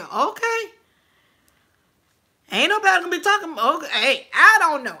her video. Okay. Ain't nobody gonna be talking. Okay, hey, I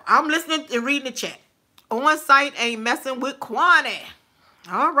don't know. I'm listening and reading the chat. On site ain't messing with Kwani.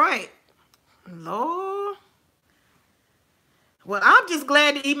 All right. Lord. Well, I'm just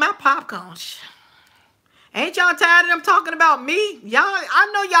glad to eat my popcorn. Ain't y'all tired of them talking about me? Y'all, I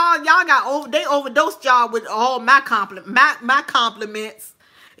know y'all got they overdosed y'all with all my compliments.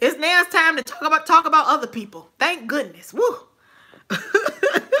 It's now time to talk about other people. Thank goodness. Woo.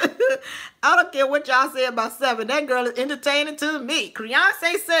 I don't care what y'all say about 7. That girl is entertaining to me.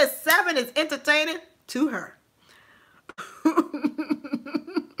 Creonce says 7 is entertaining to her.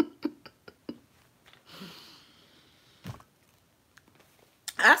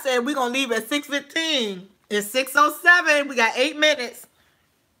 I said we're going to leave at 6:15. It's 6:07. We got 8 minutes.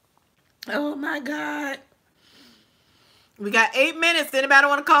 Oh, my God. We got 8 minutes. Anybody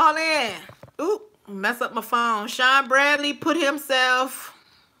want to call in? Ooh, mess up my phone. ShAwn Bradley put himself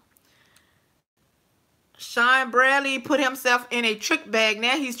in a trick bag.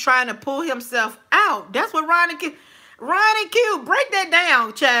 Now he's trying to pull himself out. That's what Ronnie Q, break that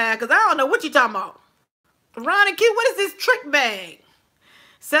down, child, because I don't know what you're talking about. Ronnie Q, what is this trick bag?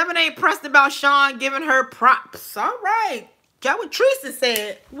 7 ain't pressed about ShAwn giving her props. All right. Got what Teresa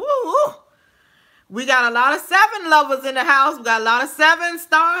said. Woo. We got a lot of 7 lovers in the house. We got a lot of 7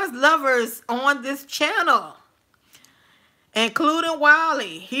 stars lovers on this channel. Including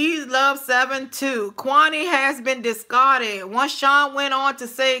Wiley. He loves 7 too. Kwani has been discarded. Once ShAwn went on to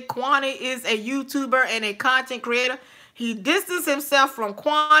say Kwani is a YouTuber and a content creator, he distanced himself from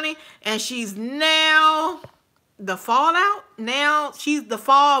Kwani, and she's now the fallout. Now she's the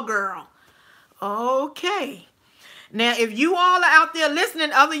fall girl. Okay. Now, if you all are out there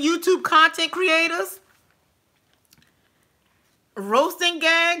listening, other YouTube content creators, roasting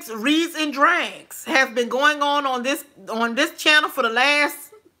gags, reads, and drags have been going on this channel for the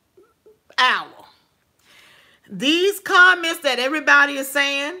last hour. These comments that everybody is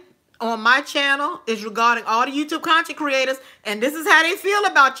saying on my channel is regarding all the YouTube content creators, and this is how they feel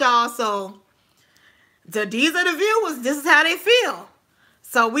about y'all. So these are the viewers. This is how they feel.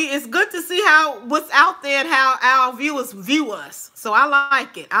 So it's good to see how what's out there and how our viewers view us. So I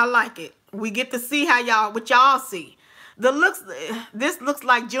like it. I like it. We get to see how what y'all see. This looks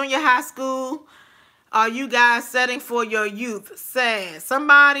like junior high school. Are you guys setting for your youth? Sad.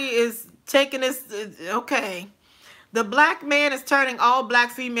 Somebody is taking this. Okay. The black man is turning all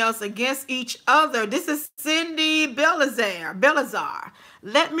black females against each other. This is Cindy Belazar.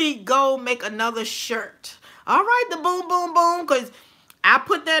 Let me go make another shirt. All right, the boom, boom, boom. Because I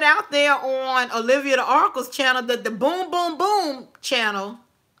put that out there on Olivia the Oracle's channel. The boom, boom, boom channel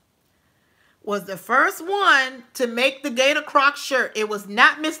was the first one to make the Gator Croc shirt. It was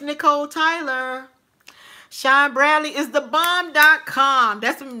not Miss Nicole Tyler. ShAwn Bradley is the bomb.com.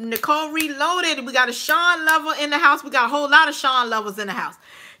 That's Nicole Reloaded. We got a ShAwn lover in the house. We got a whole lot of ShAwn lovers in the house.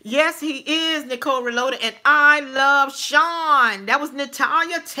 Yes, he is Nicole Reloaded, and I love ShAwn. That was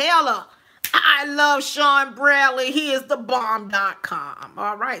Natalia Taylor. I love ShAwn Bradley. He is the bomb.com.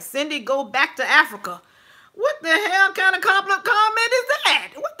 All right, Cindy, go back to Africa. What the hell kind of comment is that?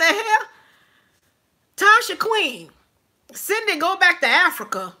 What the hell? Tasha Queen. Cindy, go back to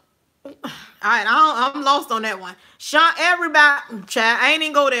Africa. All right, I'm lost on that one. ShAwn, everybody, child, I ain't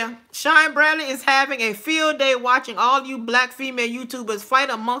even go there. ShAwn Bradley is having a field day watching all you black female YouTubers fight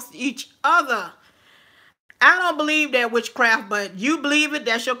amongst each other. I don't believe that witchcraft, but you believe it.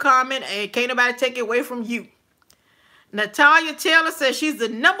 That's your comment, and can't nobody take it away from you. Natalia Taylor says she's the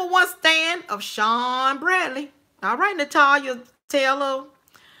 #1 stan of ShAwn Bradley. All right, Natalia Taylor.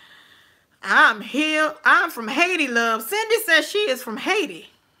 I'm here. I'm from Haiti, love. Cindy says she is from Haiti.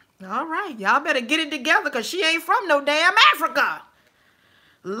 All right, y'all better get it together because she ain't from no damn Africa.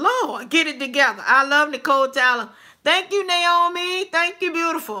 Lord, get it together. I love Nicole Tyler. Thank you, Naomi. Thank you,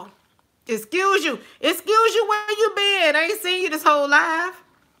 beautiful. Excuse you. Excuse you, where you been? I ain't seen you this whole life.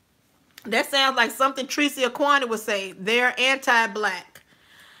 That sounds like something Tracy Aquana would say. They're anti-black.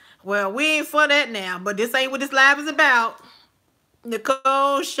 Well, we ain't for that now, but this ain't what this live is about.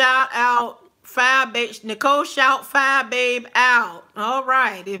 Nicole, shout out. Nicole, shout Fire Babe out. All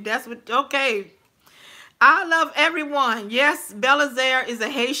right, if that's what, okay. I love everyone. Yes, Belazar is a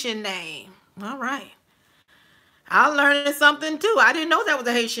Haitian name. All right. I learned something too. I didn't know that was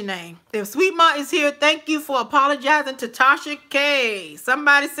a Haitian name. If Sweet Ma is here, thank you for apologizing to Tasha K.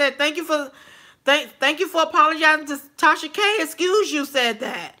 Somebody said thank you for apologizing to Tasha K. Excuse you said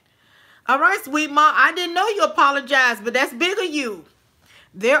that. All right, Sweet Ma. I didn't know you apologized, but that's big of you.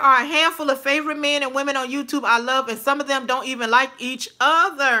 There are a handful of favorite men and women on YouTube I love, and some of them don't even like each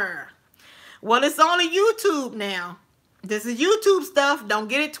other. Well, it's only YouTube now. This is YouTube stuff. Don't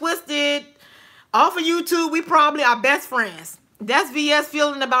get it twisted. Off of YouTube, we probably are best friends. That's VS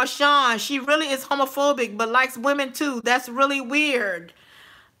feeling about ShAwn. She really is homophobic, but likes women too. That's really weird.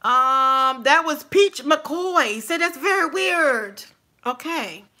 That was Peach McCoy. He said that's very weird.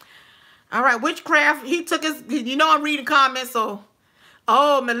 Okay. All right, witchcraft. He took his, you know I'm reading comments, so.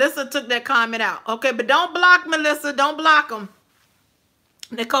 Oh, Melissa took that comment out. Okay, but don't block Melissa. Don't block them.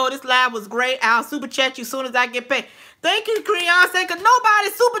 Nicole, this live was great. I'll super chat you as soon as I get paid. Thank you, Creon, because nobody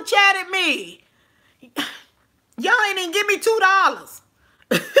super chatted me. Y'all ain't even give me $2.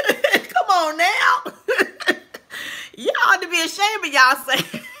 Come on now. Y'all ought to be ashamed of y'all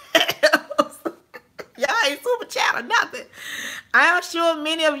selves. Y'all ain't super chat or nothing. I am sure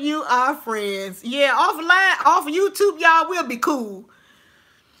many of you are friends. Yeah, offline, off of YouTube, y'all will be cool.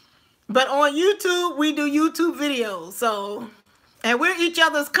 But on YouTube, we do YouTube videos. So, and we're each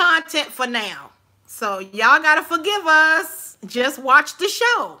other's content for now. So, y'all got to forgive us. Just watch the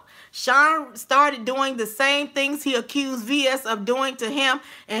show. ShAwn started doing the same things he accused VS of doing to him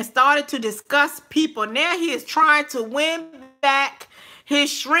and started to discuss people. Now he is trying to win back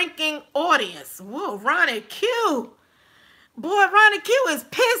his shrinking audience. Whoa, Ronnie Q. Boy, Ronnie Q is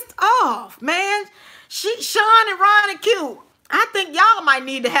pissed off, man. ShAwn and Ronnie Q. I think y'all might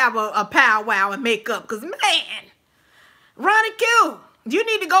need to have a powwow and make up. Because, man, Ronnie Q, you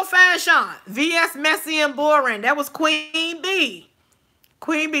need to go find ShAwn. VS messy and boring. That was Queen B.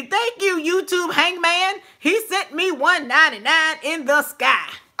 Queen B, thank you, YouTube Hangman. He sent me $1.99 in the sky.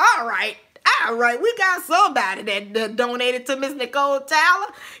 All right. All right. We got somebody that donated to Miss Nicole Tyler.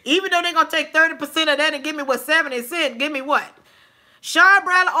 Even though they're going to take 30% of that and give me what 70 cents. Give me what? ShAwn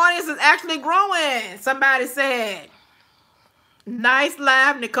Bradley audience is actually growing. Somebody said. Nice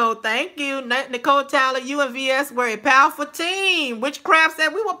live, Nicole. Thank you. Nicole Tyler, you and VS were a powerful team. Witchcraft said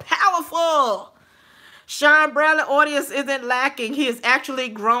we were powerful. ShAwn Bradley audience isn't lacking. He is actually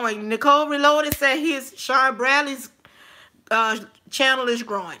growing. Nicole Reloaded said ShAwn Bradley's channel is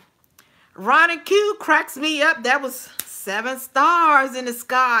growing. Ronnie Q cracks me up. That was 7 stars in the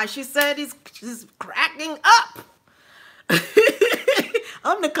sky. She said he's cracking up.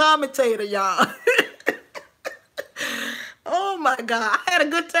 I'm the commentator, y'all. Oh my God. I had a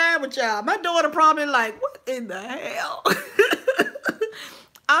good time with y'all. My daughter probably like, what in the hell?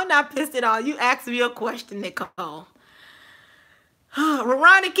 I'm not pissed at all. You asked me a question, Nicole.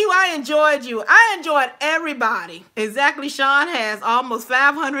 Ronnie Q, I enjoyed you. I enjoyed everybody. Exactly. ShAwn has almost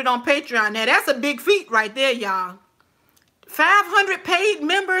 500 on Patreon. Now, that's a big feat right there, y'all. 500 paid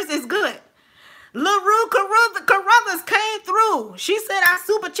members is good. LaRue Carruthers came through. She said, I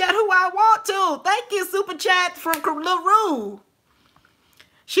super chat who I want to. Thank you, super chat from LaRue.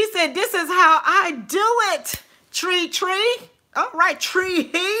 She said, this is how I do it. Tree. All right,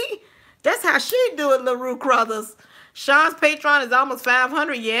 Tree. That's how she do it, LaRue Carruthers. ShAwn's Patreon is almost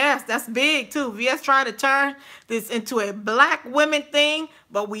 500. Yes, that's big too. VS trying to turn this into a black women thing,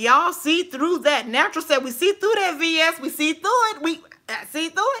 but we all see through that. Natural said we see through that, VS. We see through it. We see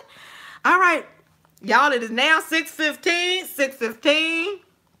through it. All right, y'all, it is now 6:15. 6:15.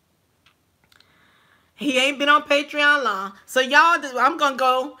 He ain't been on Patreon long. So y'all, I'm going to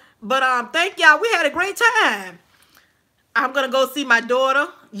go. But thank y'all. We had a great time. I'm going to go see my daughter.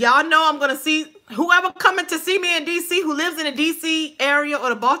 Y'all know I'm going to see whoever coming to see me in D.C. who lives in the D.C. area or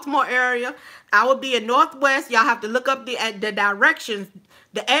the Baltimore area. I will be in Northwest. Y'all have to look up the directions,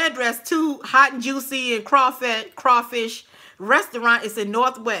 the address to Hot and Juicy and Crawfish Restaurant. It's in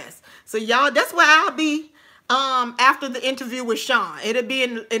Northwest. So y'all, that's where I'll be after the interview with ShAwn. It'll be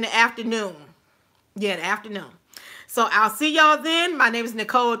in the afternoon. Yeah, the afternoon. So I'll see y'all then. My name is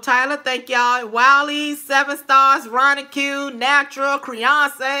Nicole Tyler. Thank y'all. Wiley, 7 Stars, Ronnie Q, Natural,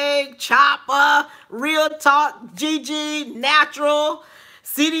 Creonce, Chopper, Real Talk, Gigi, Natural,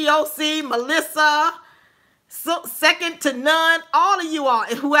 CDOC, Melissa, Second to None, all of you all.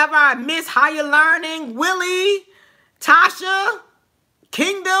 And whoever I miss, Higher Learning, Willie, Tasha,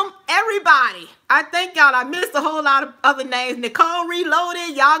 Kingdom, everybody. I thank y'all. I missed a whole lot of other names. Nicole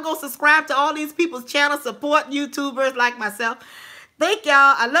Reloaded. Y'all go subscribe to all these people's channels. Support YouTubers like myself. Thank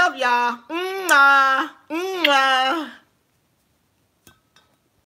y'all. I love y'all. Mwah. Mwah.